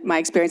been my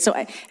experience.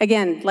 So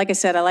again, like I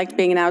said, I liked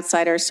being an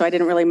outsider, so I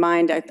didn't really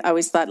mind. I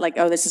always thought like,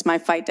 oh, this is my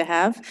fight to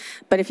have.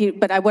 But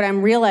what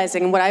I'm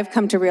realizing, and what I've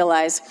come to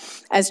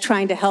realize as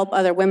trying to help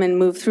other women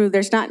move through,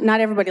 there's not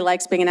everybody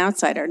likes being an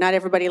outsider. Not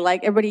everybody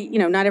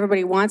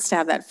wants to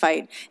have that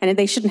fight, and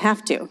they shouldn't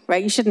have to,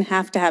 right? You shouldn't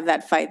have to have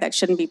that fight. That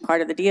shouldn't be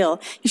part of the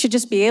deal. You should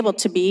just be able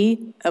to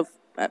be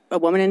a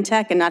woman in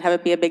tech and not have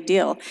it be a big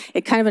deal.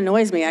 It kind of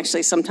annoys me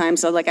actually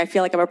sometimes. So like I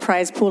feel like I'm a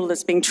prize pool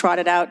that's being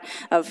trotted out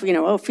of,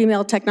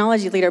 female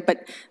technology leader,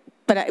 but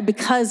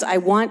because I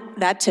want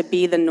that to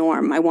be the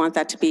norm. I want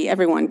that to be,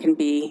 everyone can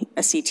be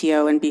a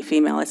CTO and be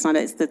female. It's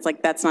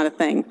like that's not a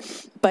thing.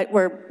 But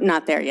we're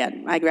not there yet.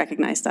 I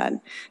recognize that.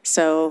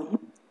 So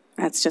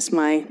that's just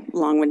my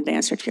long-winded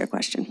answer to your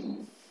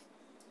question.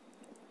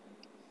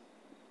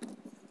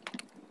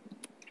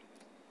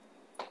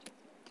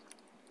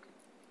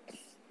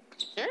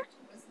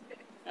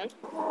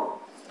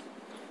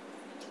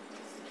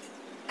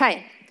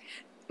 Hi.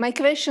 My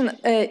question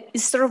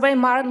is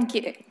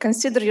SurveyMonkey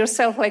consider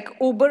yourself like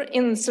Uber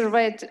in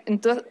survey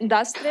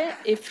industry?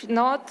 If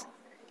not,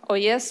 or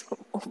yes,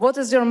 what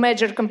is your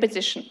major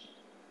competition?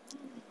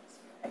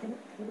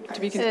 Do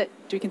we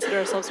consider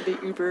ourselves to be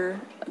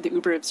the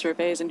Uber of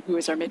surveys, and who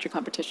is our major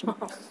competition?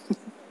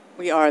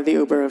 We are the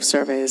Uber of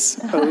surveys.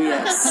 Oh,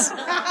 yes.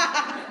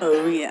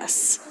 Oh,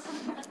 yes.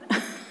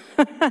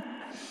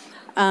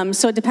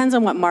 So it depends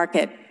on what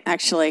market,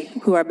 actually,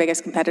 who our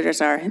biggest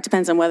competitors are. It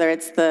depends on whether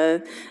it's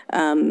the,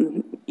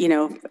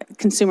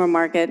 consumer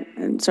market,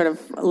 and sort of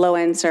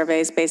low-end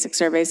surveys, basic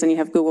surveys, and you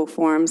have Google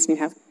Forms, and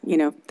you have,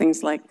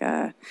 things like,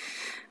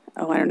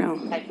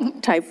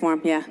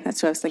 Typeform. Yeah,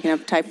 that's what I was thinking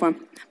of, Typeform.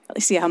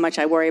 See how much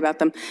I worry about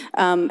them.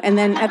 And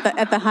then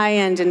at the high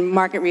end in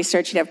market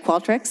research, you'd have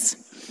Qualtrics.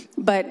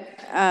 But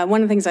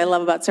one of the things I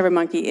love about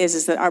SurveyMonkey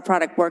is that our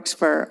product works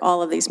for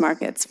all of these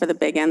markets, for the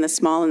big and the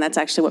small, and that's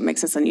actually what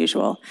makes us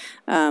unusual.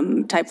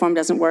 Typeform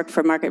doesn't work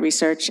for market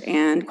research,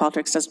 and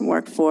Qualtrics doesn't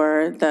work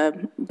for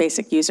the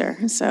basic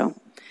user. So,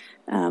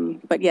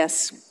 but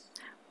yes,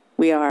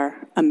 we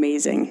are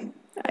amazing.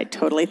 I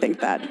totally think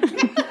that.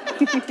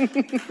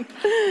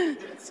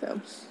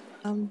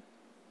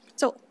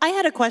 So I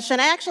had a question.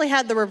 I actually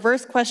had the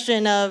reverse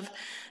question of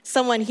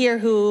someone here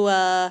who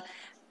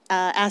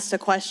asked a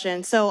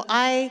question. So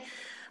my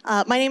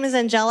name is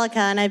Angelica,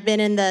 and I've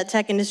been in the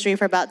tech industry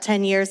for about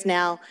 10 years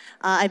now.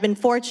 I've been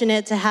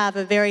fortunate to have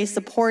a very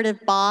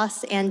supportive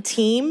boss and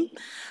team.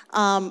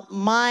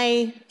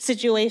 My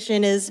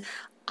situation is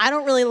I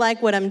don't really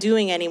like what I'm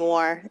doing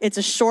anymore. It's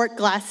a short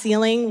glass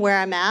ceiling where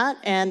I'm at,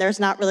 and there's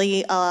not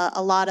really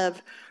a lot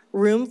of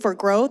room for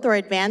growth or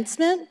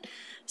advancement.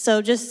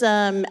 So just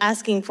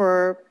asking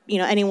for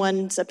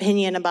anyone's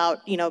opinion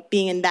about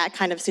being in that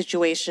kind of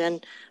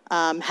situation,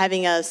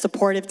 having a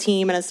supportive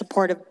team and a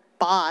supportive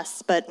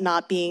boss, but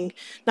not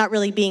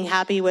really being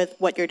happy with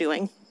what you're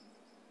doing.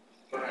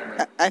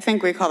 I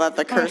think we call that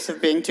the curse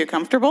of being too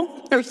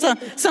comfortable, or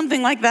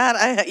something like that.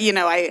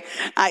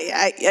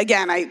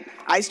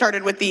 I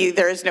started with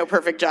there is no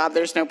perfect job,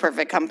 there's no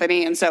perfect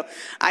company, and so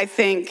I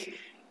think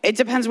it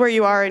depends where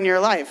you are in your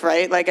life,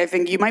 right? Like, I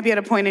think you might be at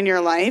a point in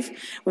your life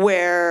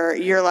where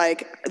you're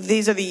like,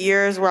 these are the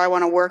years where I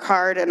want to work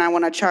hard and I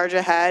want to charge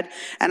ahead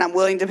and I'm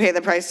willing to pay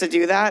the price to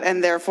do that.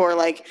 And therefore,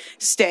 like,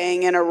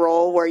 staying in a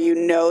role where you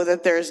know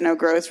that there's no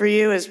growth for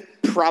you is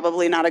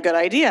probably not a good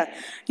idea.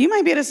 You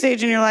might be at a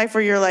stage in your life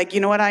where you're like,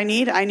 you know what I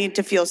need? I need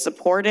to feel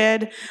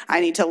supported. I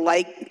need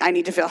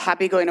to feel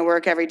happy going to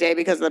work every day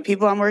because of the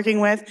people I'm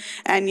working with.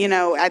 And,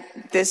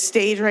 at this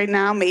stage right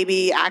now,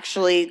 maybe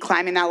actually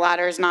climbing that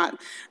ladder is not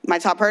my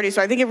top priority.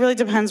 So I think it really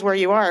depends where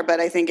you are. But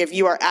I think if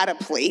you are at a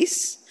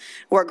place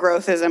where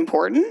growth is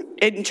important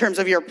in terms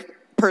of your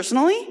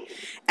personally,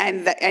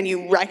 and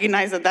you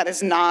recognize that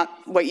is not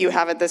what you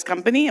have at this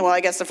company, well, I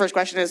guess the first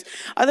question is,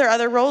 are there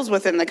other roles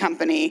within the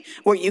company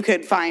where you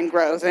could find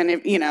growth and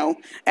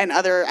and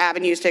other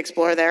avenues to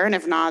explore there? And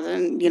if not,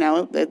 then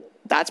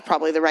that's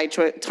probably the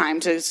right time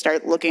to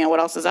start looking at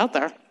what else is out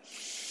there.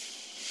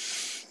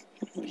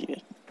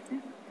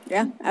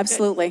 Yeah,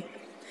 absolutely.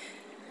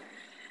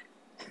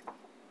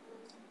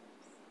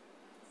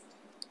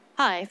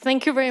 Hi,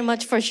 thank you very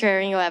much for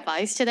sharing your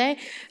advice today.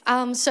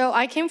 So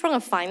I came from a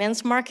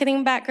finance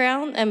marketing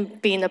background,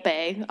 and being a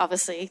Bay,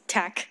 obviously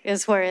tech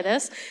is where it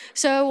is.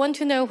 So I want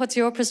to know what's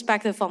your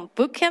perspective on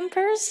boot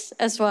campers,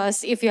 as well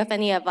as if you have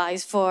any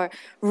advice for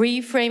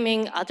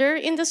reframing other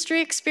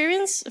industry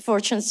experience for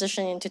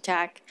transitioning into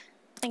tech.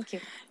 Thank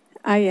you.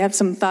 I have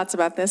some thoughts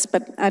about this,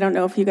 but I don't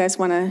know if you guys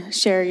want to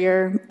share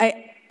your...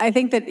 I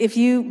think that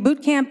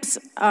boot camps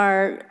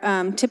are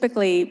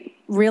typically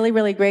really,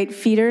 really great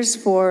feeders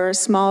for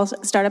small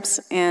startups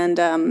and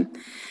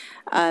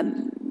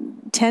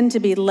tend to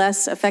be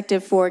less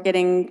effective for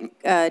getting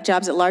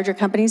jobs at larger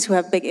companies who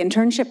have big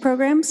internship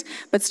programs,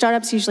 but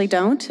startups usually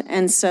don't,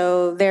 and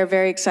so they're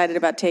very excited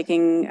about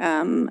taking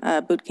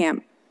boot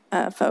camp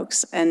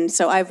folks. And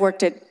so I've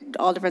worked at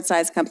all different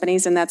size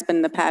companies, and that's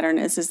been the pattern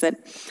is that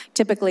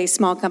typically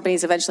small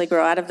companies eventually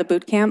grow out of the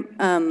boot camp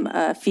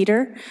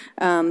feeder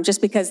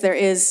just because there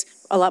is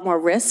a lot more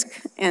risk.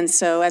 And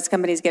so as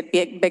companies get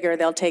bigger,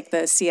 they'll take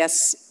the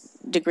CS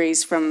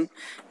degrees from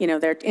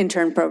their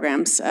intern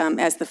programs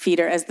as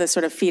the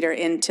sort of feeder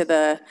into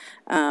the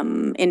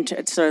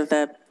sort of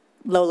the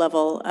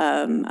low-level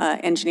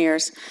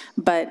engineers.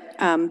 But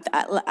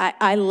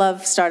I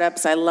love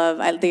startups.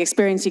 The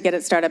experience you get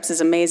at startups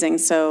is amazing.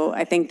 So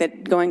I think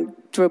that going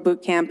through a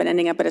boot camp and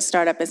ending up at a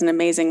startup is an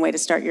amazing way to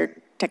start your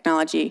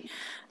technology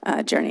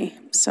journey.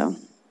 So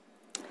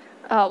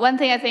one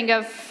thing I think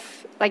of,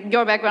 like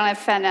your background in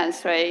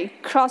finance, right?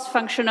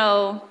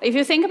 Cross-functional. If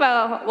you think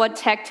about what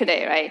tech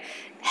today, right?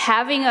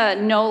 Having a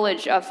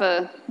knowledge of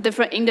a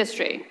different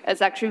industry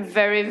is actually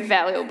very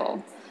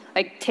valuable.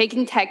 Like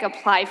taking tech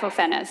applied for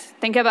finance.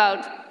 Think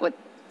about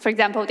for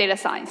example, data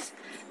science.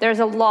 There's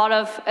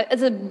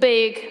it's a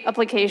big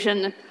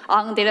application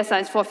on data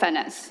science for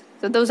finance.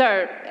 So those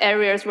are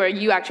areas where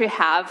you actually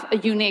have a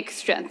unique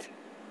strength.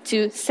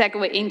 to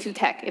segue into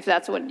tech, if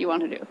that's what you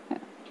want to do.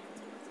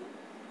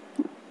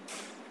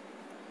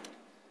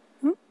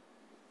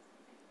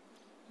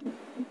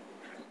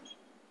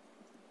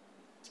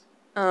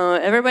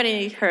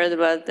 Everybody heard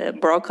about the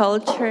bro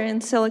culture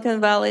in Silicon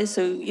Valley.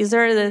 So is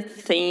there the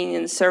thing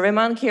in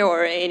SurveyMonkey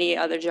or any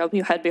other job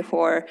you had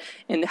before?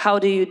 And how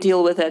do you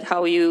deal with it?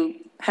 How you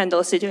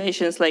handle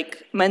situations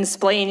like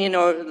mansplaining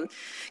or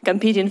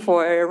competing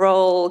for a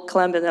role,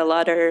 climbing a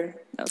ladder?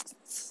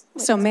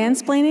 So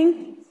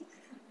mansplaining?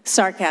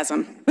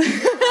 Sarcasm.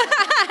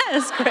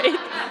 That's great.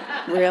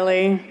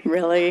 Really?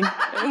 Really?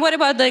 What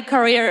about the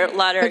career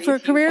ladder? But for a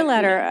career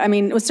ladder, I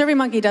mean,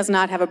 SurveyMonkey does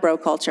not have a bro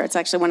culture. It's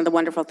actually one of the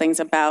wonderful things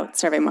about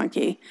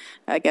SurveyMonkey.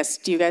 I guess,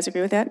 do you guys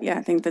agree with that? Yeah,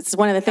 I think that's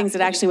one of the things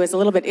that actually was a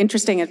little bit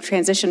interesting, a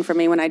transition for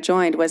me when I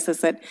joined, was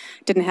this, that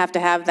didn't have to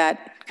have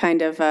that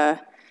kind of,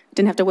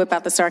 didn't have to whip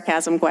out the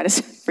sarcasm quite as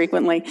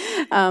frequently.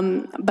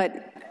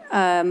 But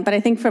I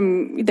think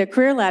from the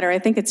career ladder, I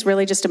think it's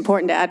really just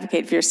important to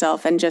advocate for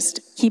yourself and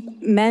just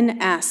keep, men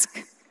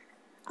ask.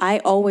 I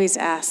always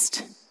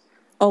asked.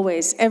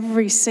 Always.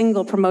 Every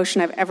single promotion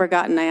I've ever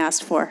gotten, I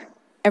asked for.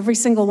 Every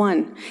single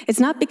one. It's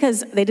not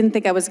because they didn't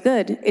think I was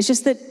good. It's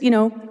just that, you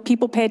know,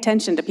 people pay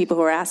attention to people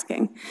who are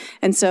asking.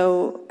 And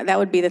so that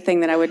would be the thing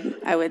that I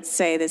would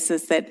say. This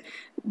is that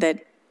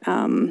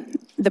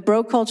the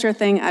bro culture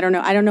thing, I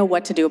don't know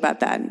what to do about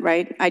that,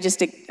 right? I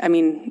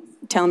mean,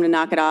 tell them to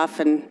knock it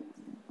off and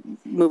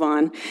move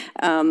on.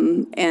 I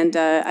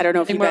don't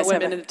know if you guys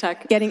have women in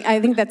tech. I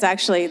think that's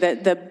actually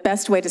the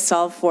best way to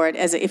solve for it,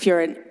 as if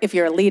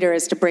you're a leader,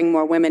 is to bring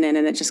more women in,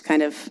 and it just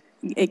kind of,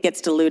 it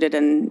gets diluted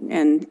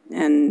and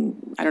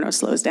I don't know,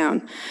 slows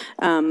down.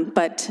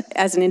 But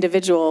as an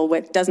individual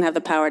doesn't have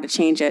the power to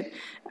change it,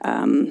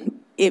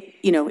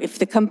 if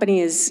the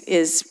company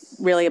is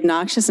really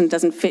obnoxious and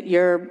doesn't fit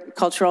your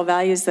cultural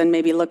values, then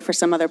maybe look for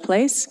some other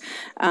place.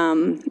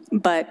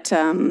 But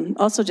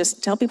also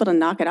just tell people to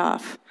knock it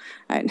off.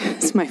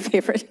 It's my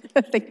favorite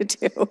thing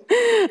to do.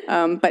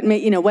 But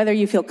whether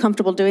you feel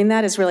comfortable doing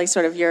that is really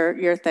sort of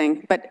your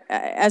thing. But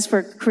as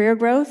for career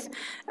growth,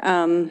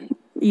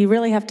 you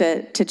really have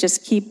to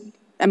just keep.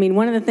 I mean,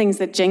 one of the things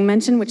that Jing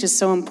mentioned, which is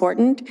so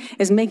important,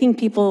 is making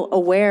people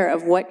aware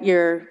of what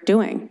you're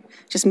doing.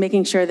 Just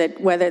making sure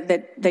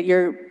that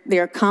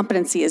your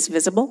competency is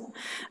visible,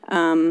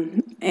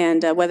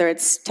 and whether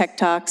it's tech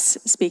talks,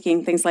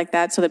 speaking, things like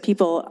that, so that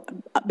people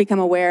become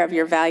aware of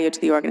your value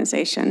to the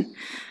organization.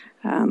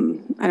 I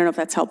don't know if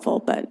that's helpful,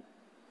 but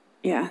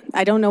yeah,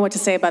 I don't know what to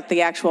say about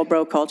the actual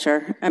bro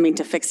culture. I mean,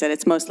 to fix it,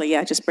 it's mostly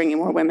just bringing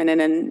more women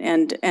in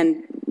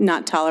and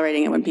not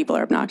tolerating it when people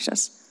are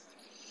obnoxious.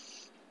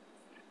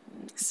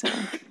 So.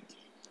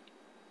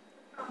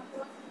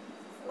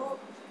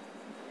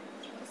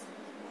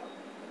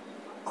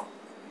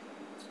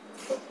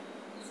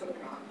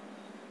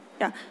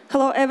 Yeah.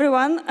 Hello,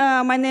 everyone.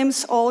 My name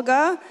is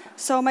Olga.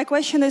 So my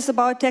question is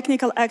about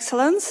technical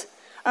excellence.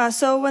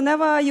 So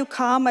whenever you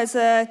come as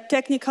a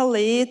technical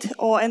lead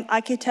or an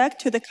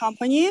architect to the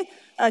company,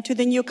 to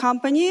the new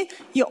company,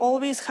 you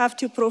always have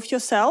to prove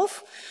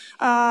yourself.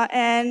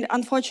 And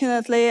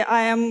unfortunately,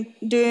 I am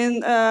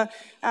doing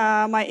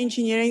my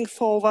engineering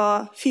for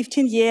over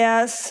 15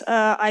 years.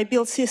 I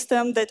build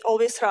systems that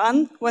always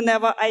run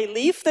whenever I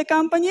leave the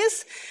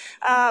companies.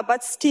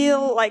 But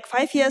still, like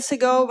 5 years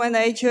ago, when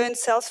I joined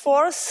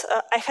Salesforce,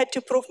 I had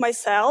to prove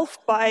myself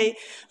by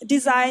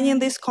designing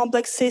this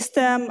complex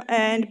system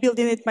and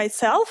building it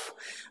myself.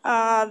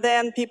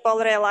 Then people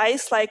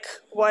realized like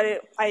what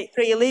I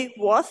really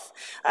was,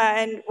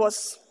 and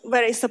was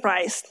very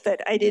surprised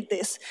that I did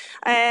this.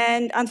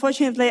 And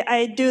unfortunately,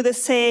 I do the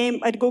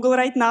same at Google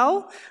right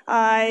now.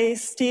 I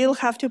still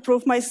have to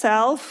prove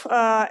myself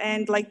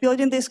and like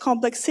building this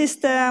complex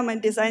system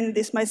and designing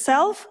this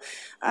myself.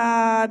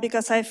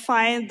 Because I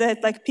find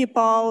that like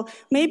people,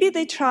 maybe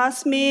they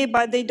trust me,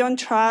 but they don't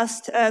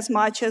trust as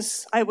much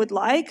as I would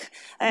like.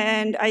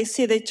 And I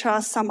see they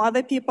trust some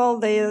other people.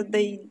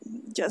 They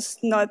just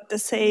not the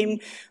same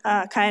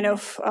kind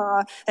of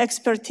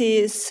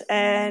expertise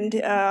and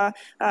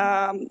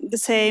the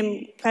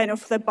same kind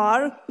of the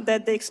bar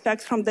that they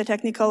expect from the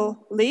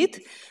technical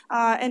lead.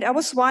 And I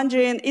was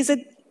wondering, is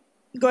it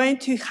going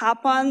to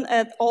happen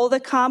at all the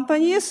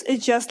companies?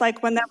 It's just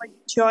like whenever you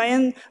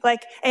join,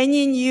 like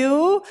any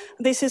new,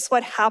 this is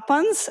what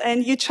happens,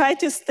 and you try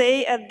to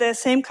stay at the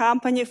same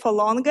company for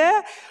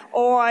longer,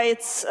 or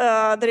it's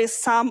there is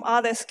some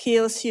other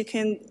skills you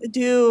can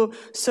do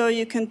so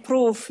you can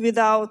prove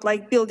without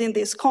like building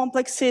this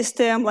complex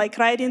system, like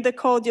writing the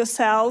code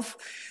yourself.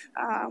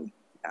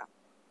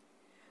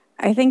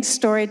 I think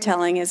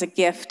storytelling is a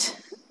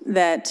gift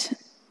that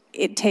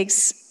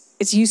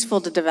it's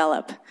useful to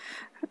develop.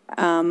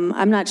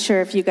 I'm not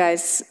sure if you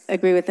guys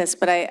agree with this,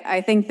 but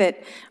I think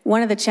that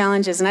one of the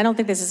challenges, and I don't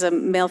think this is a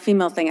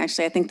male-female thing,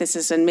 actually, I think this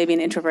is maybe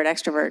an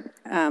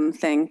introvert-extrovert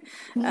thing.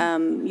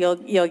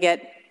 You'll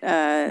get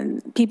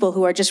people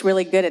who are just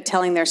really good at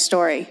telling their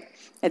story,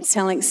 at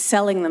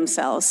selling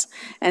themselves.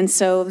 And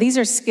so these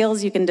are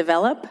skills you can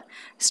develop: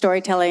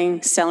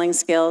 storytelling, selling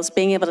skills,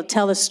 being able to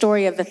tell the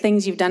story of the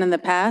things you've done in the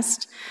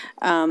past,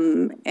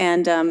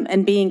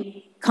 and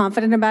being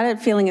confident about it,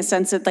 feeling a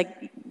sense of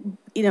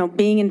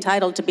being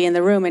entitled to be in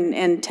the room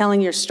and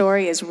telling your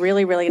story is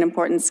really, really an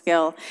important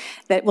skill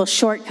that will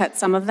shortcut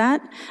some of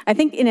that. I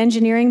think in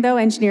engineering, though,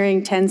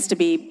 engineering tends to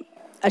be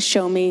a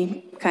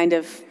show-me kind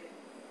of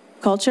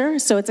culture.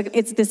 So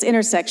it's this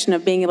intersection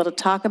of being able to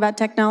talk about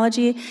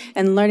technology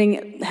and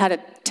learning how to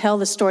tell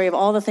the story of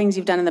all the things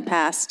you've done in the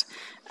past,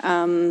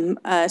 so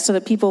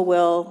that people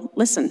will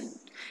listen.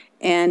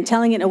 And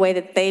telling it in a way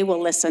that they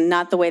will listen,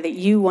 not the way that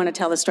you want to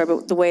tell the story,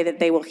 but the way that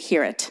they will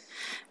hear it.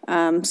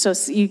 So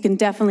you can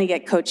definitely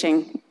get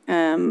coaching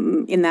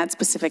in that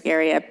specific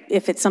area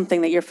if it's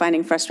something that you're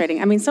finding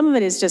frustrating. I mean, some of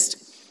it is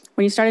just,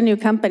 when you start a new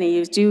company,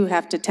 you do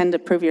have to tend to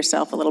prove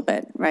yourself a little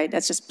bit, right?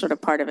 That's just sort of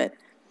part of it.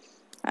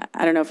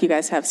 I don't know if you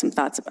guys have some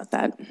thoughts about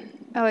that.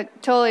 I would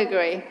totally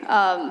agree.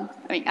 I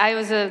mean, I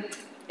was an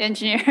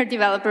engineer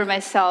developer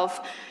myself.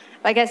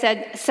 Like I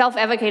said,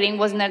 self-advocating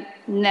wasn't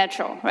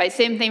natural, right?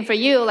 Same thing for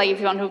you. Like if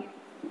you want to,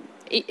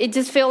 it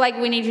just feels like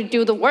we need to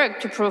do the work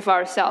to prove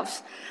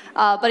ourselves.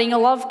 But in a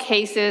lot of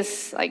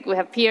cases, like we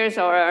have peers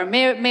or our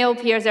male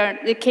peers,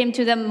 it came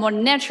to them more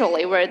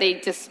naturally, where they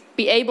just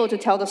be able to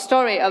tell the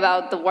story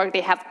about the work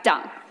they have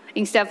done,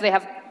 instead of they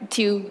have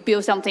to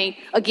build something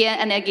again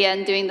and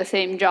again, doing the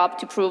same job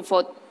to prove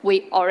what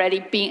we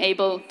already been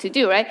able to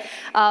do, right?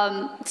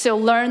 So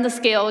learn the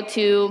skill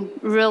to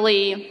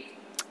really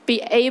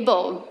be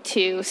able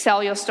to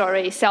sell your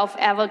story,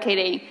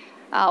 self-advocating.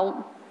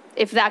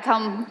 If that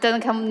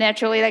doesn't come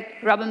naturally, like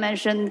Robin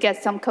mentioned,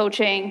 get some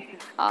coaching,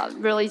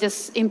 really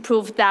just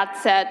improve that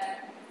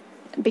set,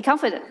 be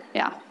confident,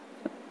 yeah.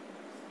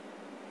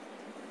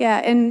 Yeah,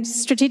 and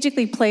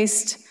strategically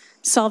placed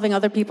solving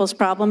other people's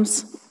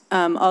problems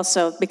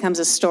also becomes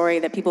a story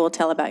that people will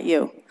tell about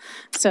you.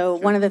 So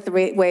one of the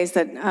ways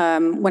that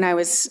when I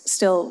was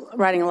still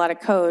writing a lot of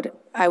code,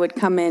 I would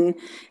come in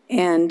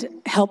and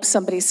help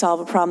somebody solve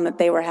a problem that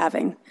they were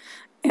having.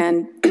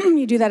 And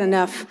you do that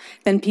enough,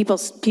 then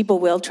people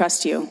will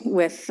trust you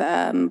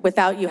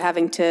without you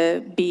having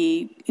to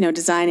be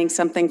designing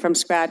something from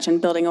scratch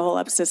and building a whole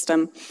up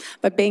system,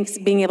 but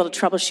being able to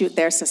troubleshoot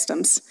their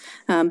systems.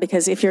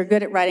 Because if you're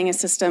good at writing a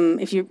system,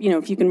 if you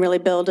can really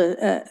build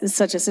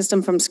such a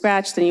system from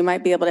scratch, then you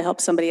might be able to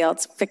help somebody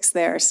else fix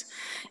theirs.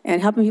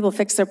 And helping people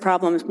fix their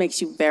problems makes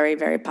you very,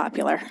 very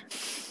popular,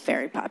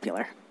 very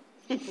popular.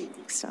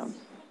 So,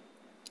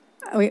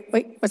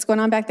 wait, what's going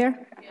on back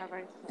there?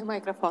 The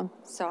microphone.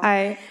 So.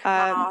 Hi.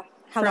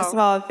 First of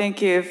all,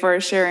 thank you for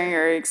sharing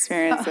your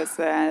experiences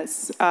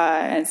as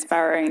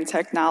inspiring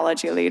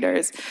technology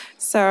leaders.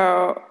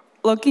 So,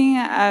 looking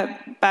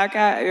back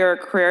at your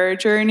career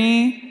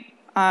journey,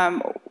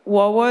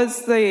 what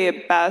was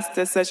the best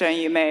decision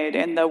you made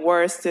and the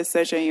worst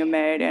decision you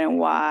made, and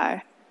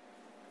why?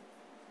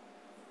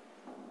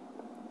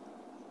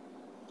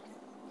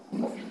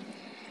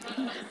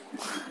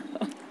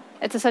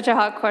 It's such a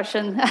hard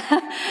question.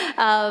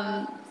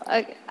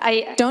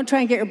 Don't try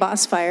and get your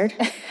boss fired.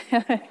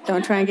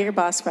 Don't try and get your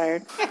boss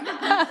fired.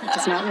 It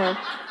does not work.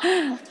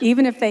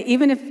 Even if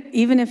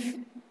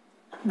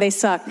they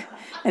suck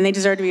and they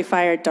deserve to be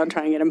fired, don't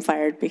try and get them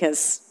fired,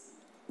 because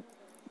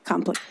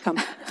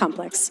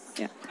complex.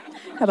 Yeah.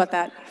 How about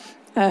that?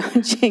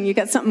 Jing, you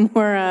got something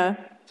more?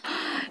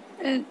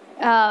 I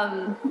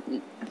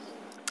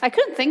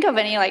couldn't think of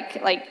any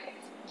like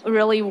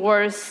really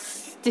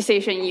worse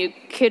decision you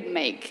could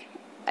make.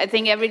 I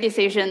think every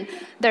decision,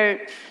 there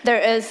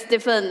is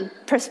different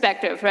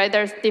perspective, right?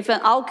 There's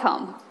different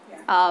outcome,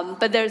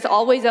 but there's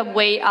always a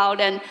way out,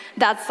 and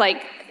that's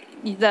like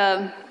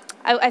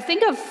I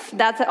think of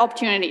that's an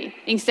opportunity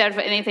instead of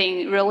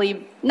anything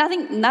really,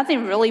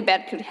 nothing really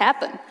bad could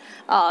happen.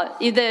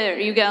 Either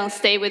you're gonna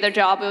stay with a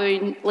job or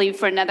you leave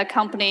for another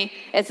company.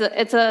 It's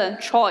a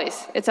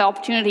choice. It's an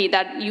opportunity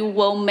that you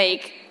will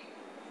make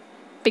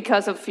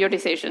because of your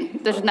decision.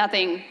 There's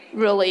nothing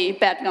really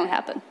bad going to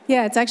happen.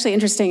 Yeah, it's actually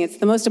interesting. It's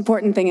the most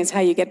important thing is how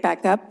you get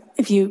back up.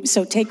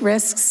 So take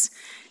risks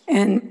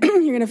and you're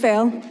going to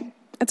fail,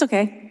 that's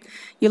okay.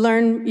 You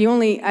learn,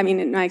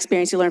 in my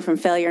experience, you learn from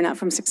failure, not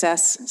from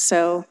success.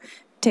 So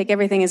take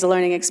everything as a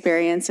learning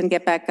experience and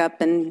get back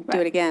up and do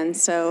it again.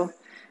 So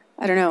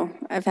I don't know,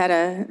 I've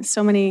had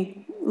so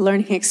many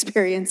learning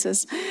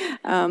experiences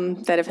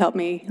that have helped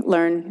me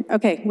learn.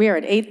 Okay, we are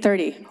at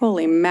 8:30.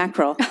 Holy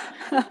mackerel.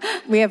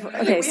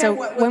 So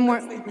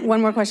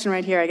one more question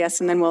right here, I guess,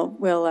 and then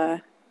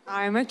we'll.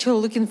 I'm actually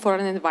looking for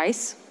an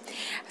advice.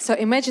 So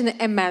imagine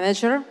a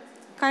manager,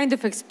 kind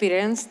of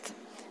experienced,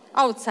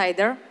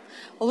 outsider,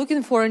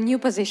 looking for a new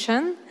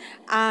position,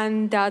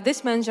 and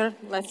this manager,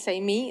 let's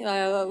say me,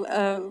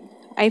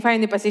 I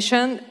find a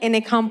position in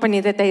a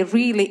company that I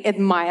really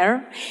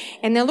admire,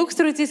 and I look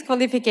through this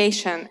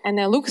qualification, and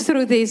I look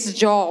through this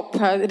job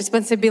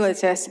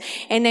responsibilities,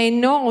 and I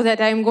know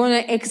that I'm going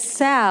to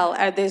excel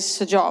at this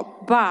job,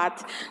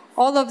 but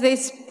all of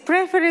these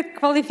preferred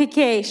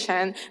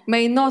qualification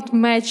may not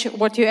match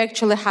what you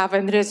actually have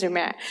in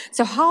resume.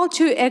 So how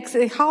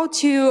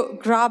to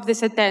grab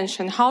this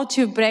attention, how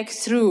to break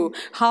through,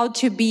 how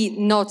to be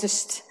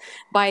noticed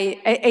by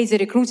as a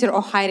recruiter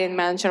or hiring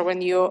manager when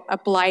you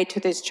apply to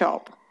this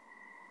job?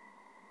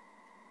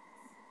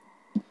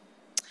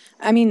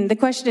 I mean, the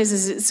question is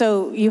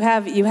so you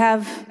have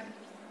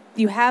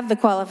the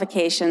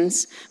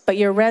qualifications, but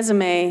your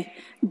resume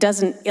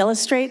doesn't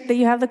illustrate that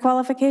you have the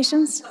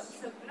qualifications?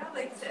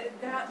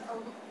 There are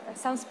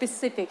some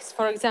specifics.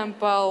 For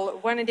example,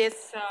 when it is...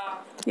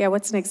 Yeah,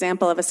 what's an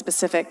example of a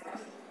specific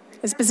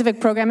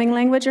programming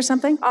language or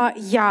something?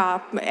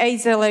 Yeah,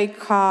 either like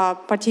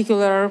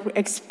particular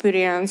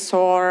experience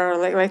or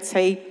like, let's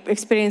say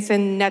experience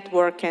in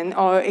networking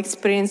or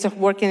experience of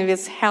working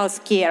with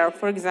healthcare,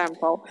 for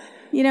example.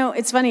 You know,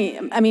 it's funny.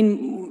 I mean,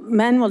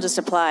 men will just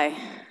apply.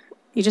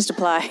 You just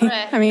apply.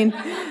 Right. I mean,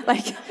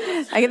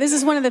 this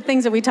is one of the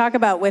things that we talk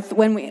about with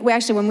when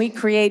we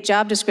create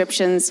job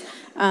descriptions.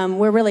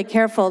 We're really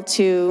careful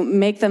to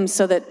make them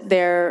so that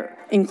they're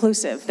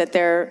inclusive,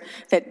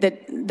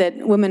 that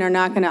women are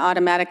not going to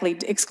automatically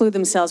exclude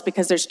themselves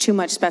because there's too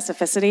much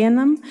specificity in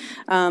them.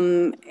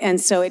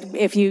 And so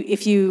if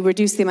you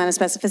reduce the amount of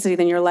specificity,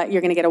 then you're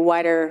going to get a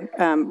wider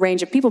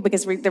range of people,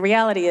 because the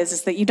reality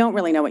is that you don't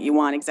really know what you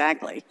want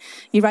exactly.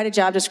 You write a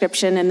job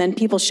description and then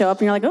people show up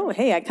and you're like, oh,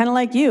 hey, I kind of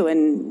like you,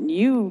 and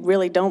you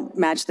really don't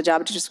match the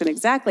job description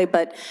exactly,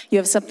 but you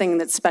have something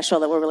that's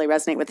special that will really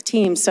resonate with the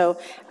team. So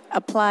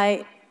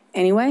apply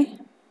anyway.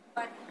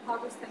 But how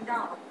to stand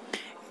out?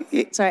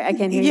 Sorry, I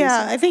can't hear you.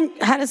 Yeah, I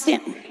think how to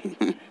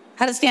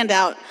stand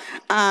out.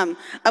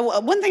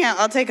 One thing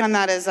I'll take on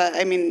that is,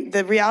 I mean,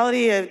 the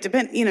reality of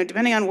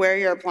depending on where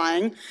you're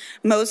applying,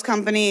 most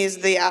companies,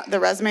 the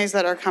resumes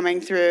that are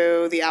coming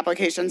through the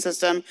application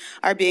system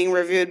are being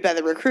reviewed by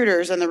the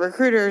recruiters, and the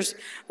recruiters,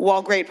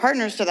 while great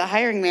partners to the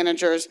hiring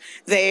managers,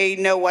 they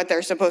know what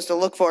they're supposed to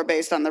look for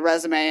based on the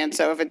resume, and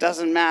so if it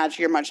doesn't match,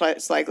 you're much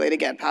less likely to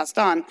get passed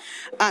on.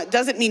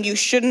 Doesn't mean you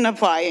shouldn't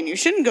apply and you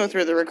shouldn't go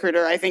through the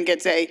recruiter. I think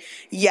it's a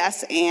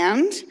yes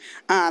and.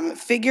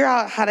 Figure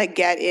out how to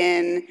get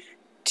in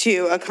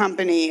to a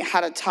company, how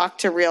to talk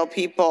to real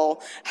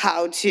people,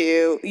 how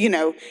to,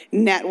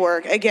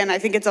 network. Again, I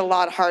think it's a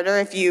lot harder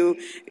if you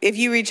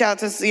reach out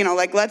to,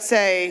 like, let's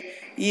say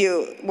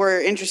you were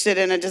interested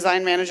in a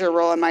design manager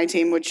role on my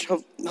team, which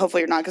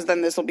hopefully you're not, because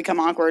then this will become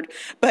awkward.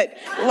 But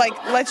like,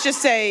 let's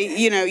just say,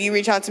 you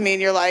reach out to me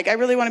and you're like, I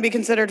really want to be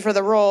considered for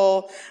the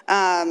role.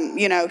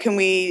 Can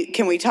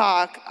we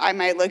talk? I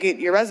might look at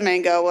your resume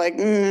and go like,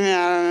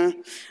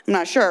 I'm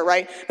not sure,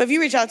 right? But if you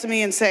reach out to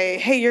me and say,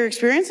 hey, your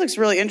experience looks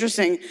really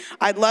interesting.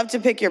 I'd love to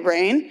pick your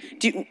brain.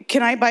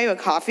 Can I buy you a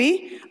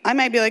coffee? I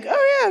might be like,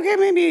 oh yeah,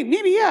 okay,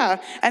 maybe yeah.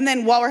 And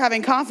then while we're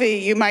having coffee,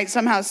 you might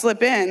somehow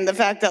slip in the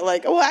fact that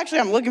like, oh,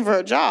 actually I'm looking for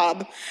a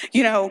job.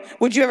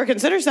 Would you ever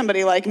consider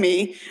somebody like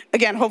me?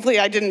 Again, hopefully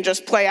I didn't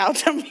just play out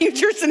some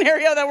future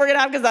scenario that we're gonna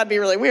have, because that'd be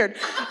really weird.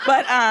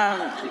 But,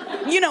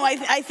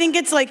 I think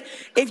it's like,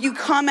 if you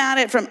come at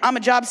it from, I'm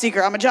a job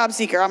seeker,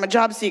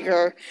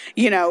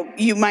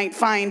 you might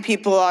find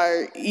people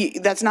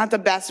that's not the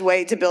best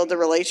way to build the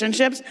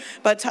relationships,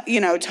 but,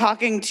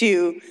 talking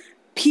to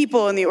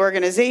people in the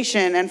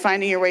organization and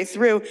finding your way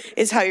through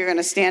is how you're going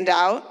to stand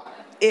out.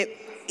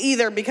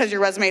 Either because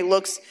your resume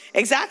looks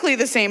exactly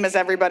the same as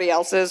everybody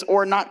else's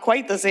or not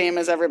quite the same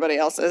as everybody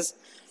else's.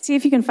 See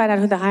if you can find out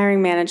who the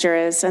hiring manager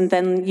is, and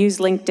then use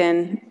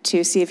LinkedIn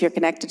to see if you're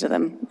connected to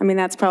them. I mean,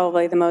 that's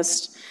probably the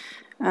most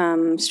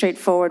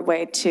straightforward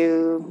way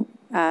to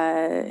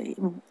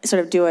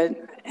sort of do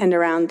it and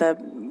around the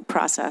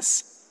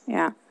process.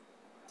 Yeah.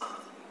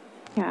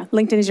 Yeah,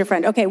 LinkedIn is your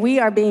friend. Okay, we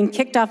are being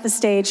kicked off the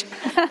stage.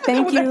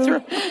 Thank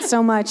you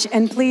so much,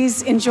 and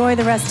please enjoy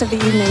the rest of the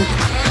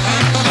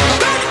evening.